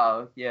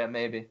 Oh, yeah,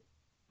 maybe.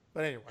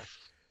 But anyway.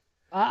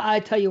 I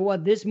tell you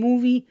what, this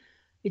movie,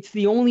 it's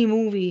the only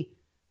movie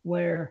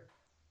where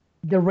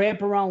the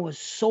wraparound was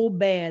so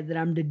bad that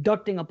I'm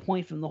deducting a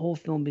point from the whole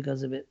film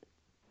because of it.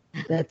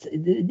 That's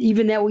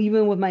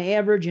even with my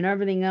average and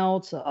everything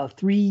else, a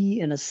 3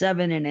 and a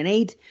 7 and an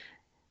 8,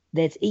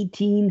 that's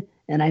 18,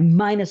 and I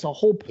minus a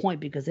whole point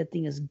because that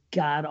thing is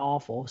god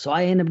awful. So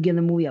I end up giving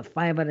the movie a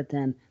 5 out of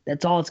 10.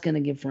 That's all it's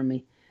gonna give from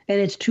me, and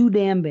it's too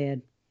damn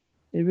bad.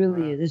 It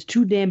really is. It's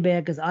too damn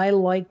bad because I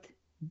liked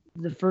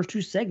the first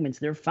 2 segments.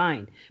 They're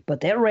fine,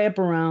 but that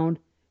wraparound,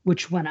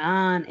 which went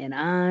on and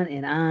on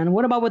and on.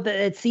 What about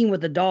that scene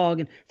with the dog?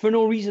 And for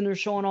no reason, they're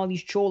showing all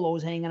these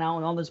cholos hanging out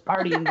and all this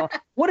partying.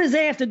 What does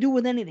that have to do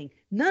with anything?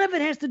 None of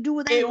it has to do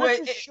with anything.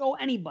 Let's just show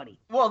anybody.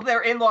 Well,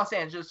 they're in Los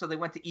Angeles, so they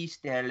went to East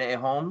LA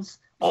Homes.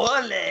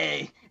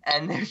 Ole!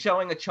 And they're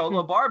showing a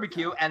cholo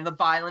barbecue and the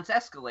violence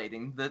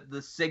escalating.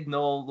 The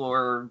signal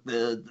or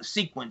the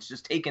sequence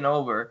just taking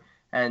over.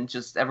 And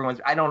just everyone's,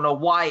 I don't know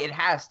why it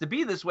has to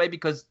be this way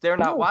because they're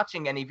not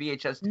watching any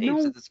VHS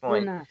tapes at this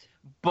point. They're not.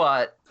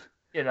 But,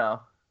 you know,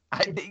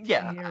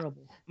 yeah.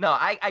 Terrible. No,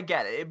 I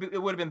get it.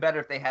 It would have been better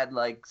if they had,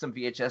 like, some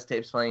VHS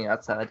tapes playing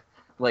outside,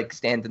 like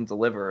Stand and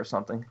Deliver or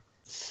something.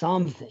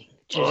 Something.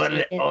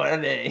 Ole.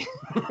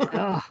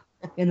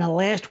 In the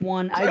last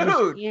one, I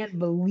just can't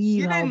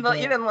believe you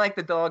didn't like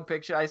the dog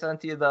picture I sent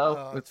to you,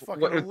 though? Oh, it's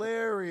fucking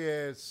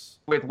hilarious.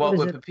 With what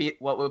would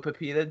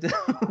Pepita do?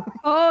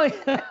 Oh,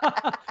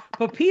 yeah.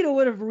 Pepita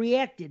would have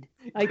reacted.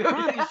 I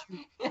promise you.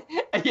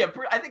 Yeah,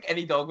 I think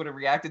any dog would have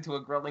reacted to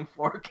a grilling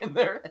fork in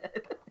their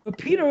head.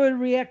 Pepita would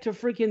react to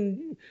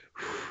freaking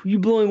you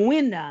blowing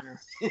wind on her.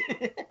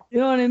 You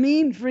know what I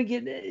mean?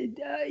 Freaking,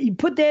 you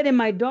put that in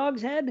my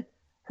dog's head.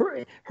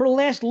 Her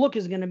last look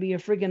is gonna be a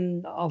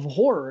freaking of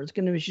horror. She's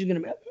gonna be,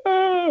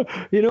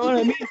 you know what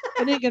I mean?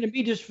 It ain't gonna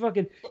be just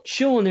fucking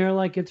chilling there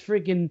like it's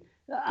freaking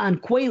on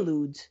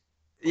Quaaludes.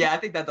 Yeah, I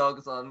think that dog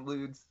is on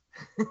Ludes.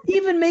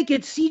 Even make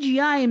it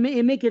CGI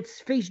and make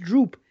its face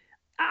droop.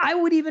 I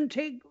would even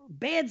take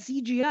bad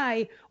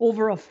CGI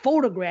over a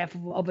photograph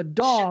of a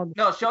dog.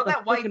 No, show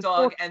that white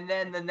dog, and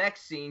then the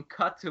next scene,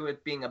 cut to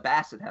it being a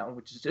basset hound,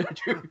 which is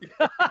droopy.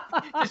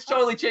 Just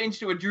totally changed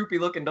to a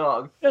droopy-looking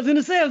dog. I was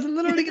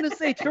literally gonna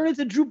say, turn it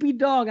to droopy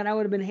dog, and I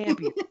would have been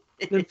happy.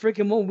 The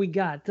freaking what we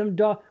got. Some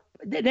dog.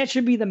 That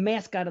should be the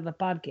mascot of the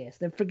podcast.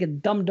 That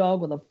freaking dumb dog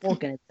with a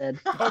fork in its head.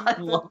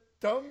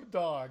 Dumb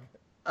dog.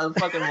 I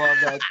fucking love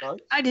that dog.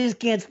 I just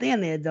can't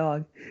stand that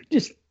dog.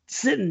 Just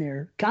sitting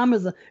there, calm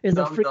as a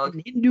freaking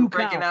dog. Hindu cow.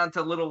 Breaking out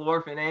to Little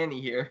Orphan Annie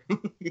here.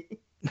 You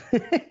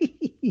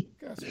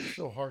guys are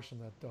so harsh on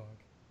that dog.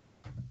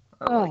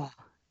 Oh,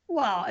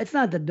 well, it's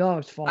not the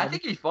dog's fault. I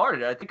think he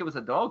farted. I think it was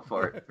a dog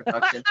fart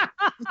production.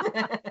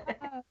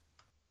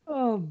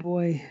 Oh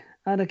boy,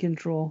 out of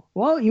control.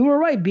 Well, you were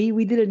right, B.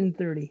 We did it in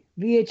 30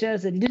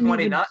 VHS. It didn't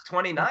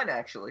 29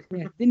 actually.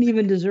 Yeah, didn't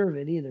even deserve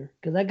it either.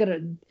 Because I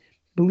gotta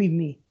believe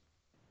me.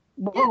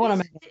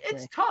 Yeah,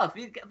 it's tough.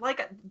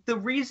 Like the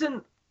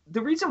reason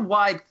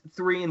why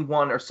 3 and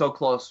 1 are so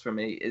close for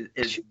me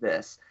is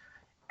this.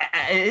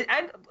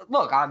 And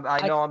look, I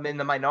know I'm in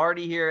the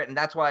minority here, and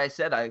that's why I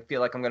said I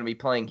feel like I'm going to be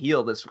playing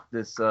heel this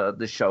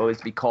show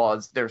is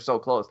because they're so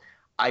close.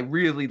 I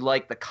really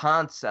like the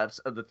concepts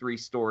of the 3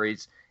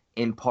 stories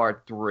in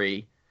part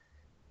 3,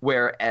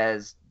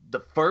 whereas the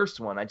first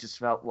one I just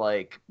felt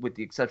like, with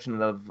the exception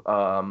of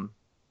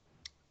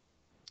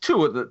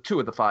two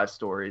of the 5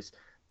 stories,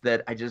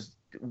 that I just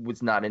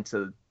was not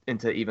into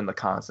even the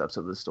concepts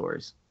of the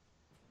stories.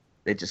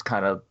 They just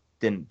kind of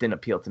didn't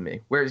appeal to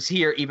me. Whereas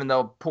here, even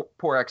though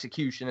poor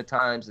execution at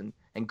times and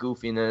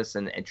goofiness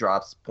and it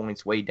drops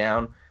points way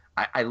down,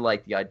 I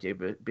like the idea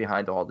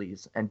behind all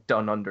these and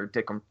done under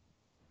Dickum.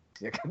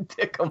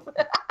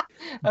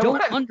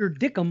 Don't under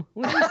Dickum.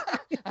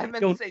 I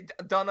meant to say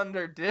done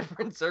under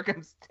different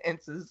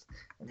circumstances,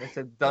 and I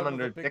said done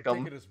under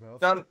Dickum.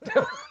 Done.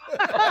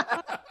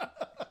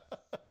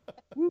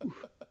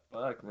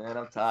 Fuck, man,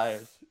 I'm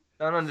tired.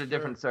 Done under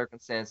different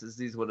circumstances,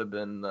 these would have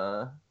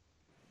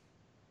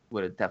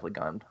definitely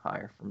gone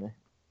higher for me.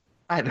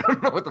 I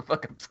don't know what the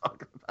fuck I'm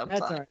talking about.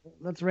 That's all right.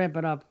 Let's wrap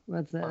it up.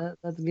 Let's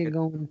get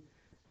going.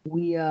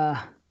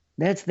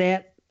 That's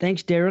that.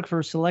 Thanks, Derek,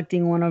 for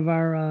selecting one of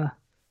our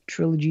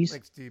trilogies.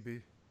 Thanks,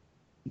 DB.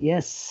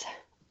 Yes.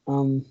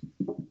 And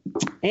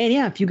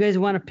yeah, if you guys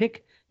want to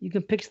pick, you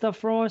can pick stuff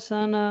for us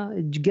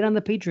on. Get on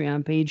the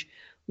Patreon page.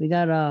 We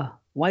got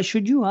why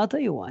should you? I'll tell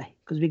you why.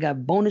 Because we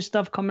got bonus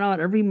stuff coming out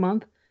every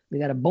month. We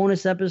got a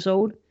bonus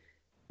episode.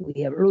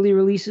 We have early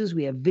releases.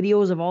 We have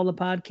videos of all the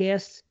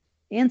podcasts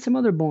and some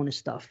other bonus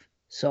stuff.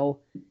 So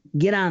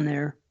get on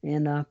there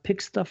and pick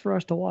stuff for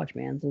us to watch,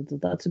 man.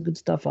 That's some good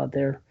stuff out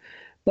there.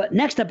 But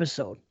next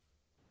episode,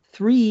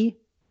 three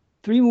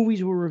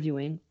movies we're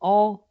reviewing,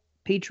 all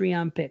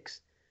Patreon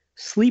picks.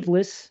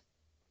 Sleepless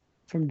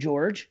from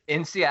George.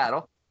 In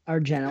Seattle. Our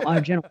general.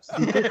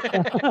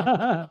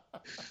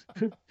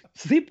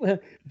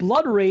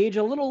 Blood Rage,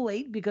 a little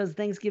late because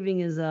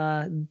Thanksgiving is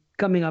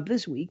coming up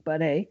this week,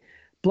 but hey,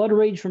 Blood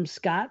Rage from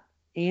Scott,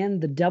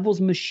 and The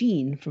Devil's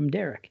Machine from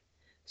Derek.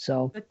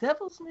 So The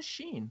Devil's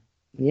Machine.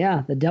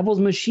 Yeah, The Devil's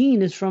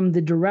Machine is from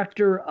the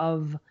director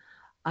of,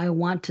 I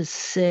want to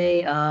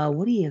say,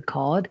 what do you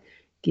call it?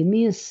 Give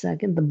me a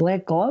second. The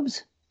Black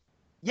Gloves?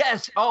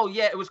 Yes. Oh,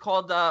 yeah. It was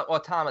called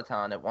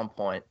Automaton at one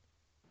point.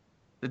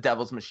 The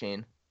Devil's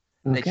Machine.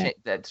 Okay.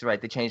 That's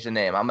right. They changed the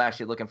name. I'm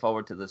actually looking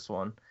forward to this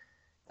one.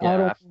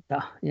 Yeah.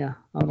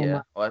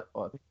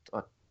 Automaton.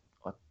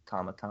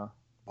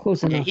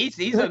 Close enough. Yeah,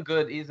 he's a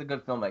good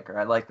filmmaker.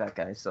 I like that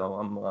guy, so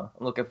I'm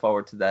looking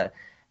forward to that.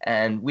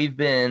 And we've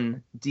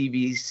been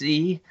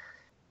DVC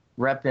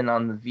repping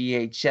on the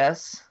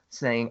VHS,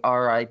 saying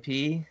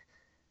R.I.P.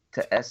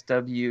 to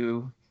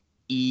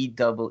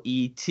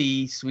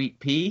SWEET Sweet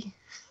Pea.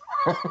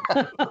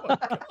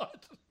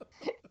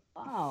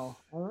 Wow.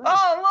 All right.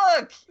 Oh,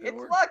 look!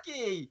 It's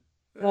Lucky!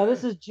 No,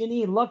 this is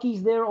Ginny.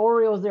 Lucky's there.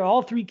 Oreo's there.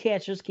 All three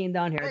cats just came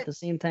down here at the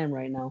same time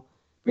right now.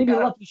 Maybe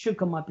Lucky should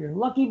come up here.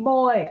 Lucky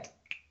boy!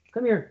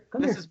 Come here.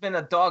 This has been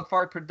a dog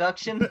fart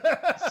production.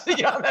 See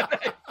you on the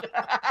next.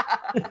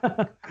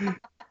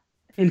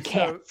 And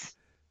cats.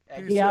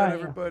 Peace out,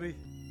 everybody.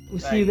 We'll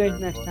see you guys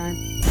next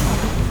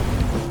time.